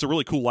seen Actually, it's a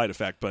really cool light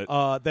effect,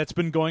 but that's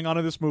been going on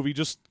in this movie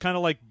just kind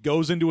of like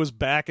goes into his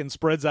back and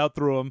spreads out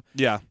through him.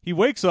 yeah. He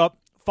wakes up,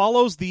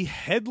 follows the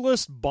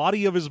headless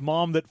body of his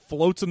mom that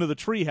floats into the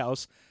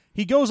treehouse.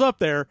 He goes up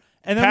there,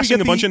 and then Passing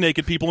we a get bunch of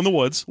naked people in the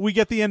woods. we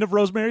get the end of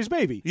Rosemary's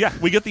Baby. Yeah,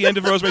 we get the end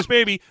of Rosemary's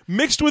Baby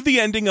mixed with the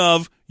ending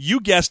of, you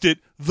guessed it,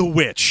 The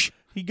Witch.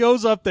 He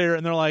goes up there,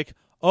 and they're like,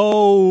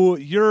 "Oh,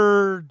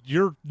 you're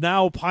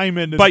now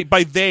Paimon." And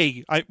By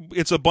they,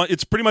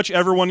 it's pretty much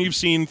everyone you've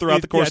seen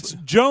throughout the course. it's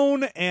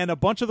Joan and a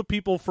bunch of the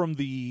people from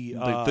the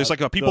There's like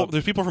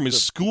there's people from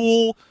his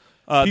school.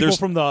 People There's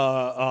from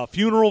the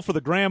funeral for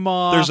the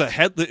grandma.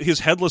 there's his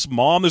headless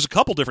mom. There's a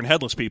couple different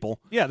headless people.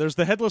 Yeah, there's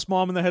the headless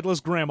mom and the headless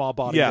grandma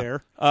body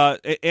there.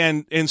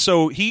 And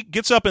so he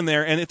gets up in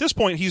there, and at this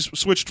point he's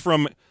switched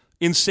from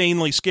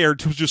insanely scared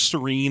to just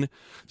serene.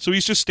 So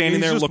he's just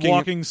standing He's there just looking,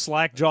 walking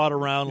slack-jawed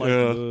around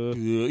like,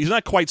 He's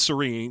not quite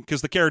serene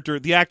because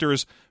the actor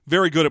is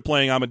very good at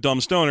playing I'm a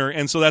dumb stoner,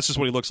 and so that's just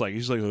what he looks like.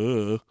 He's like,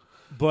 ugh.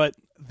 But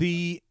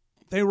they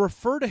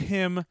refer to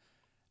him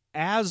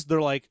as,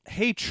 they're like,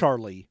 hey,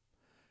 Charlie,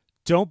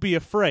 don't be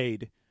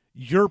afraid.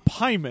 You're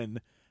Pyman,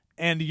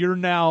 and you're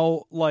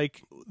now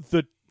like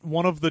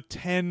one of the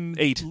 10...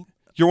 8.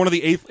 You're one of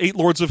the eight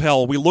lords of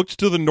hell. We looked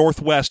to the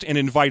northwest and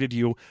invited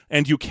you,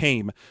 and you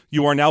came.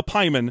 You are now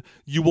Pyman.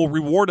 You will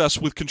reward us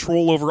with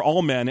control over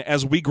all men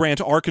as we grant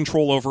our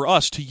control over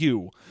us to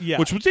you. Yeah.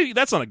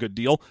 That's not a good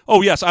deal.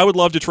 Oh, yes, I would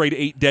love to trade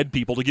 8 dead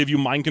people to give you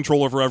mind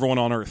control over everyone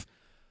on Earth.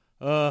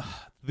 But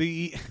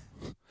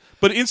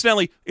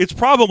incidentally, it's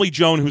probably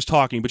Joan who's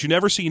talking, but you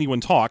never see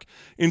anyone talk.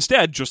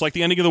 Instead, just like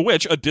the ending of The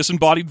Witch, a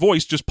disembodied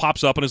voice just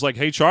pops up and is like,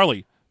 hey,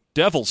 Charlie,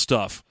 devil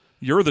stuff.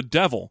 You're the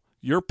devil.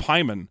 You're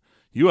Pyman.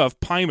 You have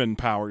Pyman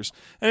powers.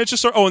 And it's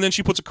just, and then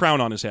she puts a crown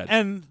on his head.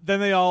 And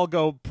then they all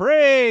go,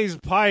 praise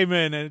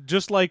Pyman, and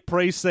just like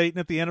praise Satan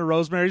at the end of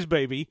Rosemary's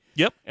Baby.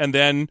 Yep. And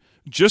then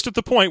just at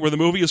the point where the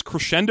movie is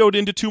crescendoed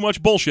into too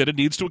much bullshit, it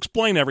needs to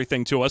explain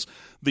everything to us,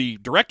 the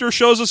director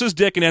shows us his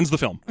dick and ends the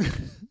film.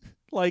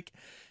 Like,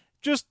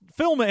 just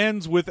film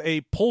ends with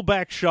a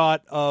pullback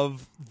shot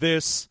of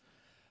this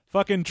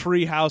fucking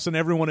treehouse and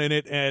everyone in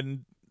it,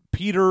 and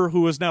Peter,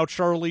 who is now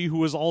Charlie,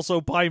 who is also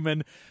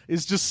Pyman,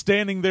 is just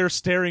standing there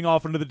staring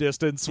off into the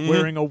distance,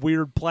 wearing a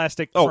weird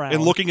plastic crown.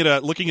 And looking at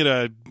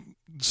a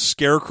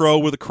scarecrow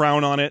with a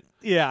crown on it.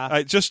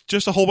 Yeah.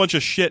 Just a whole bunch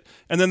of shit.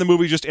 And then the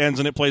movie just ends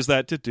and it plays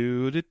that do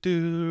do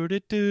do do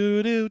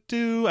do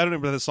do. I don't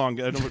remember the song.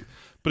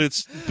 But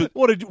it's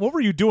what were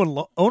you doing?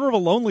 Owner of a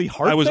Lonely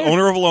Heart? I was there?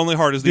 Owner of a Lonely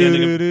Heart is the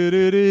ending of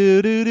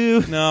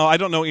Do-do-do-do-do-do. No, I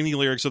don't know any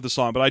lyrics of the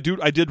song, but I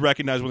did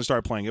recognize when they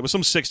started playing. It was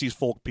some 60s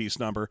folk piece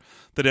number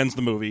that ends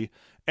the movie.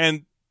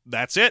 And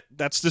that's it.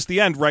 That's just the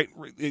end, right?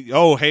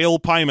 Oh, hail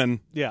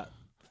Pyman. Yeah.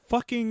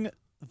 Fucking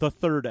the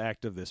third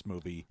act of this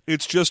movie.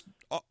 It's just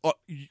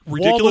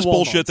ridiculous Wall-to-wall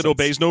bullshit that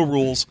nonsense. obeys no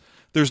rules.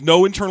 There's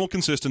no internal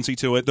consistency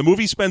to it. The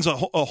movie spends a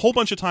whole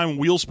bunch of time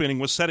wheel spinning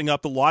with setting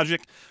up the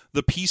logic,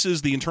 the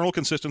pieces, the internal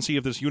consistency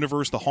of this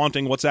universe, the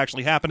haunting, what's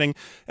actually happening.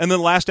 And then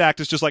the last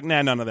act is just like,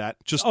 nah, none of that.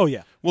 Just Oh,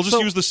 yeah. We'll just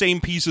So- use the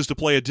same pieces to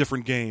play a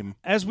different game.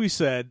 As we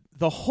said,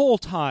 the whole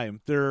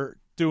time they're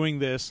doing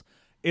this,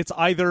 it's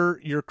either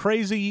you're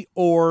crazy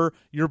or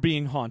you're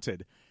being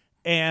haunted.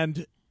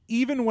 And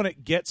even when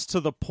it gets to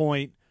the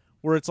point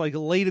where it's like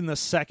late in the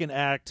second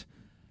act,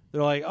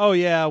 they're like, oh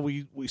yeah,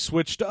 we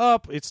switched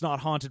up. It's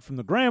not haunted from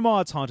the grandma.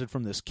 It's haunted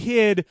from this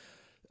kid.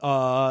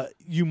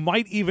 You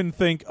might even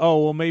think,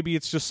 oh, well, maybe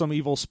it's just some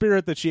evil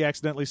spirit that she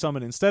accidentally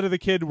summoned instead of the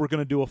kid. We're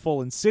going to do a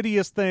full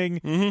Insidious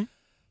thing. Mm-hmm.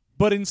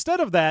 But instead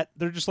of that,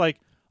 they're just like,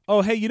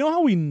 oh, hey, you know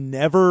how we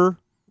never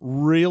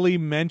really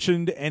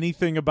mentioned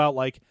anything about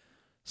like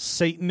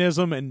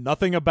Satanism and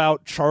nothing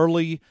about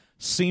Charlie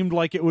seemed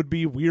like it would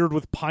be weird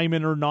with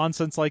Pyman or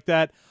nonsense like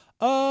that?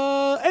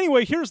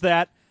 Anyway, here's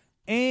that.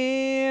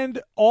 And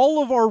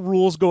all of our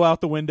rules go out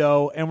the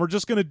window, and we're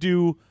just going to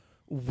do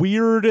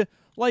weird,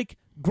 like,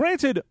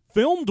 granted,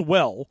 filmed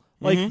well.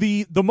 Like,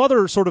 the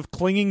mother sort of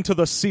clinging to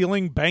the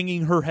ceiling,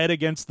 banging her head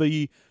against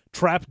the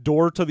trap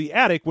door to the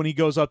attic when he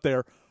goes up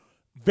there.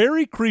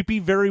 Very creepy,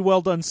 very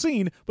well done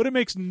scene, but it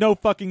makes no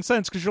fucking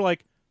sense because you're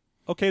like,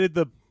 okay, did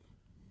the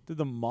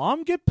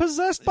mom get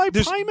possessed by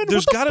Pyman?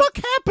 What the fuck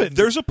happened?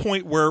 There's a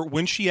point where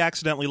when she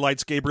accidentally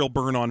lights Gabriel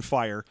Byrne on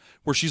fire,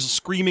 where she's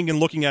screaming and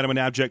looking at him in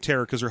abject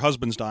terror because her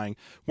husband's dying,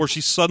 where she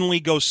suddenly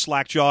goes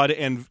slack-jawed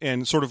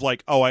and sort of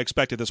like, oh, I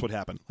expected this would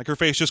happen. Like her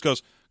face just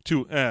goes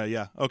to,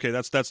 yeah, okay,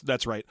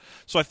 that's right.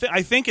 So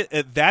I think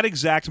at that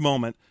exact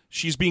moment,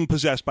 she's being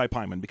possessed by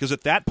Pyman because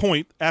at that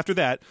point, after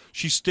that,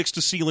 she sticks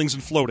to ceilings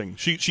and floating.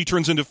 She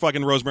turns into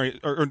fucking Rosemary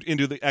or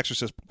into the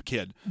Exorcist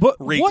kid, But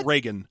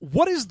Reagan.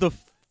 What is the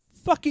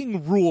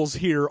fucking rules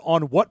here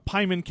on what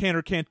Pyman can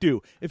or can't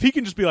do? If he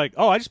can just be like,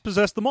 oh, I just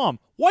possessed the mom,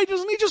 why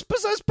doesn't he just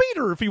possess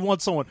Peter if he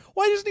wants someone?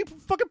 Why doesn't he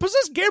fucking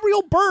possess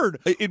Gabriel Byrne?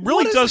 It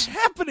really What does is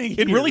happening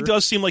It here? really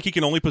does seem like he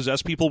can only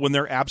possess people when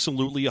they're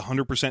absolutely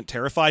 100%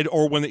 terrified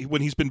or when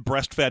he's been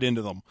breastfed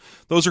into them.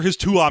 Those are his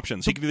two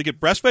options. He can either get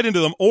breastfed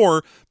into them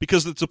or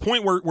because it's a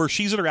point where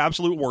she's at her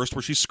absolute worst,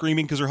 where she's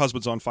screaming because her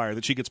husband's on fire,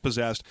 that she gets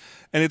possessed.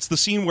 And it's the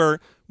scene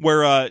where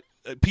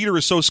Peter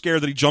is so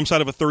scared that he jumps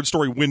out of a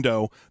third-story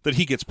window that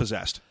he gets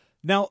possessed.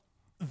 Now,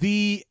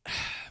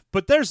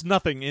 but there's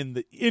nothing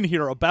in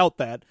here about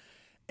that.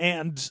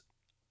 And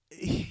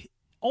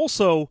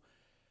also,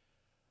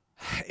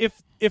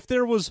 if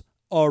there was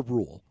a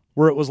rule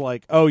where it was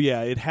like, oh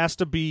yeah, it has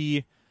to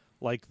be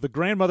like the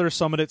grandmother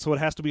summoned it, so it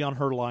has to be on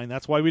her line.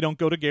 That's why we don't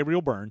go to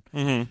Gabriel Byrne.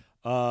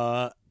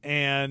 Mm-hmm.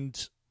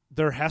 And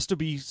there has to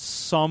be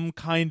some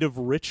kind of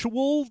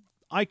ritual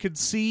I could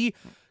see,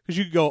 Because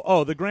you could go,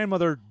 oh, the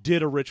grandmother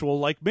did a ritual.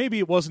 Like, maybe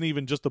it wasn't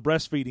even just the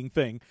breastfeeding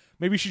thing.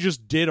 Maybe she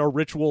just did a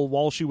ritual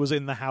while she was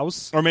in the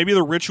house. Or maybe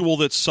the ritual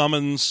that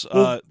summons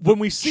when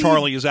we see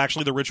Charlie is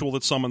actually the ritual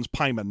that summons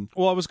Pyman.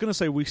 Well, I was going to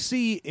say, we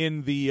see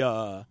in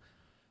the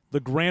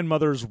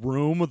grandmother's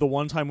room, the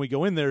one time we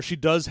go in there, she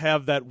does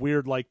have that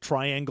weird, like,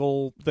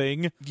 triangle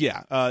thing.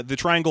 Yeah, the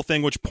triangle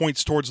thing which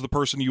points towards the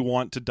person you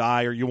want to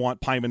die or you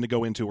want Pyman to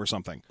go into or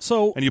something.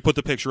 So, And you put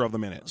the picture of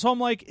them in it. so I'm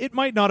like, it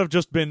might not have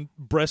just been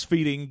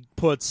breastfeeding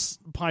puts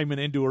Pyman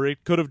into her.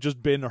 It could have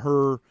just been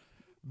her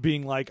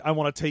being like, I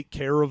want to take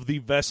care of the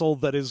vessel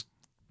that is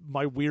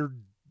my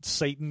weird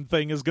Satan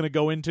thing is going to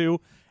go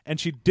into. And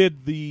she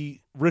did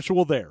the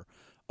ritual there.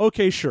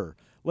 Okay, sure.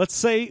 Let's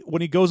say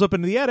when he goes up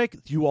into the attic,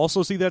 you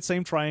also see that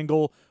same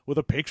triangle with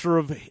a picture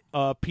of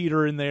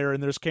Peter in there,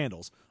 and there's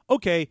candles.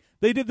 Okay,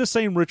 they did the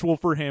same ritual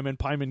for him, and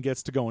Pyman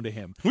gets to go into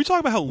him. Can we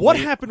talk about how What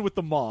late- happened with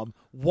the mom?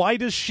 Why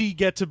does she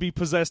get to be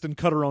possessed and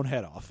cut her own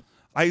head off?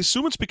 I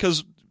assume it's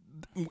because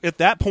at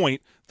that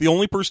point, the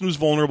only person who's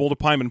vulnerable to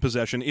Pyman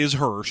possession is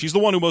her. She's the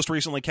one who most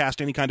recently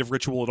cast any kind of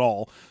ritual at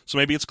all, so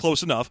maybe it's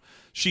close enough.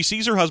 She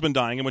sees her husband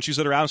dying, and when she's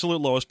at her absolute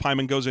lowest,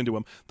 Pyman goes into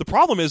him. The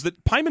problem is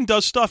that Pyman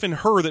does stuff in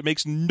her that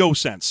makes no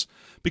sense,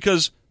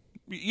 because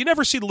you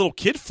never see the little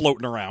kid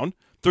floating around.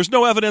 There's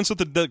no evidence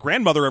that the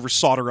grandmother ever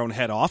sawed her own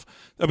head off.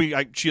 I mean,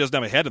 she doesn't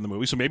have a head in the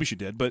movie, so maybe she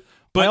did. But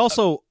I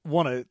also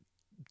want to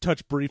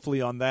touch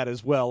briefly on that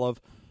as well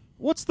of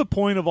what's the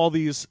point of all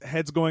these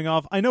heads going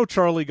off? I know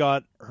Charlie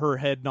got her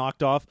head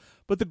knocked off,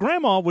 but the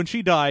grandma, when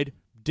she died,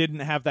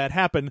 didn't have that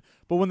happen.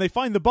 But when they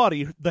find the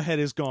body, the head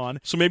is gone.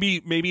 So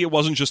maybe it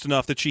wasn't just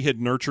enough that she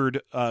had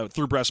nurtured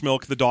through breast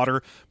milk the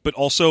daughter, but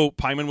also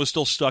Pyman was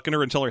still stuck in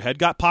her until her head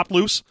got popped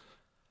loose.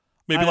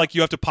 Maybe like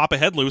you have to pop a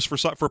head loose for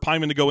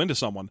Pyman to go into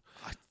someone.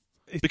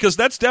 Because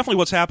that's definitely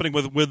what's happening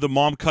with the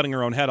mom cutting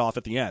her own head off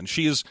at the end.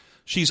 She's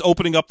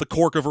opening up the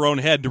cork of her own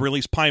head to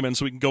release Pyman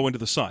so he can go into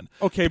the sun.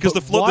 Okay, because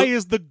but why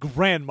is the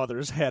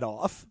grandmother's head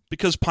off?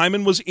 Because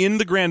Pyman was in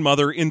the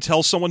grandmother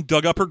until someone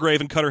dug up her grave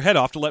and cut her head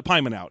off to let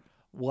Pyman out.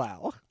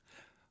 Wow.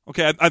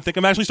 Okay, I think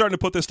I'm actually starting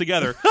to put this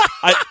together.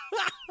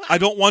 I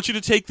don't want you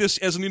to take this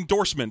as an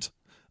endorsement.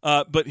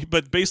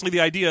 But basically the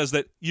idea is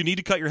that you need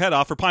to cut your head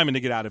off for Pyman to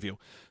get out of you.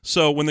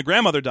 So when the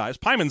grandmother dies,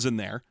 Pyman's in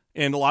there,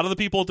 and a lot of the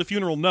people at the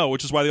funeral know,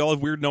 which is why they all have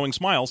weird knowing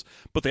smiles,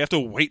 but they have to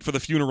wait for the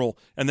funeral,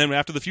 and then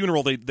after the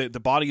funeral, the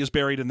body is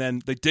buried, and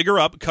then they dig her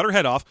up, cut her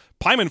head off,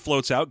 Pyman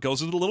floats out, goes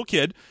to the little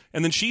kid,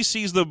 and then she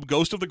sees the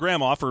ghost of the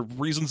grandma for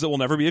reasons that will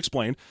never be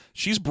explained.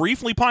 She's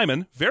briefly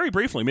Pyman, very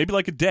briefly, maybe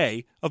like a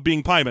day of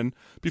being Pyman,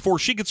 before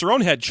she gets her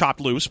own head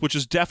chopped loose, which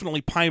is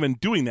definitely Pyman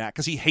doing that,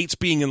 because he hates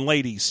being in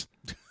ladies.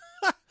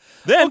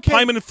 Then Okay.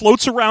 Pyman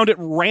floats around at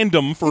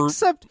random for...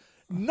 Except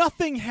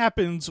nothing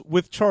happens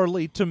with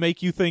Charlie to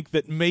make you think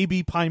that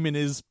maybe Pyman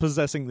is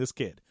possessing this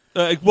kid.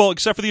 well,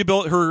 except for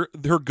the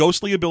her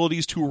ghostly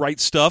abilities to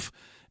write stuff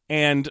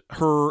and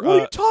her... What are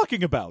you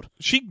talking about?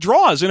 she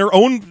draws in her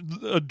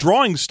own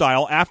drawing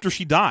style after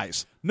she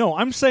dies. No,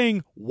 I'm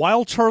saying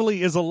while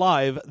Charlie is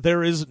alive,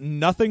 there is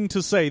nothing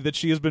to say that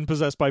she has been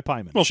possessed by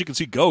Pyman. Well, she can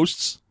see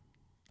ghosts.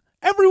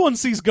 Everyone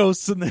sees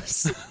ghosts in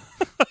this.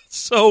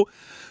 So...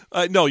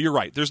 no, you're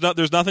right. There's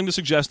nothing to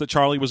suggest that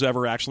Charlie was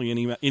ever actually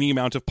any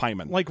amount of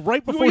Pyman. Like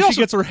right before We she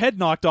also- gets her head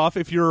knocked off,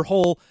 if you're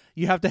whole,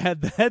 you have to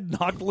have the head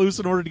knocked loose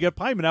in order to get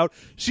Pyman out.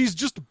 She's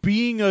just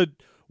being a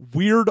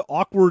weird,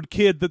 awkward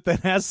kid that then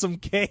has some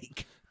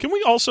cake. Can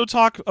we also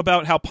talk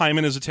about how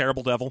Pyman is a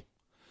terrible devil?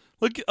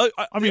 Like,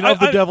 I mean, of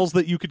the devils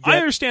that you could get. I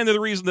understand that the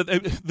reason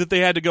that they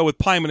had to go with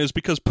Pyman is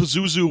because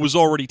Pazuzu was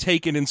already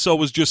taken, and so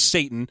was just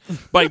Satan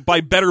by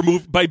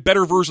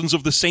better versions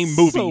of the same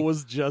movie. So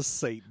was just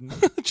Satan.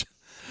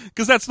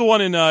 Because that's the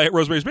one in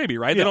Rosemary's Baby,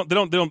 right? Yeah. They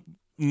don't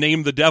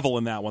name the devil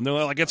in that one. They're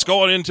like, it's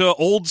going into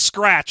Old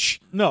Scratch.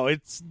 No,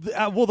 it's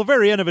the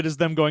very end of it is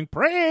them going,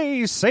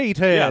 praise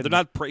Satan. Yeah, they're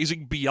not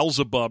praising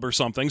Beelzebub or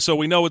something, so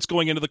we know it's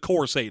going into the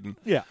core Satan.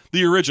 Yeah.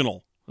 The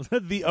original.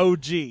 The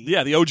OG.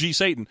 Yeah, the OG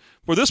Satan.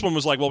 Where this one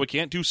was like, well, we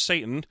can't do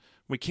Satan.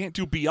 We can't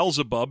do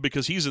Beelzebub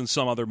because he's in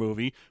some other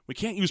movie. We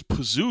can't use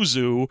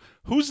Pazuzu.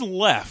 Who's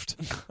left?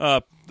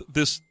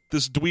 This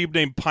dweeb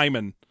named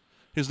Pyman.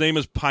 His name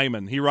is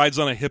Pyman. He rides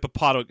on a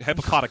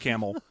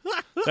hippopotacamel.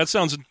 That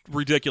sounds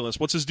ridiculous.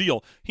 What's his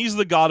deal? He's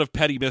the god of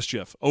petty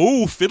mischief.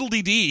 Oh,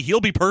 fiddle-dee-dee.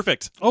 He'll be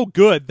perfect. Oh,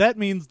 good. That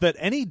means that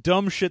any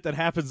dumb shit that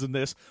happens in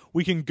this,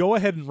 we can go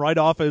ahead and write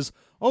off as,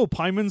 oh,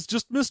 Pyman's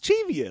just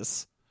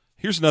mischievous.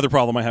 Here's another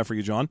problem I have for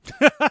you, John.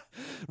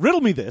 Riddle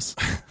me this.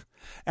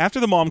 After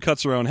the mom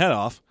cuts her own head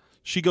off,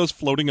 she goes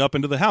floating up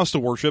into the house to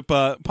worship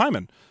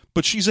Pyman.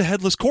 But she's a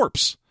headless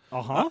corpse.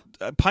 Uh-huh.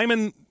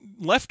 Pyman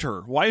left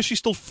her. Why is she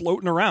still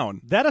floating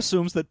around? That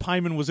assumes that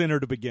Pyman was in her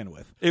to begin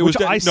with, It which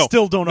was I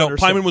still don't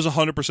understand. Pyman was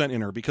 100%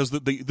 in her because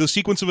the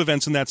sequence of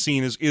events in that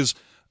scene is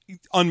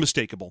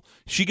unmistakable.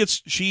 She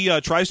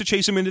tries to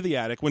chase him into the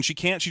attic. When she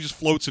can't, she just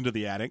floats into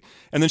the attic,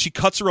 and then she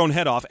cuts her own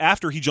head off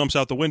after he jumps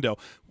out the window.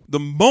 The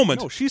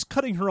moment No, she's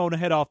cutting her own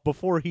head off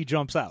before he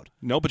jumps out.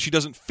 No, but she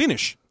doesn't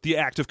finish the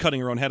act of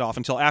cutting her own head off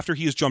until after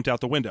he has jumped out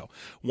the window.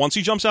 Once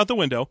he jumps out the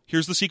window,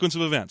 here's the sequence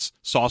of events.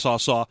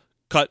 Saw,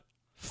 cut,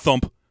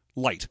 thump,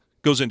 light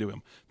goes into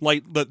him.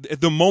 Light.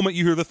 The moment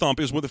you hear the thump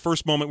is the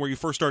first moment where you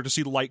first start to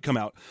see the light come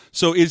out.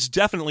 So it's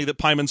definitely that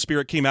Pymon's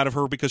spirit came out of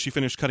her because she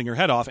finished cutting her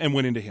head off and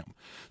went into him.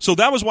 So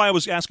that was why I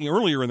was asking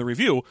earlier in the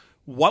review,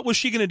 what was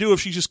she going to do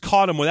if she just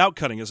caught him without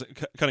cutting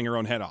her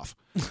own head off?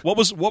 What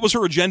was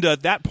her agenda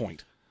at that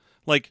point?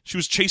 Like, she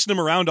was chasing him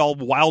around all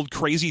wild,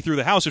 crazy through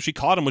the house. If she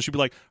caught him, would she be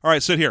like, all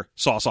right, sit here.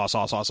 Saw.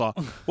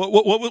 What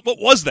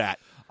was that?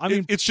 I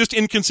mean, it's just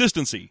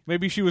inconsistency.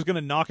 Maybe she was going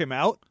to knock him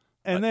out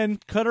and then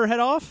cut her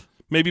head off?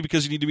 Maybe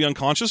because you need to be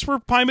unconscious for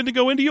Pymon to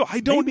go into you? I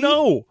don't Maybe.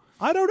 know.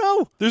 I don't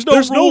know. There's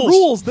no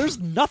rules. There's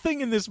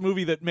nothing in this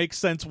movie that makes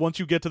sense once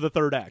you get to the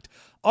third act.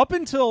 Up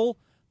until,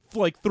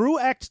 like, through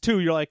Act 2,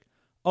 you're like,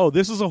 oh,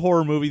 this is a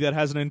horror movie that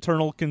has an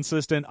internal,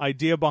 consistent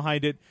idea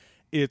behind it.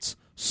 It's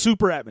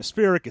super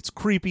atmospheric. It's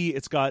creepy.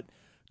 It's got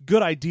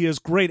good ideas,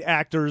 great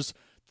actors.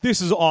 This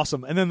is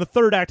awesome. And then the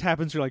third act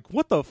happens. You're like,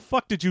 what the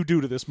fuck did you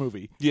do to this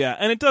movie? Yeah,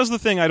 and it does the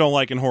thing I don't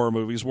like in horror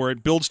movies where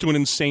it builds to an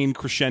insane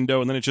crescendo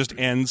and then it just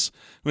ends.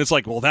 And it's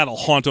like, well, that'll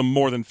haunt them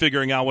more than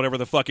figuring out whatever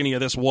the fuck any of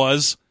this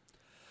was.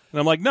 And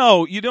I'm like,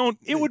 no, you don't.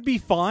 It would be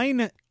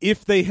fine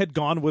if they had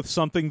gone with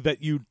something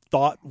that you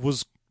thought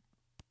was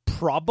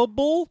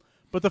probable.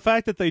 But the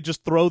fact that they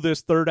just throw this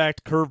third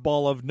act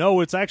curveball of, no,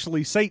 it's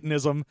actually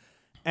Satanism,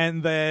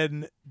 and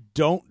then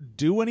don't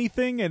do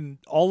anything, and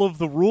all of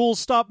the rules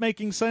stop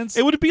making sense.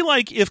 It would be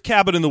like if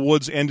Cabin in the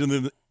Woods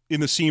ended in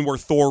the scene where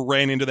Thor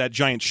ran into that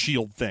giant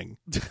shield thing.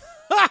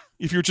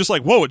 If you're just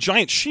like, whoa, a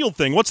giant shield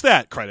thing, what's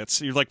that?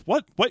 Credits. You're like,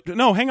 what?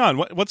 No, hang on.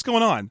 What's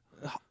going on?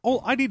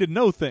 Oh, I need to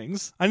know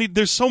things.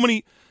 There's so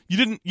many. You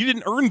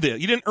didn't earn this.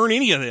 You didn't earn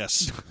any of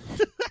this.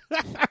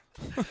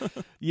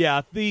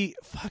 Yeah,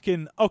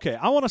 okay,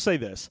 I want to say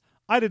this.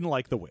 I didn't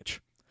like The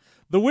Witch.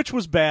 The Witch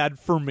was bad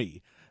for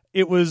me.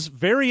 It was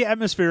very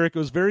atmospheric. It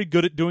was very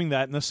good at doing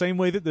that in the same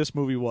way that this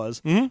movie was.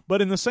 Mm-hmm. But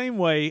in the same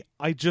way,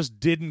 I just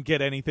didn't get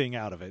anything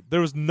out of it.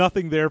 There was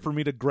nothing there for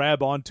me to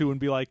grab onto and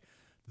be like,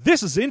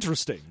 this is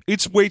interesting.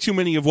 It's way too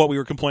many of what we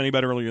were complaining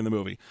about earlier in the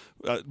movie.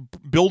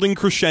 Building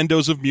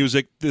crescendos of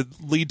music that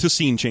lead to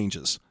scene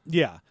changes.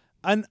 Yeah.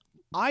 And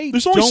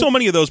there's only so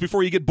many of those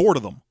before you get bored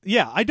of them.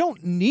 Yeah, I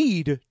don't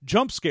need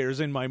jump scares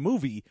in my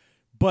movie,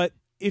 but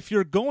if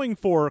you're going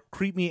for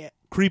creepy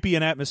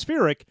and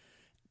atmospheric,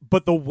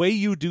 but the way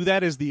you do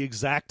that is the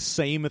exact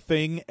same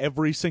thing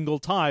every single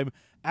time,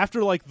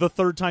 after like the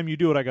third time you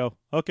do it, I go,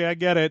 okay, I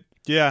get it.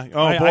 Yeah.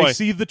 Oh, boy. boy. I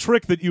see the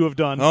trick that you have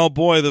done. Oh,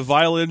 boy, the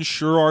violins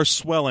sure are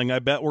swelling. I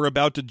bet we're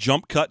about to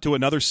jump cut to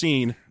another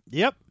scene.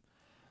 Yep.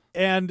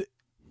 And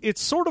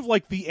it's sort of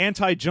like the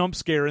anti-jump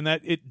scare in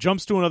that it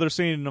jumps to another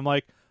scene, and I'm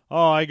like,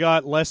 oh, I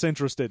got less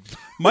interested.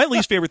 My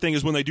least favorite thing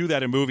is when they do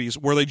that in movies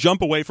where they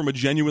jump away from a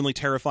genuinely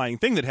terrifying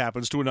thing that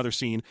happens to another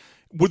scene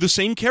with the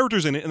same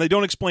characters in it, and they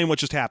don't explain what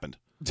just happened.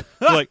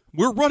 They're like,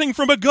 we're running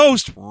from a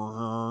ghost. And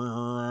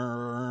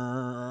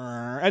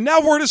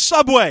now we're in a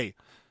subway.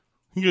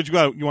 You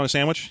want a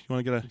sandwich? You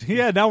want to get a?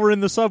 Yeah, now we're in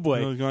the subway.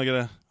 You want to get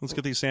a? Let's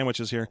get these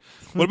sandwiches here.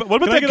 What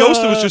about that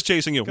ghost that was just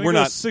chasing you? We're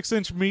not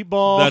 6-inch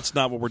meatball. That's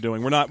not what we're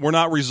doing. We're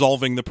not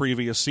resolving the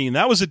previous scene.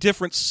 That was a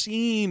different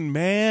scene,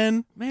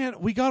 man. Man,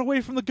 we got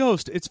away from the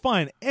ghost. It's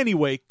fine.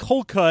 Anyway,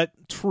 cold cut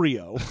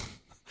trio.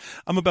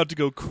 I'm about to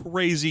go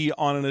crazy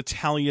on an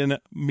Italian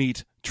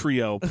meat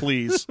trio.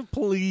 Please,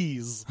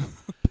 please.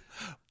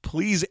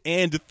 Please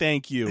and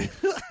thank you.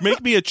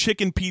 Make me a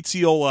chicken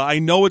pizziola. I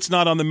know it's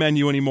not on the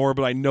menu anymore,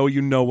 but I know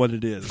you know what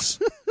it is.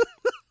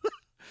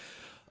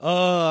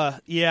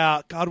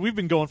 Yeah. God, we've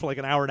been going for like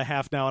an hour and a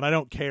half now, and I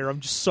don't care. I'm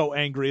just so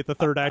angry at the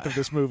third act of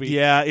this movie.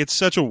 Yeah, it's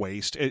such a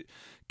waste.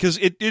 Because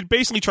it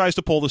basically tries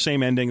to pull the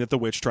same ending that The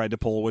Witch tried to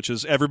pull, which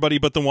is everybody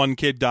but the one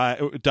kid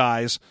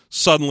dies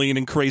suddenly and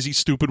in crazy,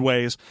 stupid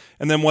ways.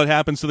 And then what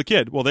happens to the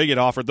kid? Well, they get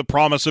offered the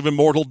promise of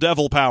immortal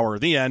devil power.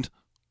 The end.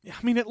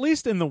 I mean, at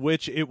least in The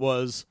Witch, it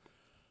was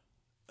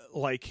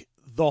like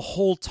the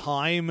whole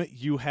time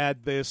you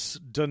had this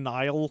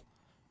denial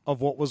of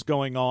what was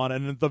going on,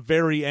 and at the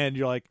very end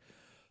you're like,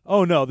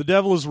 oh no, the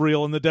devil is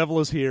real and the devil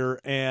is here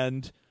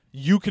and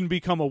you can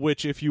become a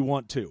witch if you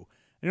want to. And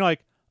you're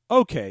like,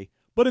 okay.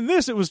 But in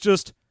this it was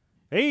just,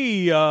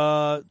 hey,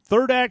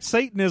 third act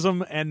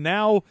Satanism, and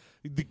now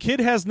the kid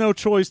has no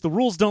choice. The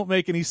rules don't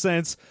make any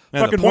sense.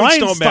 Man, fucking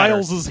Ryan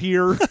Stiles is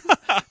here.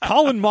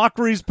 Colin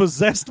Mochree's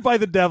possessed by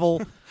the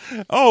devil.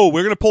 Oh,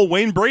 we're going to pull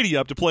Wayne Brady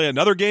up to play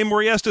another game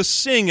where he has to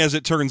sing, as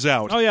it turns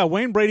out. Oh, yeah,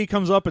 Wayne Brady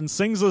comes up and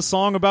sings a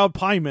song about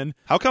Pymon.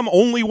 How come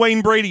only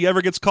Wayne Brady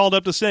ever gets called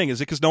up to sing? Is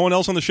it because no one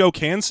else on the show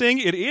can sing?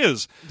 It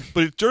is.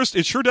 But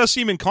it sure does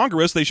seem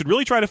incongruous. They should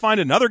really try to find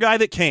another guy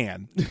that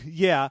can.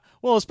 Yeah.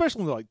 Well,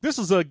 especially like, this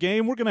is a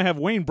game. We're going to have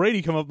Wayne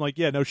Brady come up and like,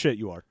 yeah, no shit,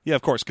 you are. Yeah,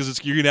 of course,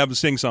 because you're going to have him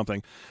sing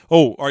something.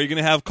 Oh, are you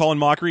going to have Colin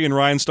Mochree and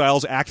Ryan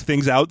Stiles act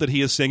things out that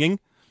he is singing?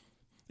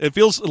 It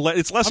feels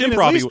it's less I mean,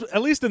 improv.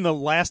 at least in the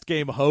last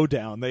game,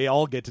 Hoedown, they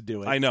all get to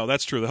do it. I know,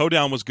 that's true. The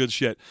Hoedown was good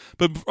shit.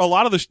 But a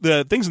lot of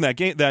the things in that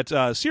game,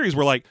 that series,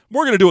 were like,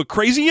 we're going to do a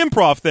crazy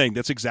improv thing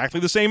that's exactly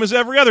the same as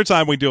every other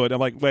time we do it. I'm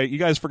like, wait, you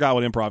guys forgot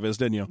what improv is,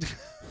 didn't you?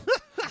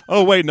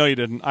 Oh, wait, no, you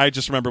didn't. I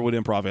just remember what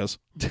improv is.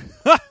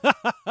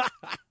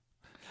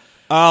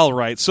 All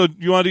right. So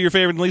you want to do your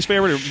favorite and least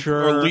favorite,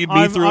 or lead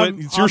me through it?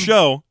 It's your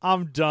show.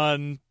 I'm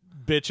done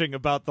bitching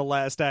about the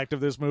last act of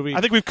this movie.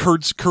 I think we've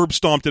curb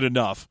stomped it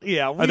enough.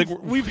 Yeah,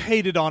 we've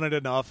hated on it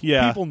enough.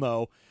 Yeah. People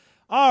know.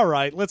 All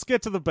right, let's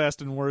get to the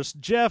best and worst.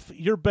 Jeff,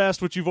 your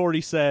best, which you've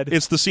already said.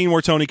 It's the scene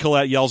where Toni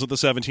Collette yells at the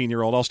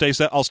 17-year-old.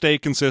 I'll stay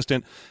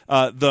consistent.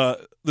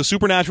 The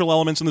supernatural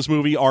elements in this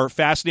movie are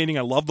fascinating.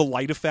 I love the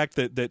light effect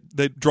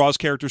that draws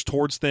characters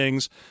towards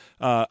things.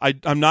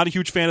 I'm not a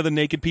huge fan of the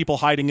naked people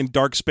hiding in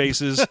dark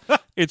spaces.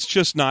 It's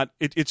just not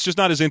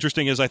as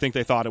interesting as I think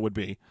they thought it would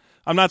be.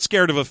 I'm not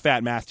scared of a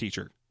fat math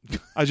teacher.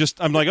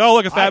 I'm like, oh,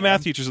 look, a fat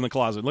math teacher's in the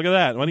closet. Look at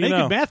that. What do you know?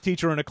 Naked math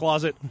teacher in a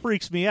closet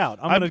freaks me out.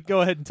 I'm going to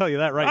go ahead and tell you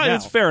that right now.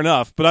 It's fair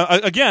enough, but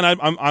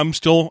I'm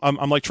still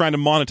like trying to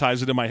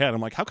monetize it in my head.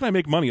 I'm like, how can I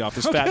make money off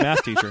this fat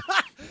math teacher?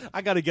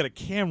 I got to get a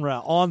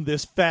camera on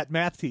this fat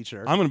math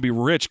teacher. I'm going to be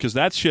rich because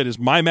that shit is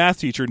my math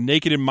teacher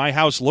naked in my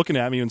house looking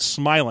at me and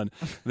smiling.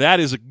 That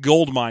is a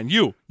gold mine.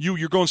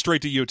 You're going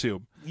straight to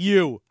YouTube.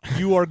 You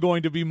are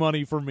going to be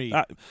money for me.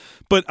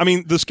 But I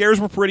mean, the scares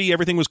were pretty.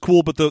 Everything was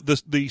cool. But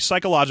the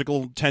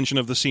psychological tension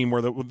of the scene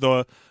where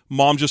the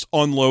mom just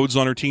unloads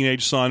on her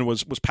teenage son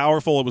was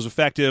powerful. It was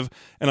effective,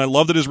 and I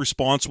love that his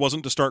response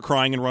wasn't to start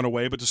crying and run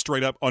away, but to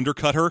straight up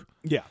undercut her.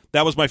 Yeah,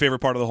 that was my favorite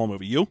part of the whole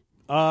movie. You?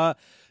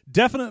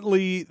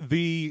 Definitely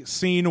the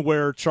scene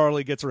where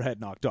Charlie gets her head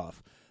knocked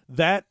off.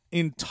 That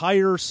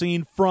entire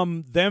scene,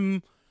 from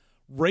them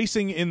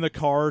racing in the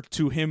car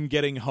to him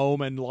getting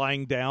home and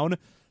lying down,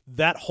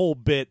 that whole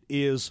bit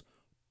is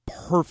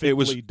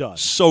perfectly done.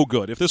 So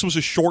good. If this was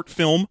a short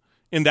film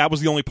and that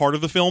was the only part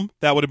of the film,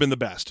 that would have been the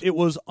best. It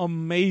was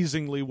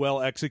amazingly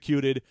well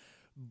executed.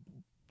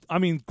 I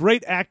mean,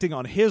 great acting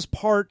on his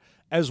part,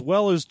 as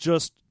well as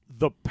just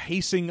the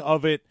pacing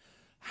of it,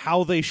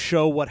 how they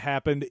show what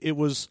happened. It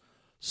was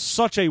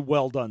such a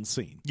well-done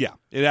scene. Yeah,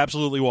 it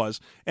absolutely was.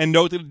 And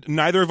note that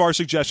neither of our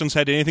suggestions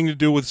had anything to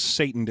do with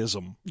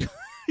Satanism.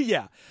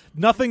 Yeah,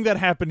 nothing that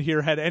happened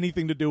here had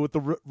anything to do with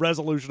the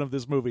resolution of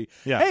this movie.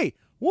 Yeah. Hey,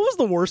 what was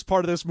the worst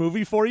part of this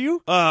movie for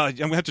you? I'm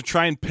going to have to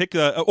try and pick...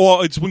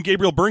 it's when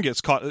Gabriel Byrne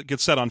gets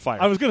set on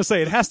fire. I was going to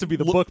say, it has to be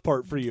the book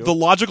part for you. The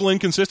logical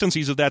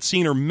inconsistencies of that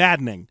scene are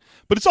maddening.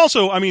 But it's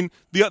also, I mean,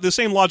 the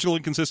same logical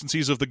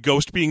inconsistencies of the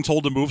ghost being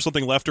told to move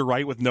something left or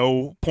right with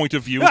no point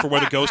of view for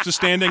where the ghost is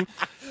standing.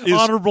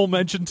 Honorable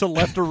mention to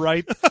left or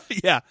right.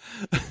 Yeah.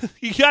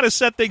 You got to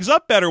set things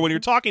up better when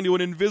you're talking to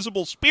an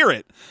invisible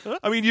spirit.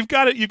 I mean, you've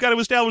got to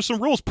establish some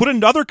rules. Put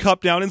another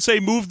cup down and say,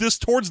 move this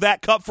towards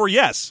that cup for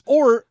yes.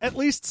 Or at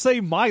least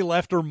say my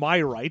left or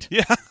my right.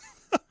 Yeah.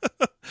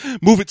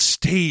 Move it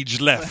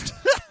stage left.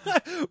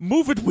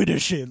 Move it with the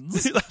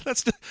shins.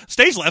 That's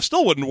stage left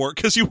still wouldn't work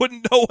because you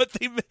wouldn't know what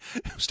they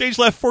stage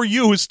left for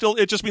you is still,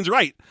 it just means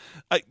right.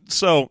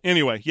 So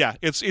anyway, yeah,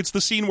 it's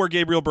the scene where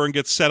Gabriel Byrne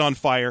gets set on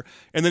fire,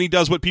 and then he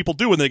does what people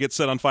do when they get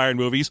set on fire in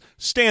movies: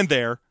 stand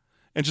there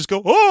and just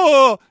go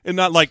oh, and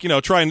not like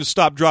trying to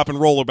stop, drop, and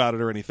roll about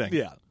it or anything.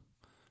 Yeah.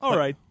 All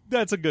right,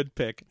 that's a good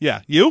pick.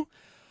 Yeah, you?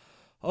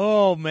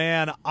 Oh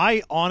man,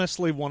 I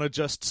honestly want to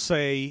just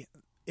say,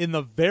 in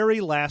the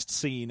very last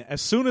scene,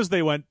 as soon as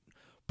they went,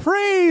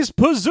 praise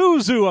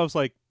Pazuzu, I was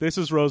like, this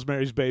is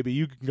Rosemary's Baby.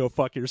 You can go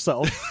fuck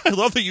yourself. I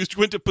love that you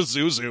went to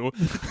Pazuzu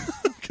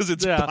because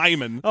it's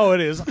Pyman. Oh,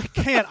 it is. I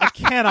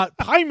cannot.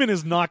 Pyman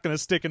is not going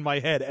to stick in my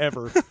head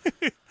ever.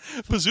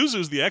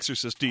 Pazuzu's the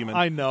exorcist demon.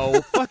 I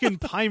know. Fucking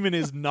Pyman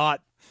is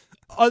not.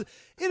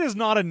 It is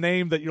not a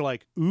name that you're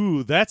like,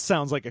 ooh, that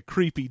sounds like a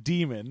creepy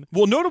demon.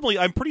 Well, notably,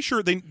 I'm pretty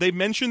sure they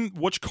mention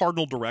which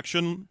cardinal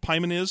direction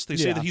Pyman is. They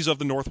say that he's of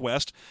the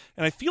northwest,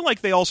 and I feel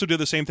like they also did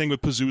the same thing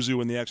with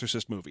Pazuzu in the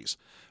Exorcist movies.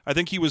 I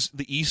think he was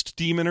the east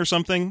demon or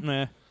something.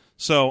 Meh.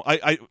 So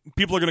I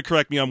people are going to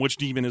correct me on which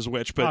demon is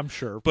which, but I'm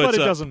sure, but it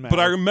doesn't matter. But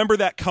I remember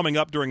that coming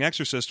up during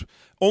Exorcist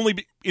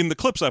only in the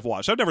clips I've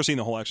watched. I've never seen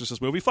the whole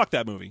Exorcist movie. Fuck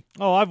that movie.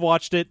 Oh, I've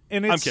watched it,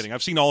 and I'm kidding.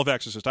 I've seen all of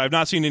Exorcist. I have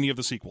not seen any of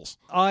the sequels.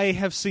 I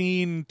have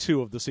seen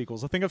 2 of the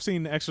sequels. I think I've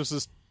seen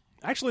Exorcist.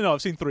 Actually, no,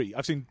 I've seen 3.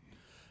 I've seen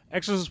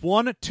Exorcist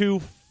 1,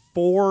 2,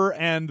 4,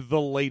 and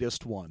the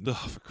latest one.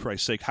 Ugh, for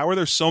Christ's sake, how are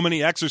there so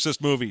many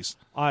Exorcist movies?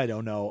 I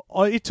don't know.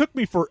 It took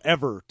me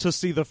forever to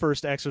see the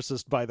first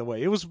Exorcist, by the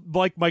way. It was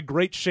like my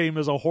great shame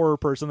as a horror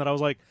person that I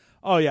was like,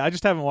 oh yeah, I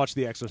just haven't watched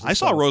The Exorcist. I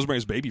saw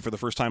Rosemary's Baby for the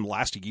first time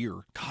last year.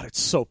 God,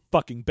 it's so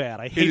fucking bad.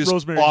 I hate is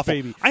Rosemary's awful.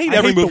 Baby. I hate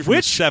every movie The from the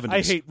Witch. 70s.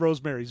 I hate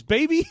Rosemary's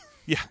Baby.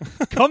 Yeah.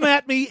 Come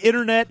at me,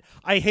 internet.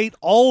 I hate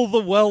all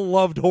the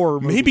well-loved horror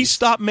movies. Maybe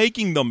stop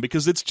making them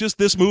because it's just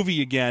this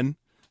movie again.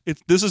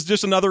 This is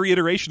just another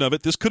iteration of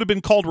it. This could have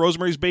been called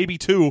Rosemary's Baby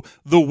 2,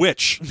 The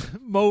Witch.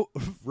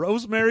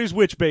 Rosemary's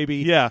Witch Baby.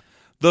 Yeah.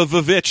 The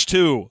Vivitch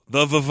 2,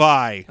 The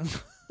Vivai.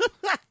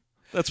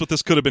 That's what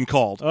this could have been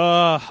called.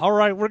 All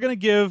right, we're going to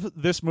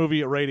give this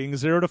movie a rating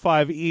 0 to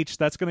 5 each.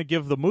 That's going to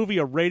give the movie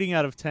a rating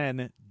out of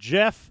 10.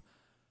 Jeff,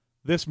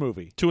 this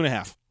movie.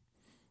 2.5.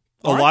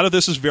 All A right. lot of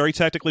this is very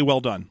technically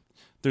well done.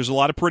 There's a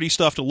lot of pretty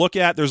stuff to look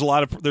at. There's a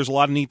lot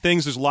of neat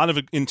things. There's a lot of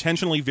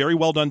intentionally very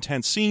well done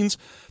tense scenes.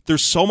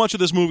 There's so much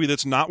of this movie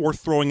that's not worth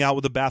throwing out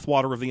with the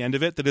bathwater of the end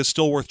of it that is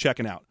still worth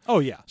checking out. Oh,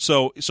 yeah.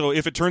 So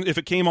if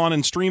it came on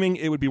in streaming,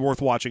 it would be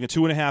worth watching. A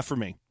 2.5 for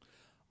me.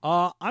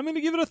 I'm going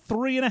to give it a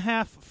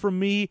 3.5 from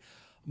me.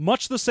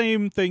 Much the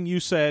same thing you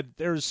said.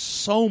 There's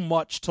so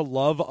much to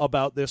love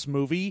about this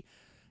movie,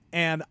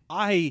 and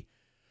my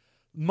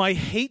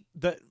hate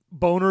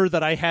boner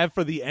that I have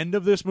for the end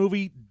of this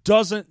movie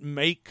doesn't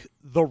make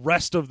the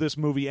rest of this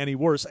movie any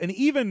worse. And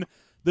even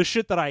the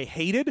shit that I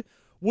hated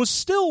was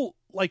still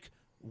like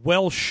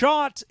well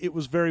shot. It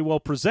was very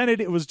well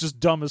presented. It was just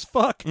dumb as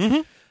fuck.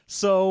 Mm-hmm.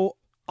 So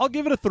I'll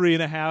give it a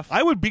 3.5.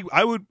 I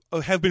would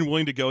have been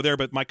willing to go there,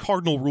 but my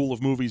cardinal rule of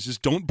movies is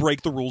don't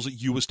break the rules that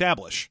you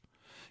establish.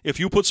 If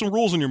you put some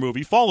rules in your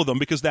movie, follow them,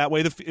 because that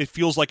way it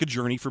feels like a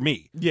journey for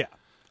me. Yeah.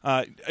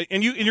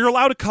 And you're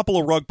allowed a couple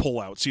of rug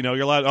pullouts. You know,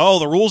 you're allowed. Oh,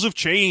 the rules have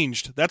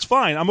changed. That's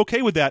fine. I'm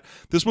okay with that.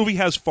 This movie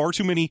has far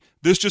too many.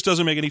 This just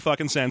doesn't make any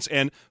fucking sense,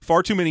 and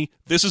far too many.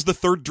 This is the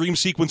third dream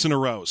sequence in a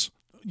row.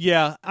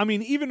 Yeah, I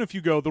mean, even if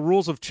you go, the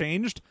rules have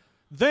changed,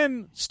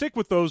 then stick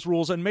with those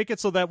rules and make it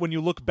so that when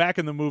you look back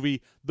in the movie,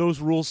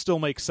 those rules still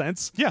make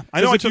sense. Yeah,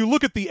 I know. If you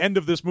look at the end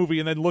of this movie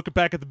and then look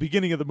back at the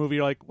beginning of the movie,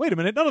 you're like, wait a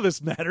minute, none of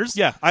this matters.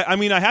 Yeah, I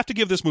mean, I have to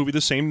give this movie the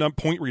same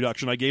point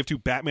reduction I gave to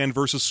Batman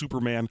vs.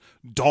 Superman: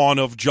 Dawn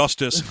of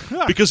Justice,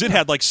 because it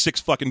had like 6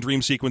 fucking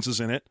dream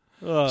sequences in it.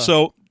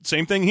 So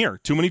same thing here.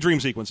 Too many dream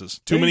sequences.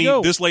 Too There you many.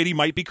 go. This lady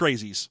might be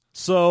crazies.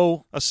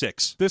 So A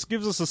 6. this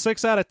gives us a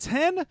 6 out of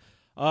 10.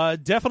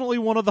 Definitely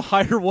one of the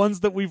higher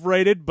ones that we've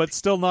rated, but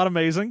still not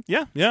amazing.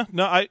 Yeah.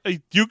 No,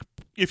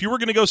 if you were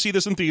going to go see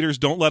this in theaters,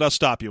 don't let us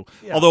stop you.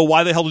 Yeah. Although,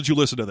 why the hell did you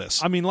listen to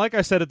this? I mean, like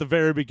I said at the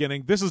very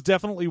beginning, this is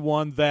definitely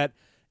one that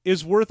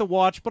is worth a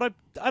watch, but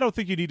I don't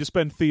think you need to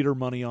spend theater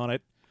money on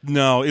it.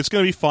 No, it's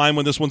going to be fine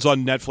when this one's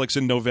on Netflix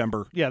in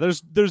November. Yeah,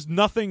 there's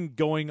nothing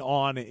going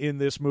on in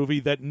this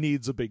movie that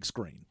needs a big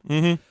screen.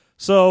 Mm-hmm.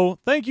 So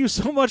thank you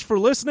so much for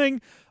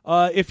listening.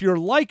 If you're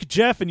like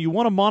Jeff and you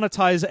want to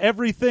monetize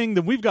everything,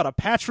 then we've got a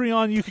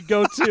Patreon you could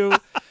go to.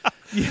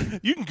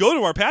 You can go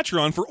to our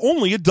Patreon for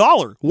only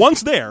 $1.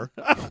 Once there,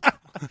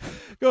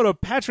 Go to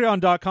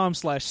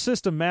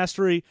patreon.com/System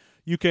Mastery.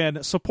 You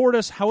can support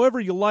us however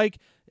you like.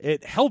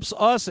 It helps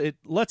us. It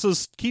lets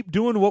us keep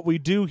doing what we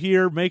do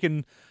here,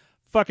 making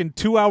fucking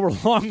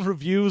 2-hour-long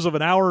reviews of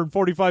an hour and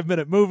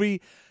 45-minute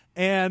movie.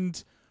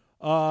 And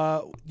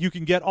you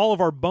can get all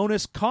of our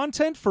bonus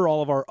content for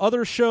all of our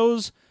other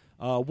shows.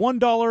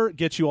 $1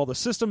 gets you all the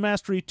System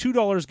Mastery.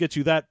 $2 gets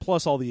you that,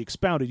 plus all the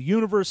Expounded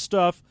Universe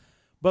stuff.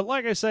 But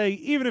like I say,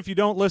 even if you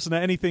don't listen to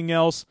anything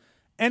else,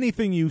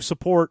 anything you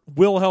support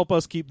will help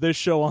us keep this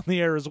show on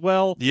the air as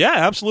well. yeah,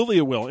 absolutely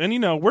it will. And,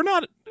 we're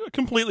not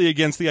completely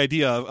against the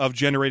idea of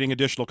generating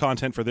additional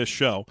content for this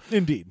show.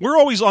 Indeed. We're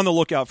always on the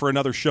lookout for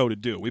another show to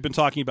do. We've been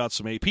talking about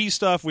some AP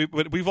stuff.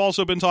 We've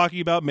also been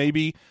talking about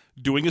maybe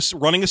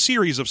running a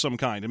series of some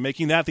kind and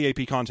making that the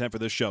AP content for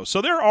this show.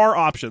 So there are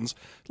options.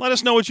 Let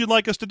us know what you'd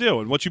like us to do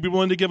and what you'd be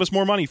willing to give us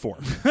more money for.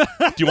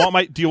 Do you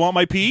want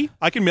my pee?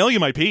 I can mail you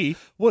my pee.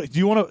 What do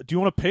you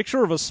want a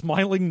picture of a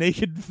smiling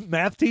naked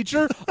math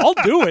teacher? I'll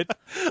do it.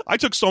 I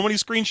took so many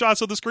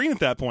screenshots of the screen at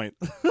that point.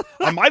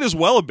 I might as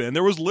well have been.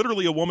 There was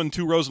literally a woman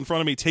 2 rows in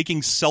front of me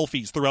taking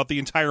selfies throughout the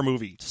entire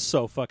movie.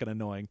 So fucking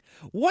annoying.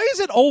 Why is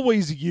it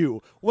always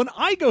you? When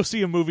I go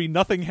see a movie,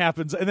 nothing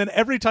happens, and then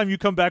every time you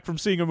come back from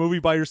seeing a movie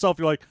by yourself,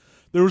 you're like,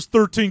 there was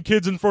 13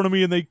 kids in front of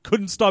me and they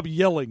couldn't stop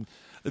yelling.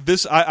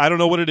 This I don't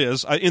know what it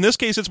is. In this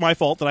case, it's my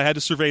fault that I had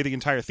to survey the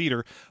entire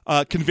theater.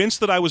 Convinced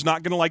that I was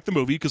not going to like the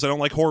movie because I don't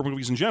like horror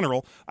movies in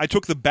general, I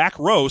took the back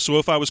row, so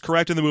if I was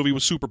correct and the movie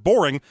was super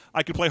boring,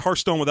 I could play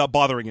Hearthstone without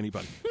bothering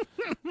anybody.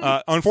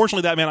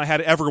 Unfortunately, that meant I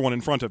had everyone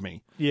in front of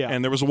me. Yeah.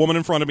 And there was a woman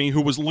in front of me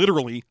who was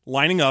literally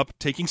lining up,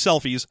 taking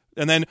selfies,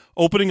 and then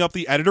opening up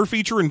the editor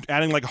feature and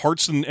adding like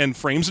hearts and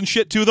frames and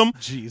shit to them,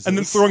 Jesus. and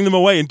then throwing them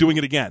away and doing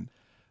it again.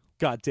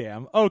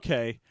 Goddamn.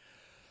 Okay.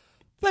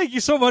 Thank you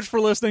so much for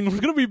listening. We're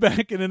going to be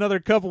back in another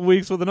couple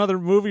weeks with another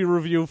movie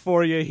review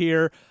for you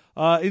here.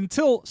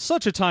 Until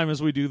such a time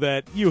as we do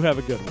that, you have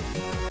a good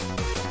one.